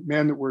the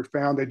men that were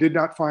found, they did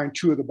not find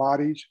 2 of the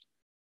bodies.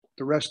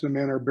 The rest of the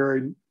men are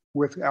buried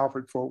with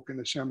Alfred Folck in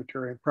the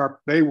cemetery. And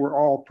they were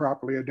all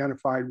properly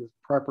identified with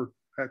proper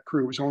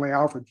crew. It was only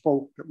Alfred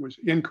Folck that was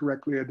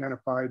incorrectly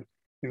identified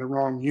in the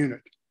wrong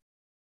unit.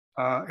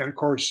 And of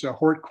course,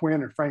 Hort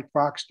Quinn and Frank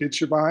Fox did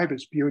survive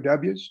as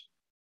POWs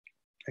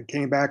and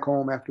came back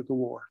home after the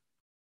war.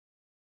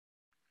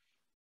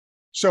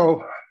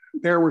 So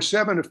there were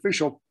 7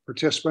 official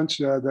participants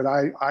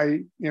that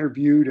I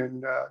interviewed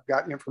and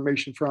got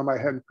information from. I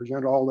hadn't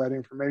presented all that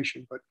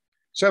information, but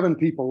 7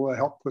 people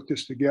helped put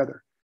this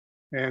together.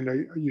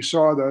 And you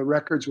saw the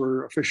records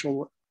were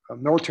official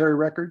military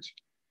records.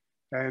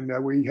 And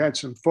we had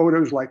some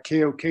photos like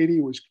K.O.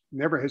 Katie has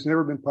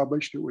never been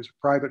published. It was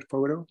a private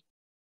photo.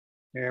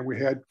 And we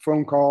had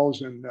phone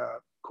calls and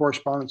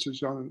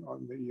correspondences on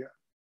the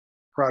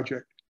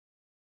project.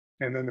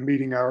 And then the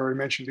meeting I already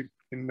mentioned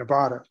in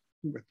Nevada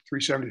with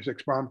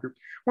 376 Bomb Group.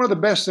 One of the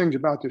best things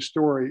about this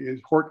story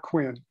is Hort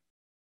Quinn.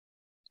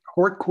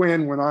 Hort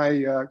Quinn, when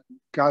I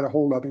got a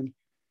hold of him,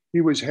 he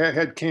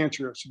had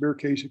cancer, a severe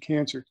case of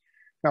cancer.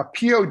 Now,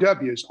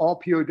 POWs, all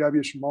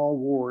POWs from all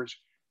wars,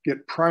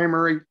 get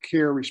primary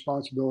care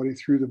responsibility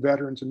through the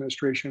Veterans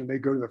Administration, and they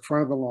go to the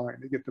front of the line.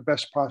 They get the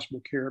best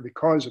possible care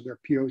because of their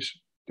POW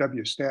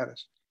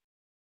status.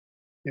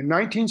 In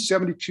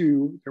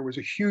 1972, there was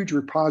a huge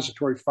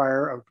repository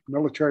fire of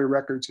military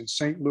records in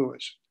St.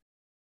 Louis,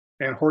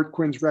 and Hort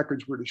Quinn's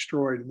records were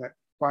destroyed in that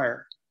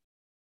fire.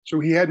 So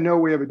he had no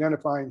way of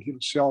identifying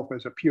himself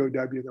as a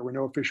POW. There were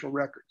no official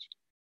records.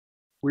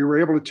 We were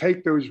able to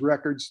take those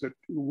records that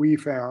we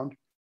found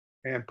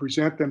and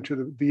present them to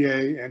the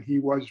VA, and he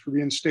was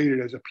reinstated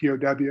as a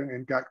POW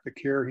and got the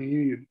care he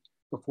needed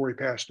before he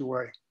passed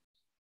away.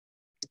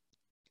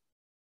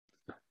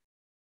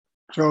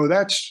 So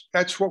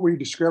that's what we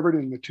discovered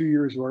in the 2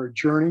 years of our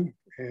journey,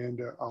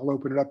 and I'll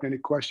open it up to any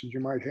questions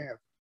you might have.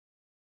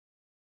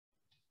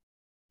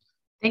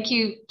 Thank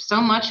you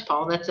so much,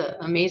 Paul. That's an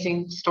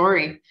amazing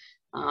story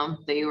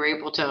that you were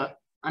able to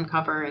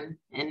uncover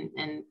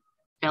and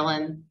fill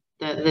in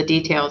the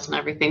details and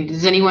everything.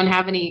 Does anyone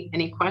have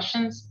any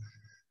questions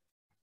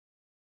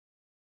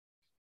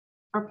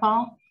for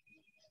Paul?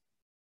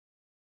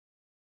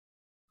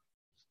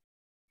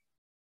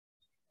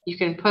 You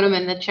can put them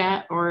in the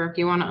chat, or if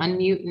you want to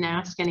unmute and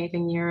ask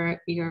anything, you're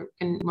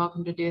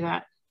welcome to do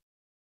that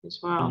as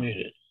well.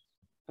 Muted.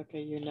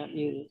 Okay, you're not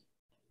muted.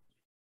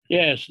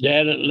 Yes,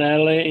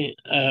 Natalie,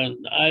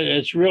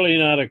 it's really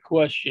not a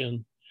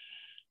question,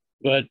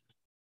 but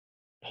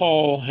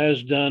Paul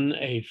has done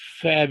a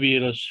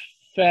fabulous,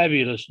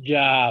 fabulous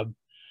job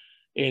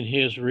in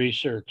his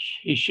research.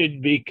 He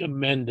should be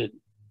commended.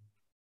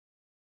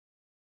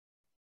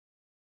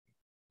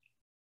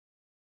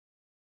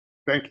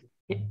 Thank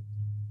you.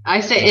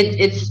 I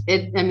say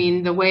I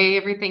mean, the way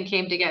everything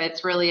came together,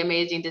 it's really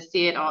amazing to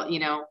see it all, you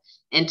know,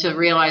 and to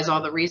realize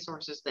all the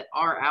resources that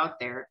are out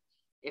there.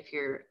 If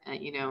you're,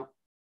 you know,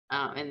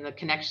 and the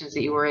connections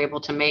that you were able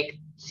to make,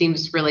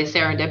 seems really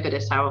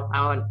serendipitous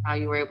how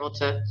you were able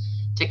to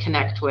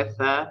connect with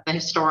the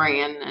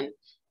historian and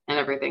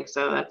everything.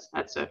 So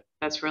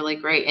that's really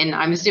great. And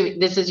I'm assuming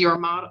this is your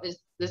model.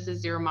 This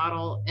is your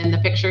model in the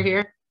picture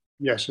here?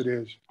 Yes, it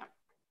is.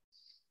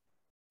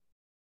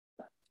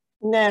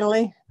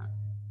 Natalie,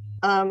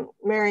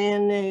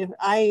 Marianne Nave,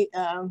 I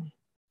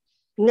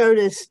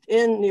noticed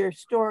in your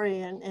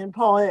story, and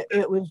Paul,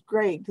 it was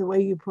great the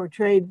way you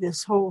portrayed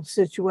this whole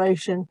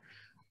situation.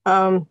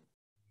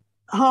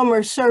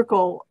 Homer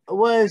Circle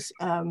was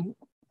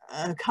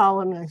a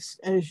columnist,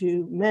 as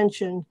you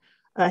mentioned.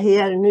 He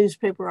had a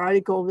newspaper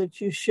article that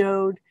you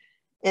showed,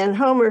 and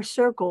Homer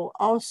Circle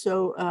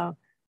also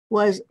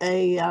was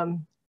a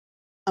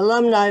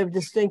alumni of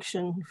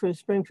distinction for the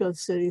Springfield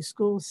City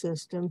school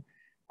system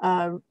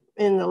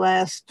in the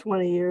last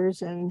 20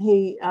 years, and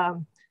he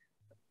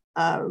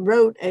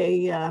wrote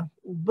a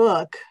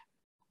book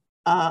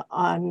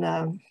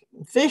on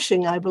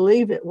fishing, I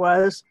believe it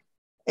was,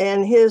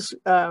 and his,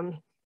 I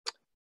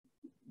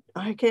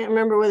can't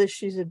remember whether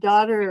she's a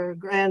daughter or a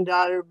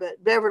granddaughter,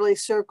 but Beverly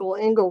Circle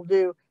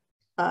Ingledew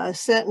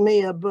sent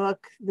me a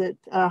book that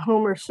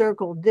Homer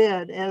Circle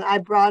did, and I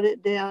brought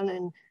it down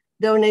and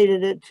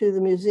donated it to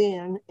the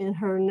museum in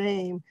her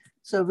name.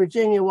 So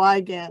Virginia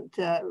Wygant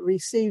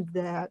received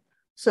that.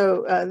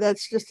 So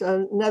that's just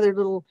another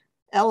little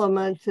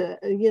element,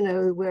 you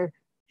know, where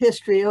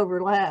history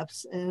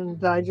overlaps.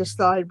 And I just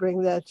thought I'd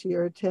bring that to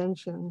your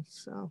attention.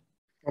 So.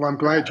 Well, I'm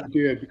glad you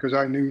did, because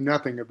I knew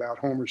nothing about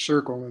Homer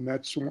Circle, and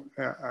that's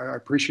I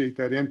appreciate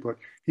that input.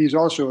 He's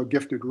also a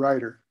gifted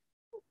writer.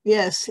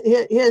 Yes,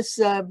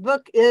 his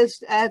book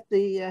is at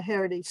the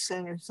Heritage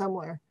Center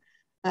somewhere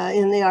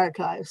in the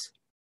archives.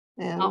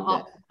 And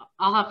I'll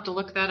have to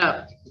look that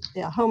up.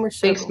 Yeah, Homer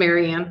Circle. Thanks,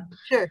 Marianne.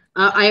 Sure.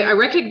 I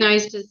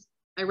recognized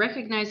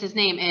his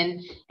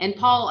name, and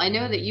Paul, I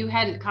know that you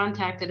hadn't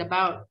contacted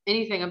about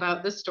anything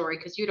about this story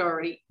because you'd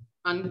already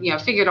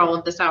figured all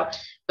of this out.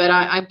 But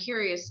I'm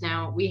curious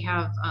now. We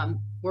have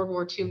World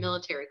War II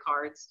military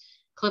cards,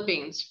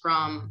 clippings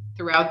from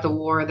throughout the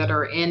war that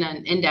are in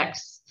an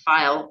index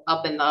file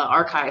up in the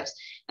archives,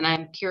 and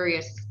I'm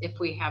curious if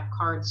we have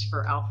cards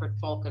for Alfred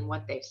Folck and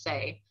what they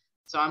say.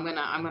 So I'm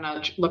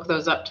gonna look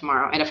those up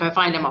tomorrow, and if I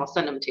find them, I'll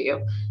send them to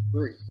you.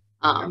 Great.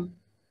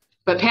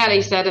 But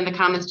Patty said in the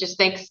comments, just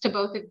thanks to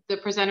both of the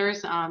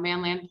presenters,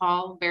 Manley and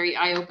Paul, very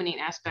eye-opening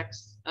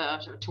aspects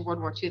to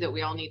World War II that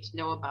we all need to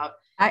know about.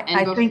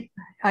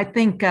 I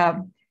think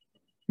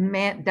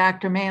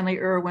Dr. Manley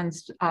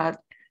Irwin's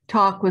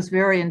talk was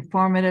very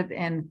informative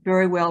and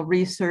very well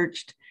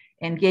researched,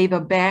 and gave a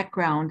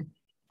background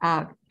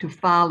to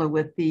follow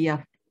with the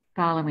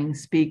following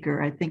speaker.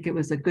 I think it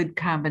was a good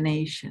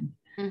combination.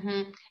 Mm-hmm.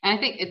 And I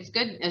think it's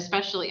good,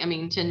 especially, I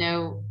mean, to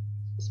know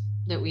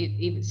that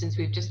even since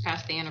we've just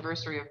passed the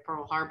anniversary of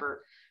Pearl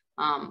Harbor,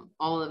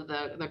 all of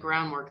the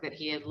groundwork that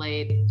he had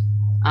laid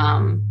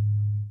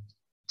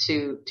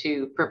to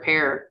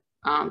prepare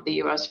the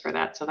U.S. for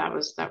that. So that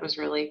was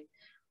really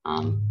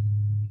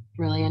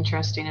really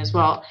interesting as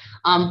well.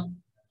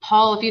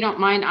 Paul, if you don't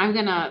mind, I'm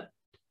gonna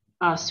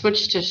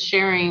switch to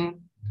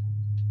sharing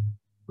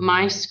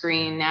my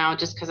screen now,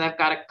 just because I've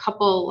got a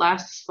couple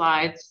last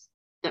slides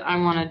that I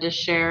wanted to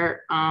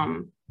share.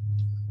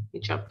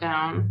 You jump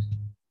down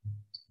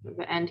to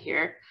the end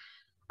here.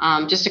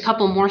 Just a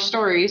couple more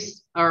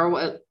stories, or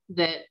what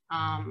that.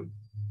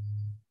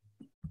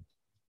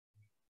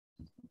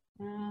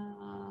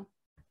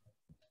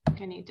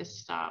 I need to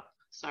stop.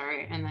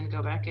 Sorry, and then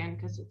go back in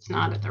because it's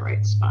not at the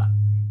right spot.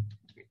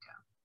 There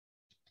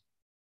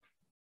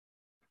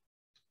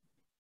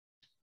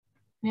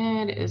we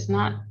go. It is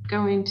not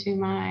going to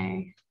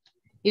my.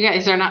 You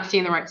guys are not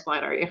seeing the right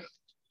slide, are you?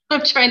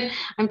 I'm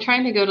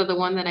trying to go to the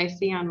one that I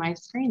see on my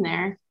screen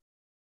there.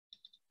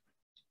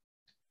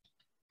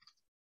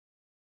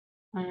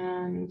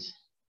 And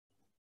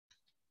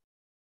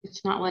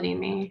it's not letting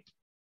me.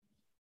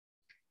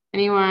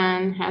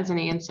 Anyone has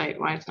any insight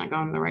why it's not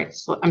going the right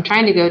slide? I'm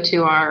trying to go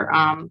to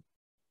our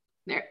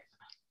there.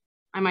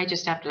 I might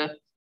just have to.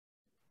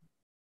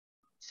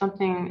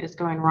 Something is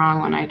going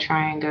wrong when I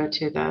try and go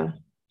to the.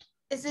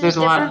 Is it a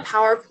different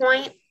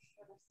PowerPoint?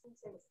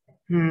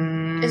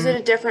 Is it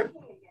a different,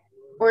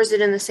 or is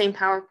it in the same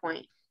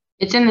PowerPoint?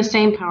 It's in the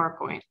same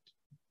PowerPoint.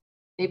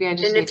 Maybe I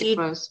just need to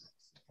close.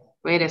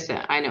 Wait a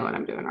sec. I know what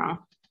I'm doing wrong.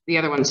 The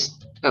other one's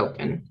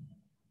open.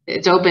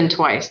 It's open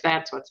twice.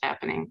 That's what's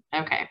happening.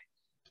 Okay.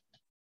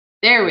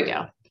 There we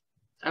go.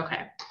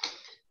 Okay.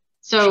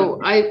 So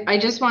I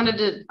just wanted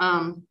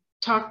to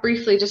talk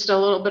briefly just a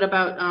little bit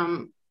about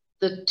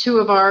the two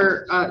of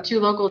our two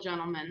local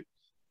gentlemen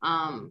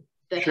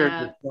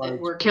that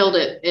were killed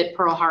at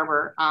Pearl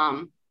Harbor,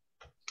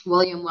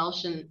 William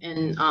Welsh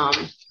and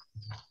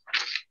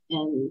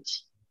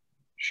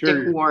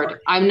Dick Ward.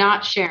 I'm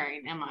not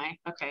sharing, am I?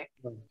 Okay.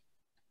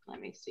 Let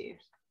me see.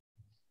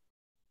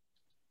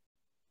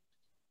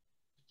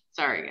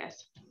 Sorry,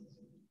 guys.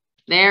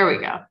 There we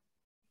go.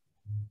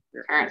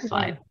 Current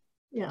slide.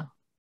 Yeah.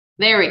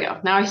 There we go.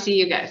 Now I see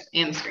you guys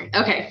and the screen.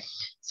 Okay.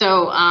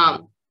 So I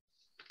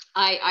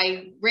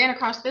ran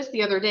across this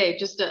the other day,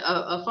 just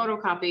a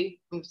photocopy.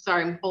 I'm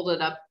sorry, I'm holding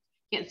it up.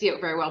 Can't see it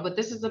very well, but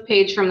this is a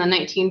page from the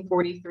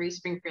 1943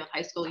 Springfield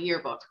High School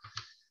yearbook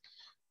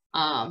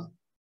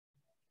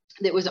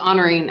that was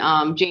honoring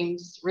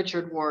James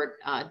Richard Ward,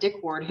 Dick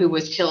Ward, who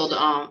was killed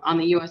on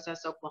the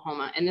USS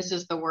Oklahoma. And this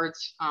is the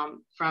words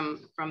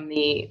from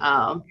the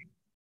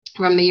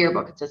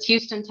yearbook. It says,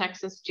 Houston,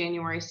 Texas,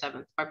 January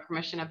 7th, by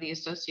permission of the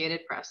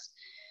Associated Press.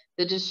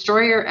 The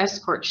destroyer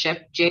escort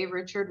ship J.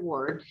 Richard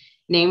Ward,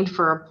 named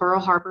for a Pearl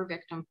Harbor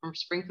victim from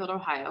Springfield,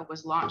 Ohio,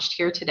 was launched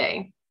here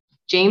today.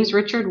 James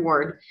Richard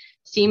Ward,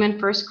 Seaman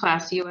First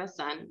Class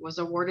USN, was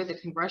awarded the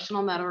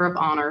Congressional Medal of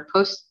Honor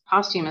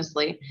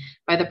posthumously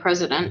by the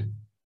President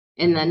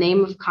in the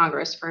name of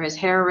Congress for his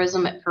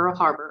heroism at Pearl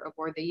Harbor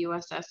aboard the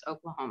USS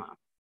Oklahoma.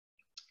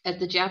 As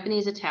the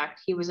Japanese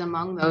attacked, he was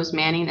among those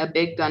manning a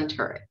big gun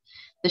turret.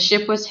 The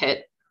ship was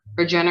hit,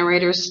 her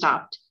generators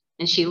stopped,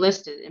 and she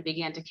listed and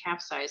began to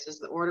capsize as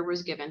the order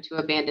was given to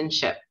abandon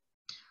ship.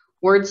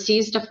 Ward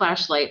seized a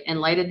flashlight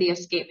and lighted the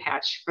escape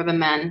hatch for the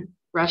men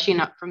rushing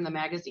up from the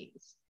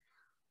magazines.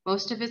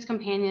 Most of his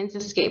companions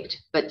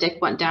escaped, but Dick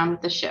went down with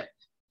the ship.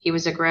 He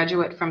was a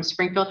graduate from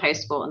Springfield High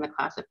School in the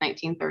class of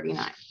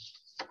 1939.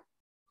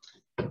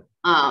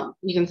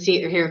 You can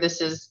see here,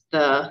 this is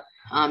the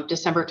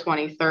December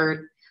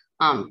 23rd,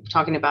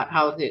 talking about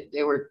how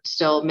they were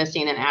still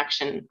missing in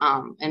action.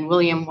 And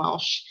William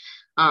Welsh,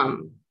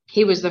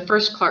 he was the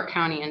first Clark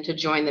County to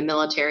join the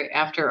military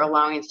after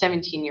allowing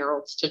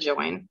 17-year-olds to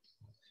join.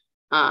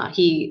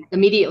 He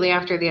immediately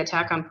after the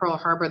attack on Pearl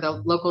Harbor, the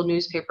local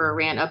newspaper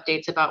ran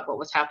updates about what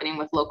was happening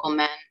with local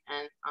men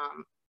and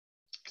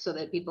so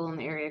that people in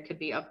the area could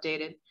be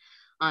updated.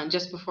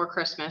 Just before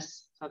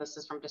Christmas, this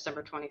is from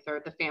December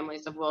 23rd, the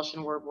families of Welsh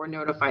and Ward were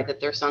notified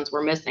that their sons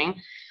were missing.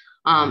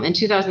 In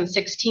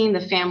 2016,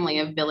 the family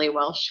of Billy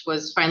Welsh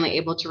was finally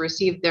able to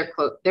receive their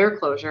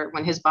closure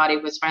when his body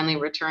was finally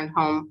returned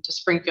home to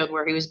Springfield,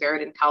 where he was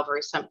buried in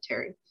Calvary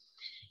Cemetery.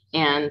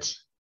 And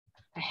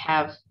I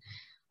have,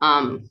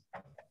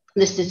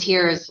 this is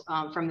here is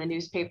from the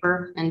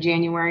newspaper in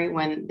January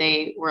when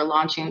they were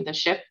launching the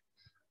ship.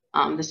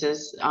 This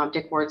is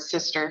Dick Ward's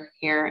sister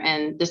here,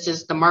 and this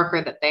is the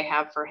marker that they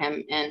have for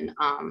him in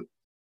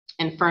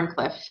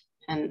Ferncliff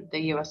and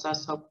the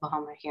USS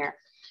Oklahoma here.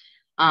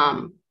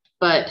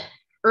 But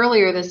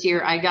earlier this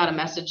year, I got a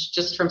message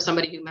just from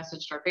somebody who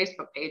messaged our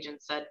Facebook page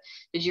and said,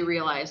 did you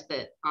realize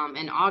that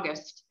in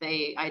August,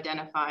 they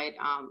identified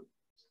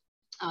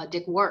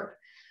Dick Ward?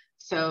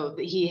 So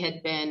that he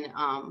had been,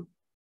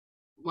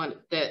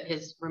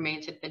 his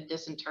remains had been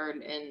disinterred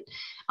and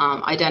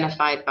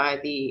identified by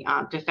the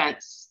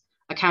Defense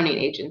Accounting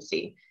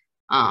Agency.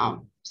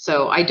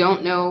 So I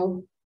don't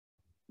know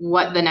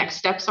what the next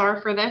steps are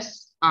for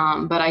this.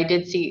 But I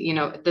did see, you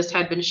know, this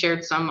had been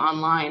shared some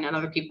online, and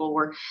other people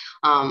were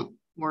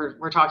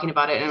talking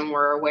about it and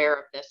were aware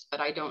of this, but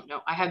I don't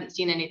know. I haven't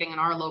seen anything in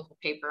our local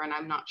paper, and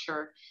I'm not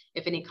sure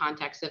if any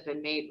contacts have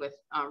been made with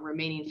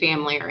remaining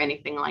family or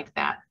anything like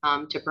that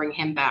to bring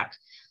him back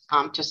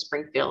to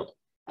Springfield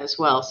as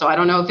well. So I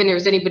don't know if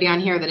there's anybody on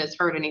here that has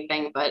heard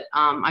anything, but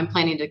I'm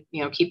planning to,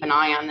 you know, keep an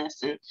eye on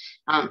this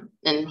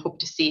and hope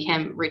to see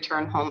him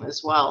return home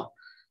as well.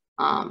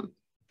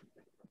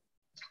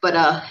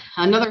 But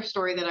another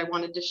story that I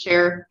wanted to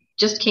share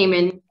just came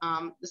in.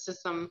 This is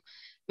some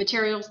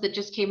materials that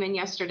just came in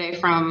yesterday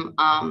from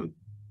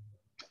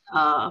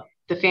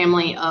the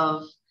family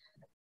of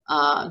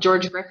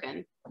George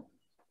Griffin,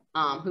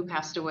 who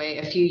passed away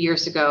a few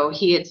years ago.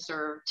 He had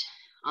served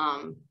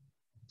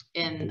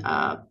in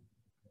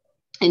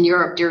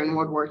Europe during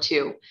World War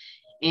II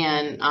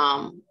and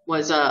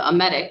was a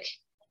medic,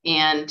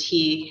 and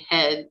he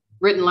had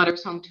written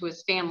letters home to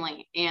his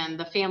family, and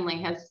the family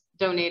has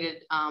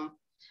donated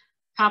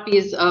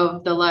copies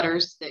of the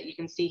letters that you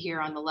can see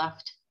here on the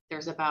left.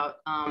 There's about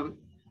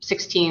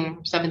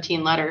 16,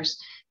 17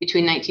 letters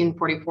between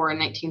 1944 and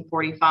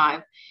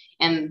 1945.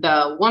 And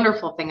the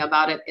wonderful thing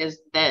about it is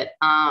that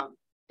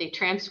they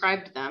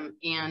transcribed them.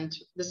 And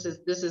this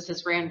is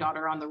his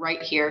granddaughter on the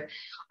right here,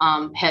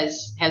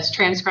 has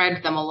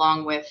transcribed them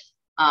along with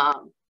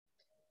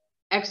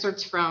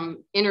excerpts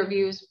from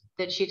interviews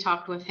that she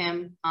talked with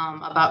him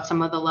about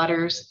some of the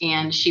letters,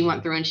 and she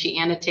went through and she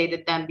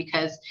annotated them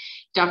because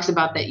he talks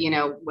about that, you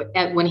know,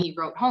 when he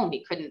wrote home,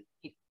 he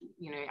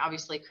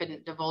obviously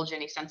couldn't divulge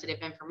any sensitive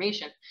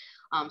information.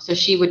 So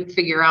she would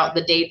figure out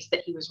the dates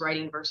that he was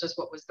writing versus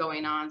what was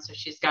going on. So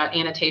she's got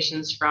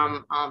annotations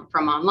from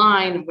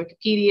online,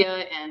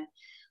 Wikipedia, and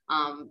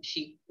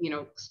she, you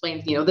know,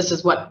 explains, you know, this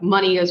is what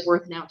money is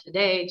worth now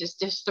today, just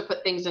to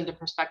put things into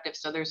perspective.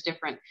 So there's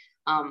different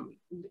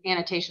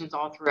annotations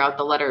all throughout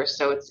the letters.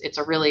 So it's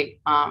a really,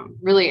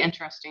 really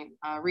interesting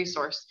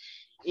resource,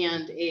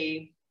 and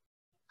a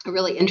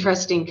really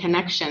interesting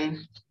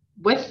connection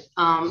with,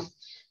 I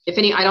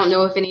don't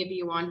know if any of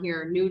you on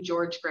here knew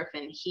George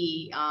Griffin.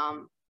 He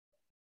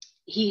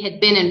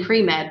had been in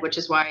pre-med, which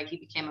is why he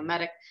became a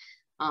medic.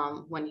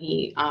 When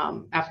he,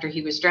 after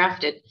he was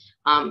drafted,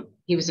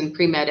 he was in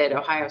pre-med at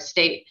Ohio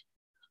State.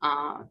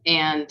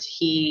 And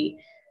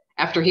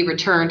after he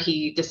returned,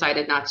 he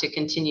decided not to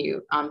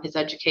continue his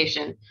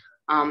education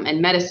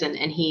in medicine.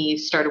 And he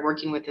started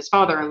working with his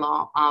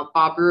father-in-law,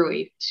 Bob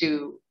Ruey,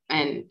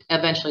 and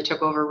eventually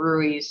took over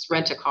Ruey's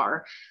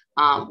Rent-A-Car,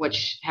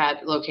 which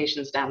had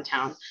locations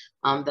downtown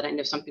that I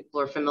know some people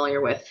are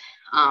familiar with.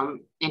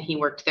 And he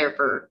worked there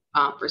for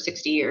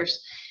 60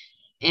 years.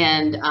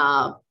 And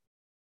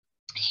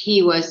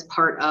he was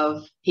part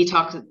of, he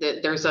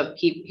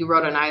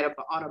wrote an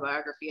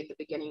autobiography at the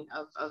beginning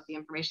of the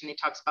information. He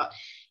talks about,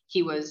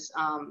 he was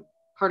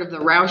part of the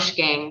Roush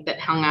gang that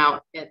hung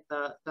out at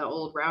the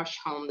old Roush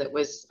home that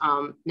was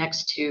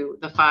next to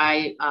the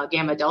Phi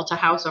Gamma Delta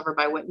house over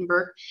by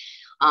Wittenberg.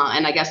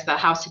 And I guess the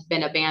house had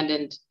been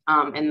abandoned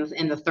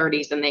in the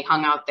 30s, and they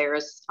hung out there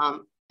as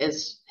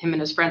him and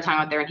his friends hung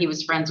out there. And he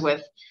was friends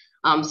with,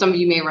 some of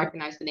you may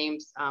recognize the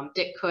names,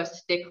 Dick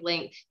Kuss, Dick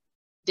Link,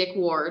 Dick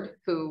Ward,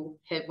 who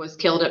was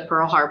killed at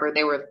Pearl Harbor.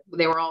 They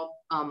were all,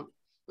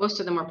 most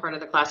of them were part of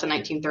the class of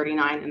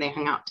 1939, and they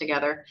hung out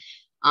together.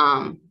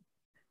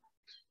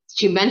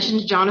 She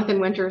mentioned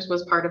Jonathan Winters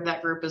was part of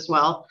that group as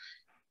well.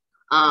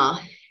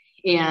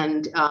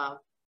 And I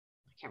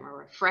can't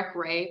remember, Freck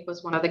Ray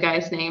was one of the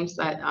guys' names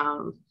that,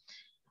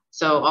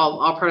 so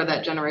all part of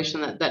that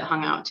generation that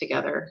hung out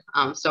together.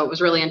 So it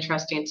was really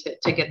interesting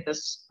to get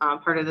this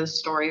part of this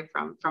story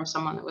from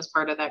someone that was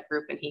part of that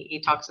group, and he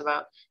talks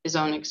about his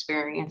own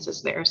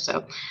experiences there.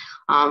 So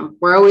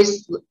we're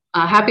always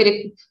happy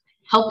to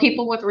help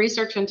people with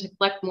research and to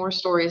collect more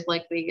stories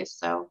like these.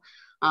 So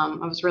I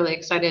was really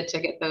excited to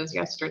get those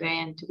yesterday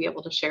and to be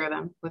able to share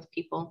them with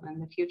people in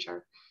the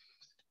future.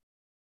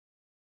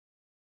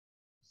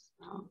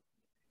 So,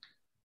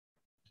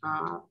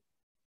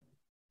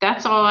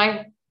 that's all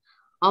I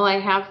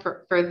have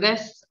for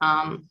this.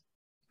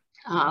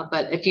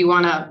 But if you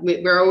want to,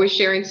 we're always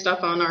sharing stuff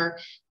on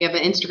we have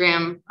an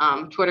Instagram,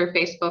 Twitter,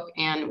 Facebook,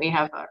 and we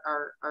have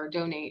our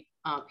donate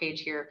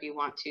page here if you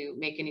want to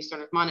make any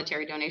sort of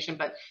monetary donation.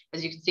 But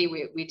as you can see,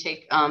 we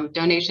take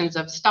donations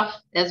of stuff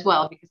as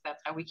well, because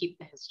that's how we keep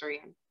the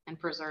history and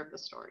preserve the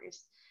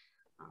stories.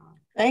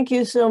 Thank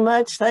you so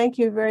much. Thank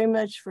you very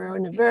much for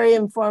a very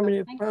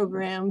informative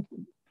program.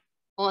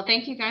 Well,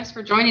 thank you guys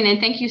for joining, and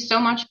thank you so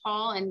much,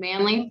 Paul and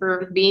Manley,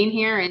 for being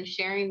here and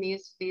sharing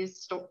these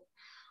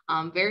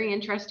very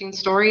interesting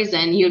stories.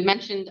 And you had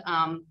mentioned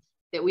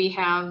that we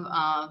have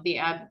the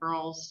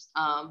Admiral's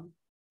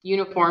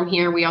uniform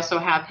here. We also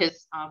have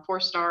his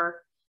 4-star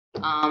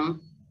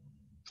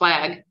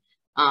flag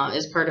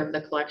as part of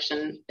the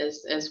collection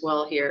as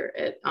well here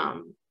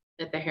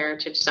at the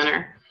Heritage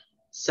Center.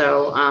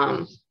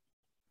 So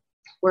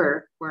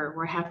we're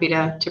happy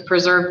to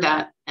preserve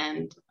that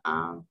and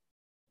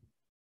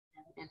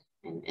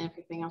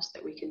everything else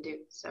that we can do.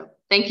 So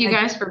thank you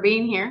guys for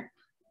being here.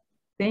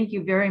 Thank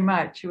you very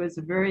much. It was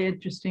a very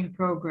interesting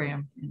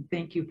program, and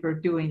thank you for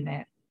doing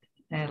that,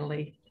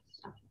 Natalie.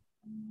 All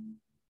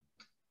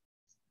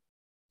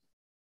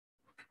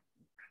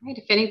right,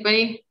 if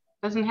anybody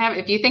doesn't have,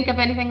 if you think of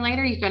anything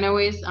later, you can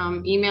always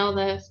email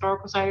the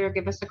Historical Society or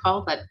give us a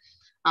call. But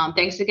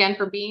thanks again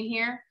for being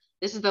here.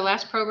 This is the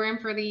last program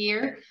for the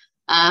year.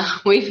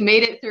 We've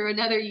made it through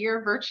another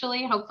year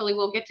virtually. Hopefully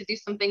we'll get to do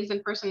some things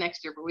in person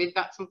next year, but we've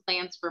got some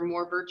plans for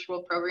more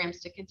virtual programs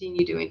to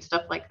continue doing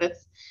stuff like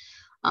this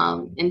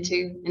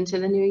into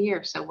the new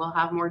year. So we'll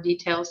have more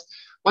details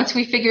once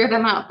we figure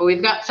them out, but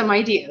we've got some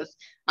ideas.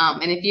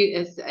 And if you,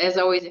 as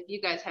always, if you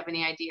guys have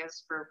any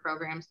ideas for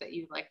programs that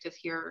you'd like to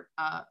hear,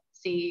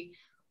 see,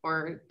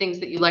 or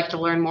things that you'd like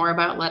to learn more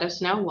about, let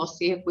us know. We'll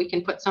see if we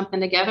can put something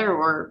together,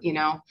 or, you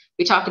know,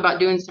 we talked about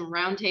doing some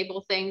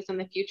roundtable things in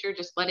the future,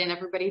 just letting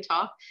everybody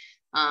talk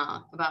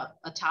about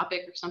a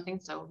topic or something.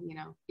 So, you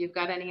know, if you've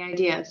got any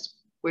ideas,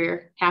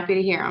 we're happy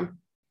to hear them.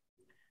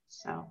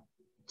 So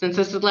since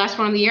this is the last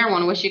one of the year, I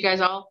want to wish you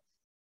guys all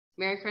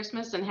Merry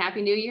Christmas and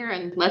Happy New Year.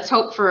 And let's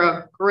hope for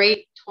a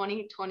great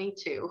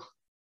 2022.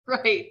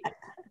 Right.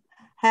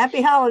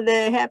 Happy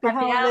holiday. Happy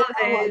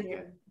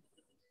holiday.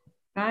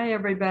 Bye,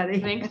 everybody.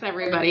 Thanks,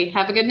 everybody.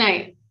 Have a good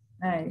night.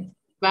 Bye.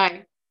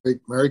 Bye.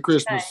 Merry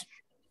Christmas. Bye.